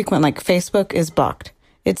sites you frequent like Facebook is blocked.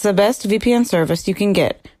 It's the best VPN service you can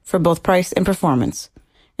get for both price and performance.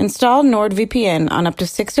 Install NordVPN on up to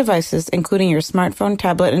 6 devices, including your smartphone,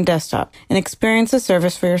 tablet, and desktop, and experience the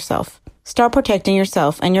service for yourself. Start protecting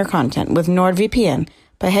yourself and your content with NordVPN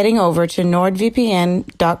by heading over to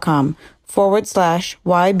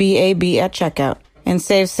nordvpn.com/YBAB at checkout and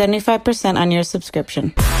save 75% on your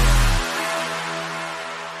subscription.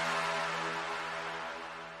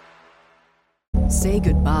 Say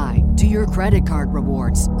goodbye to your credit card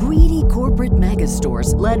rewards. Greedy corporate mega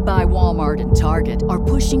stores, led by Walmart and Target, are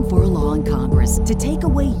pushing for a law in Congress to take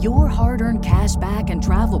away your hard-earned cash back and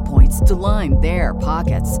travel points to line their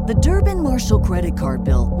pockets. The Durbin-Marshall credit card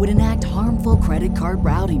bill would enact harmful credit card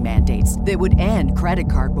routing mandates that would end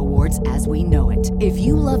credit card rewards as we know it. If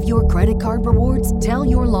you love your credit card rewards, tell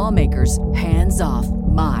your lawmakers, hands off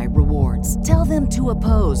my rewards. Tell them to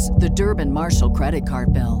oppose the Durbin-Marshall credit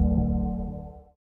card bill.